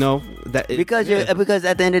or that because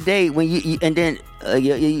at the end of the day, when you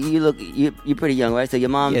you're pretty young, right? So your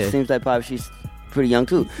mom seems like probably she's pretty young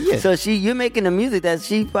too. So you're making the music that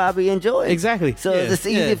she probably enjoys. Exactly. So it's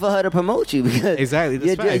easy for her to promote you, because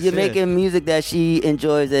you're making music that she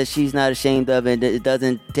enjoys, that she's not ashamed of, and it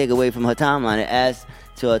doesn't take away from her timeline. It adds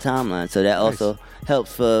to her timeline. So that also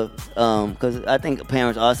helps for because I think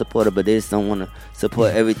parents are supportive, but they just don't want to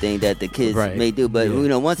support everything that the kids may do. But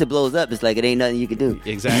once it blows up, it's like it ain't nothing you can do.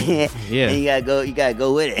 Exactly. And you gotta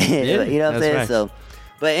go with it. You know what I'm saying? Right. So,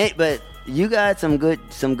 but you got some good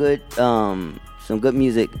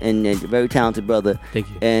music, and a very talented brother. Thank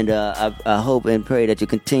you. And I hope and pray that you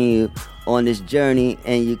continue on this journey,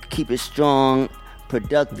 and you keep it strong,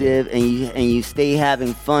 productive, and you stay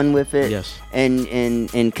having fun with it. Yes. And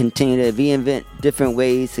continue to reinvent different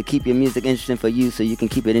ways to keep your music interesting for you, so you can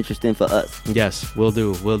keep it interesting for us. Yes, will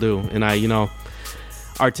do. And I,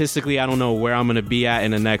 artistically, I don't know where I'm gonna be at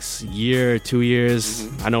in the next year or 2 years.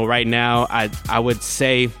 I know right now I would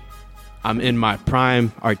say I'm in my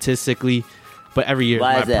prime artistically. But every year,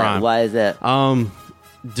 Why is that?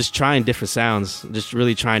 Just trying different sounds. Just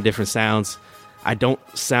really trying different sounds. I don't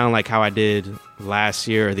sound like how I did last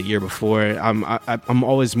year or the year before. I'm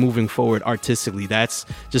always moving forward artistically. That's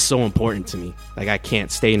just so important to me. Like I can't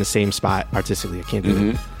stay in the same spot artistically. I can't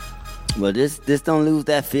do that. Well, just don't lose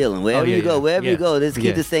that feeling. Wherever you go, just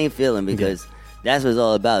keep the same feeling, because that's what it's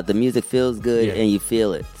all about. The music feels good and you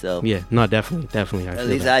feel it. So no, definitely. At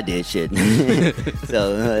least I did shit.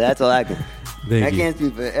 So that's all I can. Thank I you. can't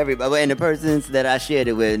speak for everybody. And the persons that I shared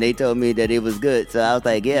it with, and they told me that it was good. So I was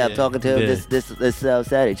like, I'm talking to him this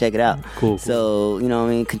Saturday. Check it out. Cool. So, you know what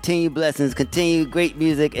I mean? Continue blessings, continue great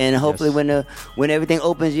music, and hopefully when everything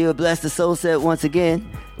opens, you'll bless the Soul Set once again.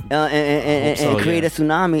 And create a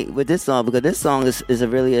tsunami with this song, because this song is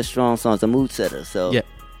really a strong song. It's a mood setter. So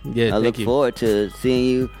I look forward to seeing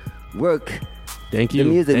you work. Thank you. The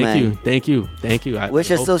music, man. Thank you. What's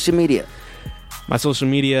your social media? My social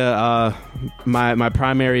media, my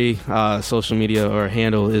primary social media or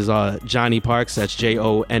handle is Johnny Parks. That's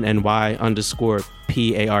JONNY_PARKS.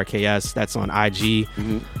 That's on IG.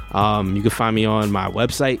 Mm-hmm. You can find me on my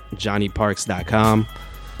website, johnnyparks.com.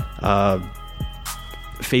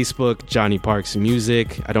 Facebook, Johnny Parks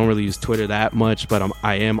Music. I don't really use Twitter that much, but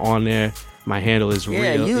I am on there. My handle is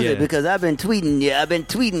real. Use it, because I've been tweeting you. I've been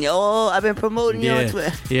promoting you on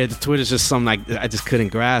Twitter. Yeah, the Twitter's just something like I just couldn't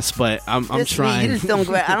grasp, but I'm trying. You just don't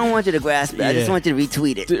I don't want you to grasp it. I just want you to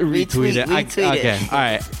retweet it. Retweet it. Okay.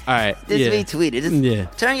 All right. Just retweet it.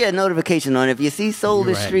 Just turn your notification on. If you see Soul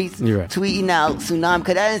the Streets tweeting out Tsunami,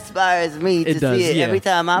 because that inspires me to see it every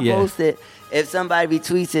time I post it. If somebody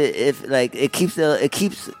retweets it, it keeps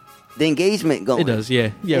the engagement going. It does,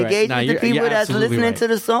 yeah. Engage with the people that's listening to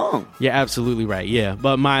the song. You're absolutely right, yeah.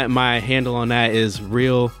 But my handle on that is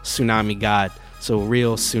Real Tsunami God. So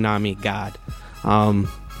Real Tsunami God.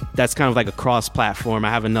 That's kind of like a cross-platform. I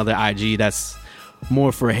have another IG that's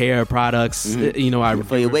more for hair products. Mm-hmm.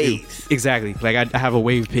 For your waves. Exactly. Like I have a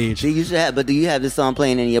wave page. Do you have this song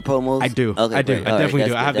playing in your promos? I do. Okay, I do. I definitely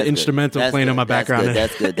do. I have the instrumental playing in my background.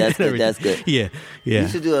 That's good. Yeah. You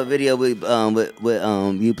should do a video with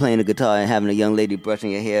you playing the guitar and having a young lady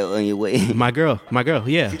brushing your hair on your wave. My girl.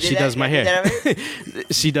 Yeah. She does my hair.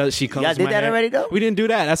 She does. She colors my hair. Y'all did that already though? We didn't do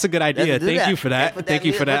that. That's a good idea. Thank you for that. Thank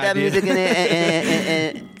you for that idea. Put that music in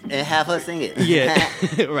there and have her sing it.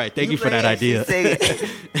 Yeah. Right. Thank you for that idea.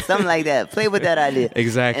 Something like that. Play with that idea.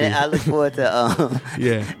 Exactly. And I look forward to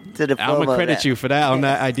to the I'm gonna credit you for that on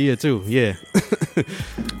that idea too. Yeah.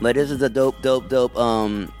 But this is a dope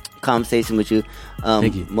conversation with you.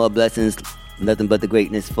 Thank you. More blessings, nothing but the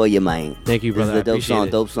greatness for your mind. Thank you, brother. This is a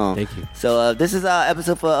dope song. Thank you. So this is our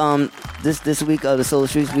episode for this week of the Soul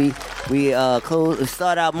Streets. We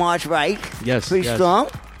start out March right. Yes. Pretty strong.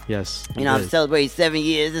 Yes. I'm celebrating 7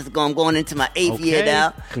 years. I'm going into my 8th year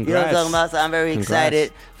now. Congrats. You know what I'm talking about? So I'm very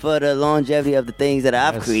excited for the longevity of the things that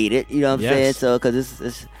I've created. You know what I'm saying? So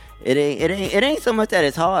because it ain't so much that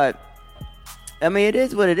it's hard. I mean, it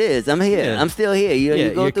is what it is. I'm here. Yeah. I'm still here.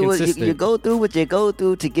 You go through you go through what you go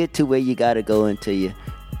through to get to where you gotta go until you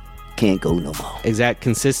can't go no more. Exact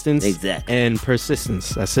consistency. Exactly. And persistence.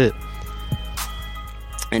 That's it.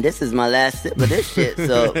 And this is my last sip of this shit.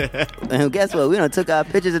 So, and guess what? We done took our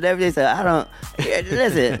pictures and everything. So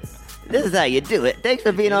listen. This is how you do it. Thanks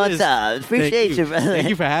for being on time. Appreciate you, brother. Thank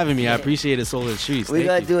you for having me. I appreciate it, Soul of the Streets. We're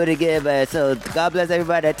going to do it again, man. So God bless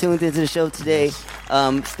everybody that tuned into the show today.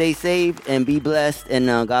 Stay safe and be blessed. And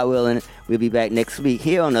God willing, we'll be back next week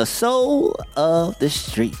here on the Soul of the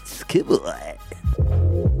Streets. Good boy.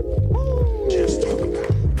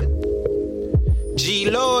 G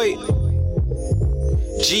Lloyd,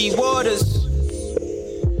 G Waters,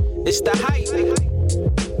 it's the hype.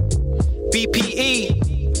 BPE,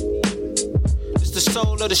 it's the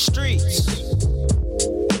soul of the streets.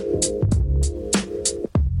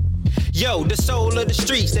 Yo, the soul of the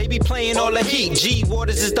streets, they be playing all the heat. G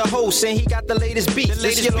Waters is the host and he got the latest beats.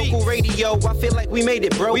 This your local radio, I feel like we made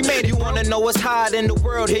it, bro. You wanna know what's hot in the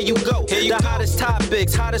world, here you go. The hottest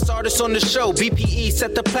topics, hottest artists on the show. BPE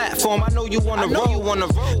set the platform, I know you wanna roll.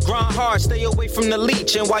 Grind hard, stay away from the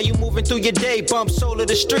leech. And while you moving through your day, bump soul of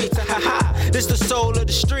the streets. This the soul of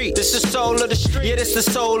the street. This the soul of the street. Yeah, this the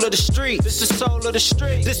soul of the street. This the soul of the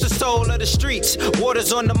street. This the soul of the streets.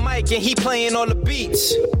 Waters on the mic and he playing all the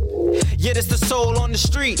beats. Yeah, this the soul on the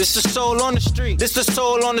street. This the soul on the street. This the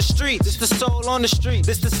soul on the street. This the soul on the street.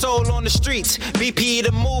 This the soul on the streets. BP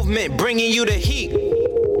the movement, bringing you the heat.